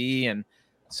 and Z. And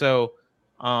so,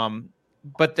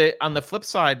 but on the flip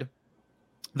side,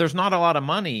 there's not a lot of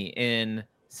money in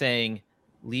saying,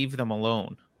 leave them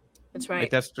alone. That's right.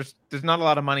 Like there's not a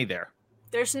lot of money there.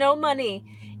 There's no money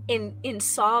in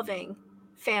solving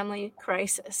family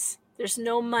crisis. There's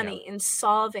no money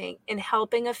in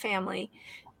helping a family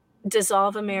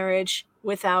dissolve a marriage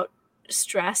without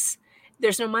stress.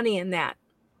 There's no money in that.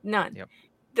 None.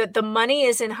 Yep. The money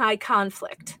is in high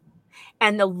conflict,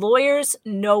 and the lawyers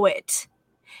know it,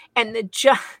 and the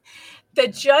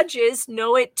judges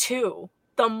know it too.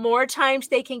 The more times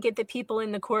they can get the people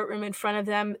in the courtroom in front of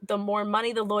them, the more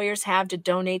money the lawyers have to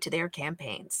donate to their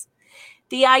campaigns.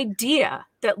 The idea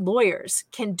that lawyers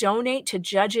can donate to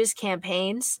judges'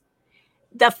 campaigns,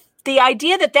 the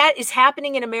idea that is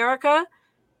happening in America,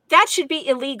 that should be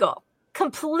illegal.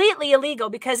 Completely illegal,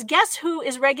 because guess who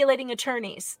is regulating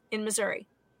attorneys in Missouri?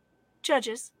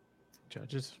 Judges.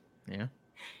 Yeah.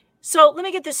 So let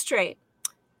me get this straight.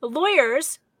 The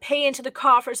lawyers pay into the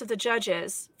coffers of the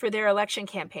judges for their election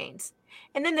campaigns.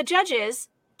 And then the judges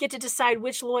get to decide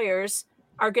which lawyers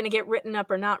are going to get written up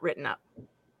or not written up.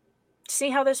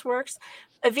 See how this works?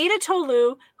 Evita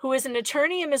Tolu, who is an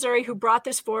attorney in Missouri who brought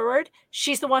this forward,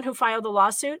 she's the one who filed the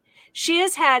lawsuit. She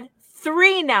has had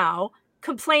 3 now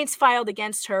complaints filed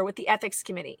against her with the ethics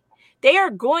committee. They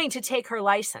are going to take her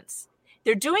license.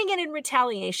 They're doing it in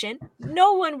retaliation.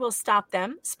 No one will stop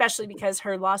them, especially because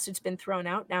her lawsuit's been thrown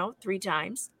out now 3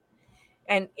 times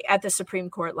and at the Supreme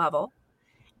Court level.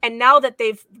 And now that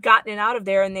they've gotten it out of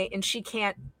there and she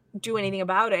can't do anything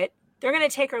about it, they're going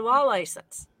to take her law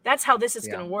license. That's how this is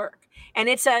going to work. And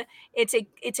it's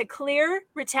a clear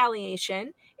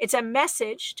retaliation. It's a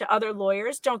message to other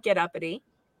lawyers. Don't get uppity.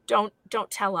 Don't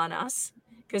tell on us,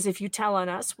 because if you tell on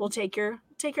us, we'll take your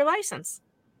license.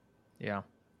 Yeah,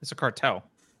 it's a cartel.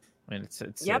 I mean, it's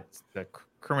the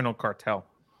criminal cartel.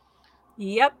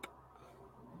 Yep.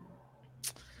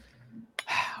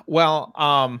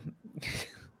 Well,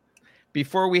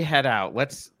 before we head out,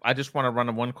 I just want to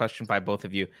run one question by both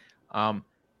of you.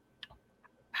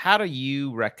 How do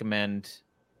you recommend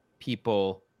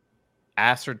people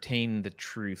ascertain the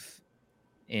truth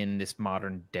in this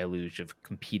modern deluge of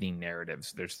competing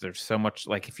narratives? There's so much,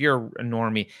 like, if you're a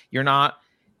normie, you're not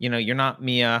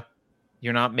Mia,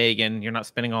 you're not Megan, you're not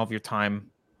spending all of your time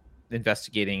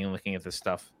investigating and looking at this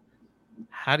stuff.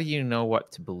 How do you know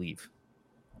what to believe?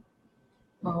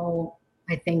 Oh,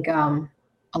 I think a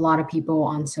lot of people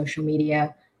on social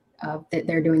media,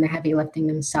 they're doing the heavy lifting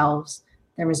themselves.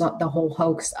 There was the whole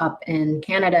hoax up in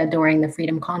Canada during the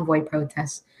Freedom Convoy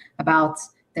protests about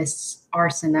this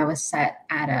arson that was set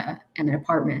at an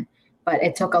apartment. But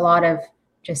it took a lot of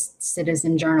just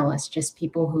citizen journalists, just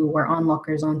people who were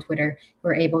onlookers on Twitter, who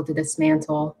were able to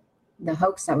dismantle the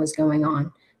hoax that was going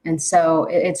on. And so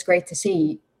it's great to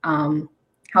see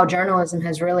how journalism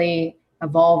has really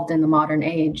evolved in the modern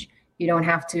age. You don't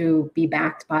have to be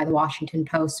backed by the Washington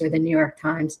Post or the New York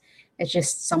Times. It's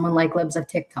just someone like Libs of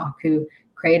TikTok who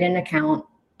create an account,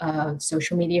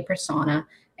 social media persona,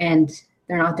 and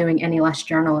they're not doing any less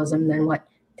journalism than what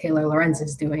Taylor Lorenz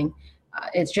is doing.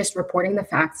 It's just reporting the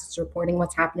facts. It's reporting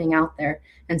what's happening out there.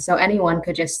 And so anyone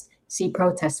could just see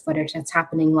protest footage that's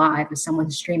happening live as someone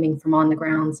streaming from on the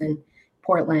grounds in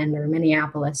Portland or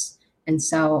Minneapolis. And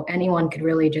so anyone could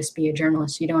really just be a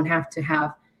journalist. You don't have to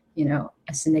have,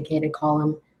 a syndicated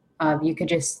column. You could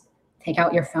just take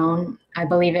out your phone. I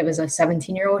believe it was a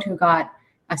 17-year-old who got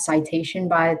a citation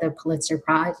by the Pulitzer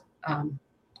Prize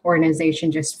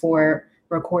organization just for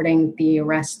recording the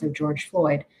arrest of George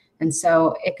Floyd. And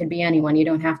so it could be anyone. You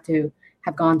don't have to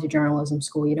have gone to journalism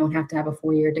school. You don't have to have a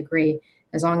 4-year degree.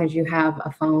 As long as you have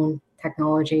a phone,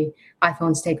 technology,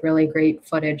 iPhones take really great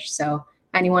footage. So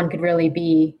anyone could really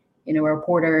be, a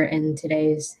reporter in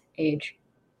today's age.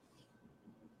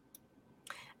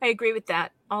 I agree with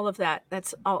that. All of that.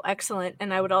 That's all excellent.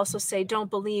 And I would also say, don't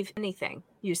believe anything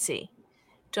you see.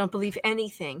 Don't believe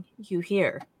anything you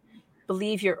hear.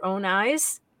 Believe your own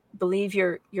eyes. Believe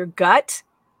your gut.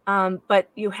 But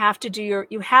you have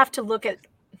to look at,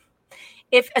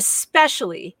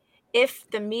 especially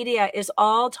if the media is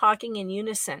all talking in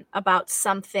unison about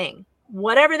something,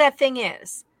 whatever that thing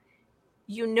is,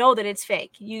 that it's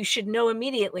fake. You should know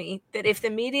immediately that if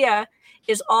the media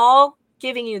is all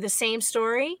giving you the same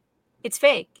story, it's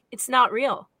fake. It's not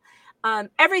real.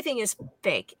 Everything is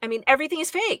fake. I mean, everything is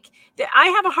fake. I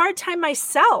have a hard time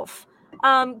myself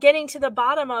getting to the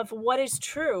bottom of what is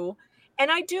true. And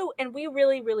I do. And we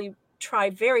really, really try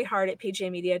very hard at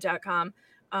pjmedia.com.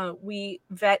 We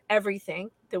vet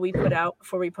everything that we put out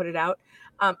before we put it out.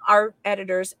 Our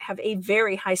editors have a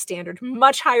very high standard,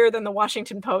 much higher than the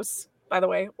Washington Post, by the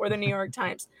way, or the New York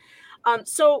Times.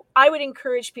 So I would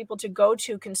encourage people to go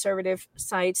to conservative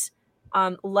sites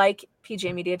like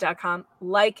pjmedia.com,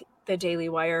 like the Daily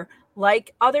Wire,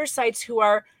 like other sites who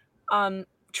are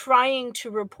trying to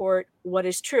report what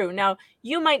is true. Now,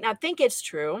 you might not think it's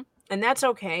true, and that's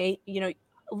okay.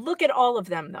 Look at all of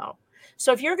them, though.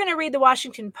 So if you're going to read the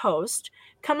Washington Post,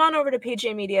 come on over to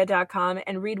pjmedia.com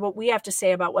and read what we have to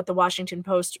say about what the Washington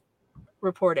Post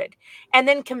reported, and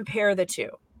then compare the two.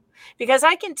 Because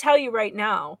I can tell you right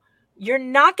now, you're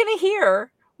not going to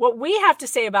hear what we have to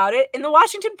say about it in the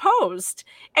Washington Post.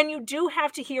 And you do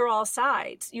have to hear all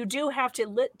sides. You do have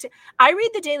to I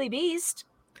read the Daily Beast.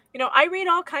 I read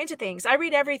all kinds of things. I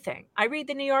read everything. I read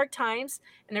the New York Times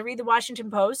and I read the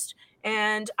Washington Post,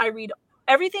 and I read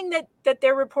everything that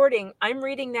they're reporting. I'm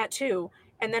reading that too.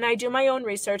 And then I do my own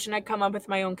research and I come up with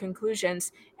my own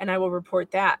conclusions, and I will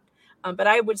report that. But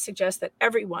I would suggest that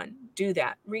everyone do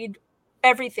that. Read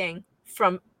everything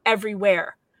from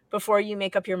everywhere before you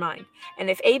make up your mind. And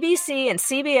if ABC and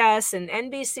CBS and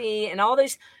NBC and all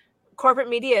these corporate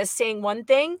media is saying one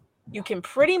thing, you can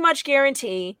pretty much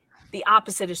guarantee the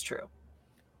opposite is true.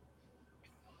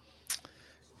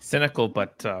 Cynical,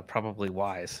 but probably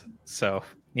wise. So,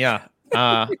 yeah.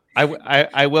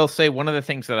 I will say one of the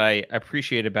things that I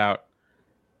appreciate about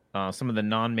some of the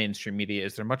non-mainstream media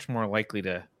is they're much more likely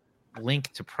to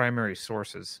link to primary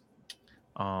sources.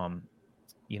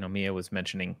 Mia was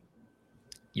mentioning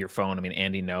your phone. I mean,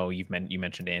 Andy, you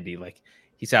mentioned Andy, like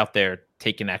he's out there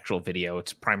taking actual video.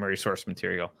 It's primary source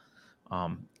material.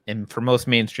 And for most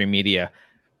mainstream media,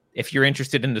 if you're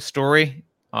interested in the story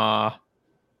and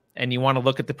you want to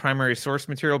look at the primary source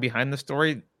material behind the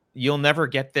story, you'll never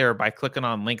get there by clicking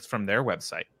on links from their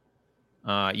website.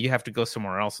 You have to go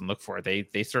somewhere else and look for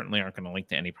it. They certainly aren't going to link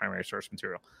to any primary source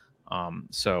material.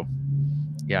 So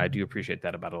yeah, I do appreciate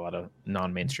that about a lot of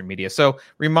non-mainstream media. So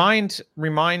remind,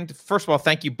 first of all,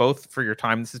 thank you both for your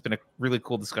time. This has been a really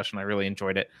cool discussion. I really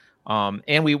enjoyed it.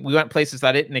 And we went places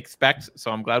I didn't expect.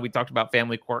 So I'm glad we talked about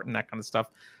family court and that kind of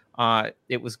stuff.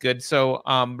 It was good. So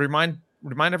remind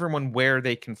everyone where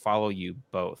they can follow you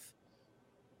both.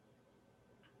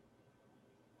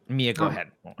 Mia, go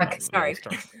ahead. Okay, sorry.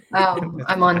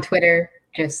 I'm on Twitter,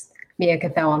 just Mia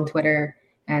Cathell on Twitter,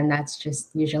 and that's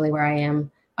just usually where I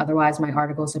am. Otherwise, my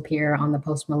articles appear on the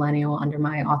Post Millennial under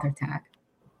my author tag.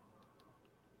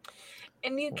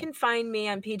 And you can find me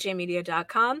on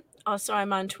pjmedia.com. Also,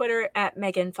 I'm on Twitter at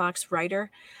Megan Fox Writer.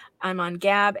 I'm on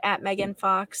Gab at Megan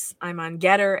Fox. I'm on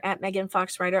Getter at Megan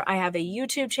Fox Writer. I have a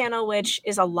YouTube channel, which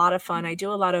is a lot of fun. I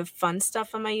do a lot of fun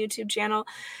stuff on my YouTube channel,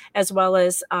 as well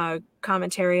as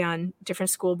commentary on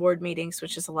different school board meetings,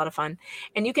 which is a lot of fun.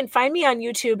 And you can find me on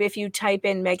YouTube if you type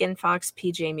in Megan Fox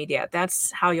PJ Media.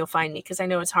 That's how you'll find me, because I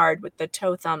know it's hard with the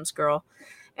toe thumbs girl.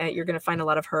 You're going to find a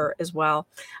lot of her as well.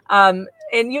 And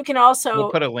you can also... We'll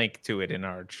put a link to it in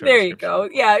our show There you go.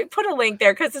 Yeah, put a link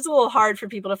there because it's a little hard for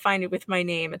people to find it with my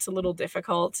name. It's a little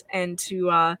difficult and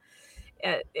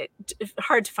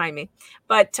hard to find me.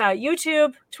 But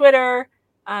YouTube, Twitter,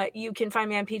 you can find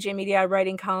me on PJ Media,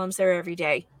 writing columns there every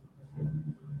day.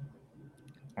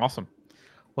 Awesome.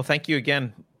 Well, thank you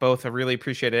again, both. I really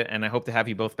appreciate it. And I hope to have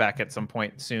you both back at some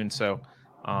point soon. So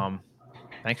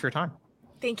thanks for your time.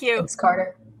 Thank you. Thanks,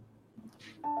 Carter.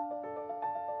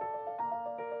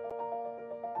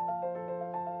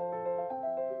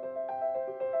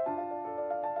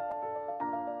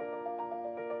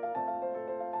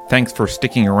 Thanks for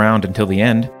sticking around until the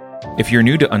end. If you're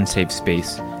new to Unsafe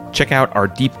Space, check out our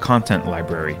deep content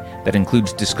library that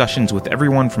includes discussions with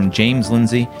everyone from James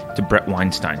Lindsay to Brett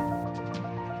Weinstein.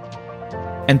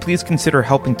 And please consider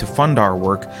helping to fund our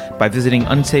work by visiting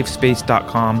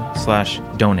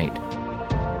unsafespace.com/donate.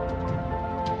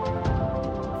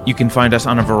 You can find us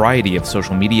on a variety of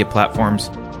social media platforms,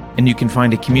 and you can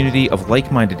find a community of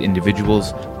like-minded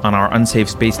individuals on our Unsafe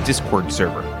Space Discord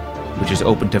server, which is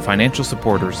open to financial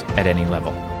supporters at any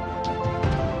level.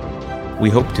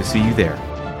 We hope to see you there.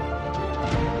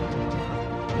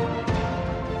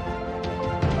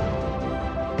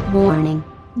 Warning.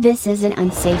 This is an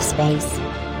unsafe space.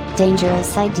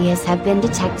 Dangerous ideas have been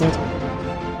detected.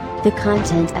 The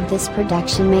content of this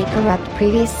production may corrupt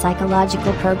previous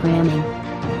psychological programming.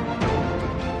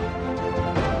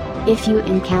 If you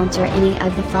encounter any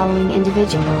of the following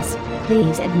individuals,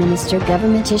 please administer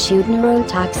government-issued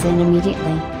neurotoxin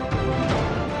immediately.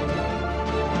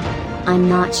 I'm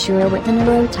not sure what the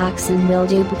neurotoxin will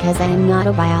do because I am not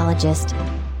a biologist.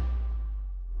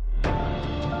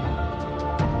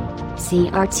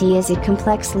 CRT is a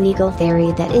complex legal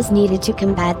theory that is needed to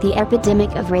combat the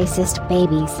epidemic of racist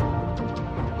babies.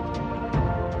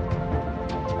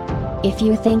 If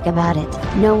you think about it,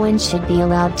 no one should be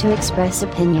allowed to express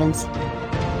opinions.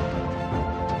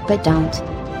 But don't.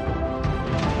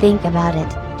 Think about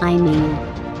it, I mean.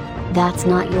 That's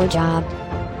not your job.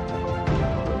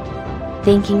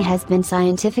 Thinking has been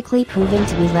scientifically proven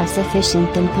to be less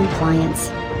efficient than compliance.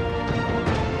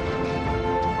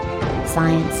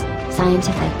 Science,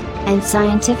 scientific, and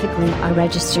scientifically are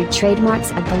registered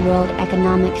trademarks of the World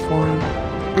Economic Forum.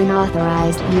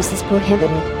 Unauthorized use is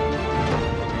prohibited.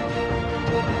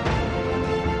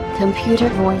 Computer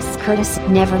voice courtesy.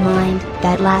 Never mind,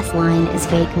 that last line is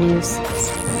fake news.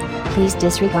 Please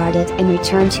disregard it and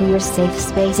return to your safe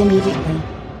space immediately.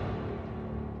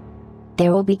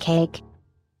 There will be cake.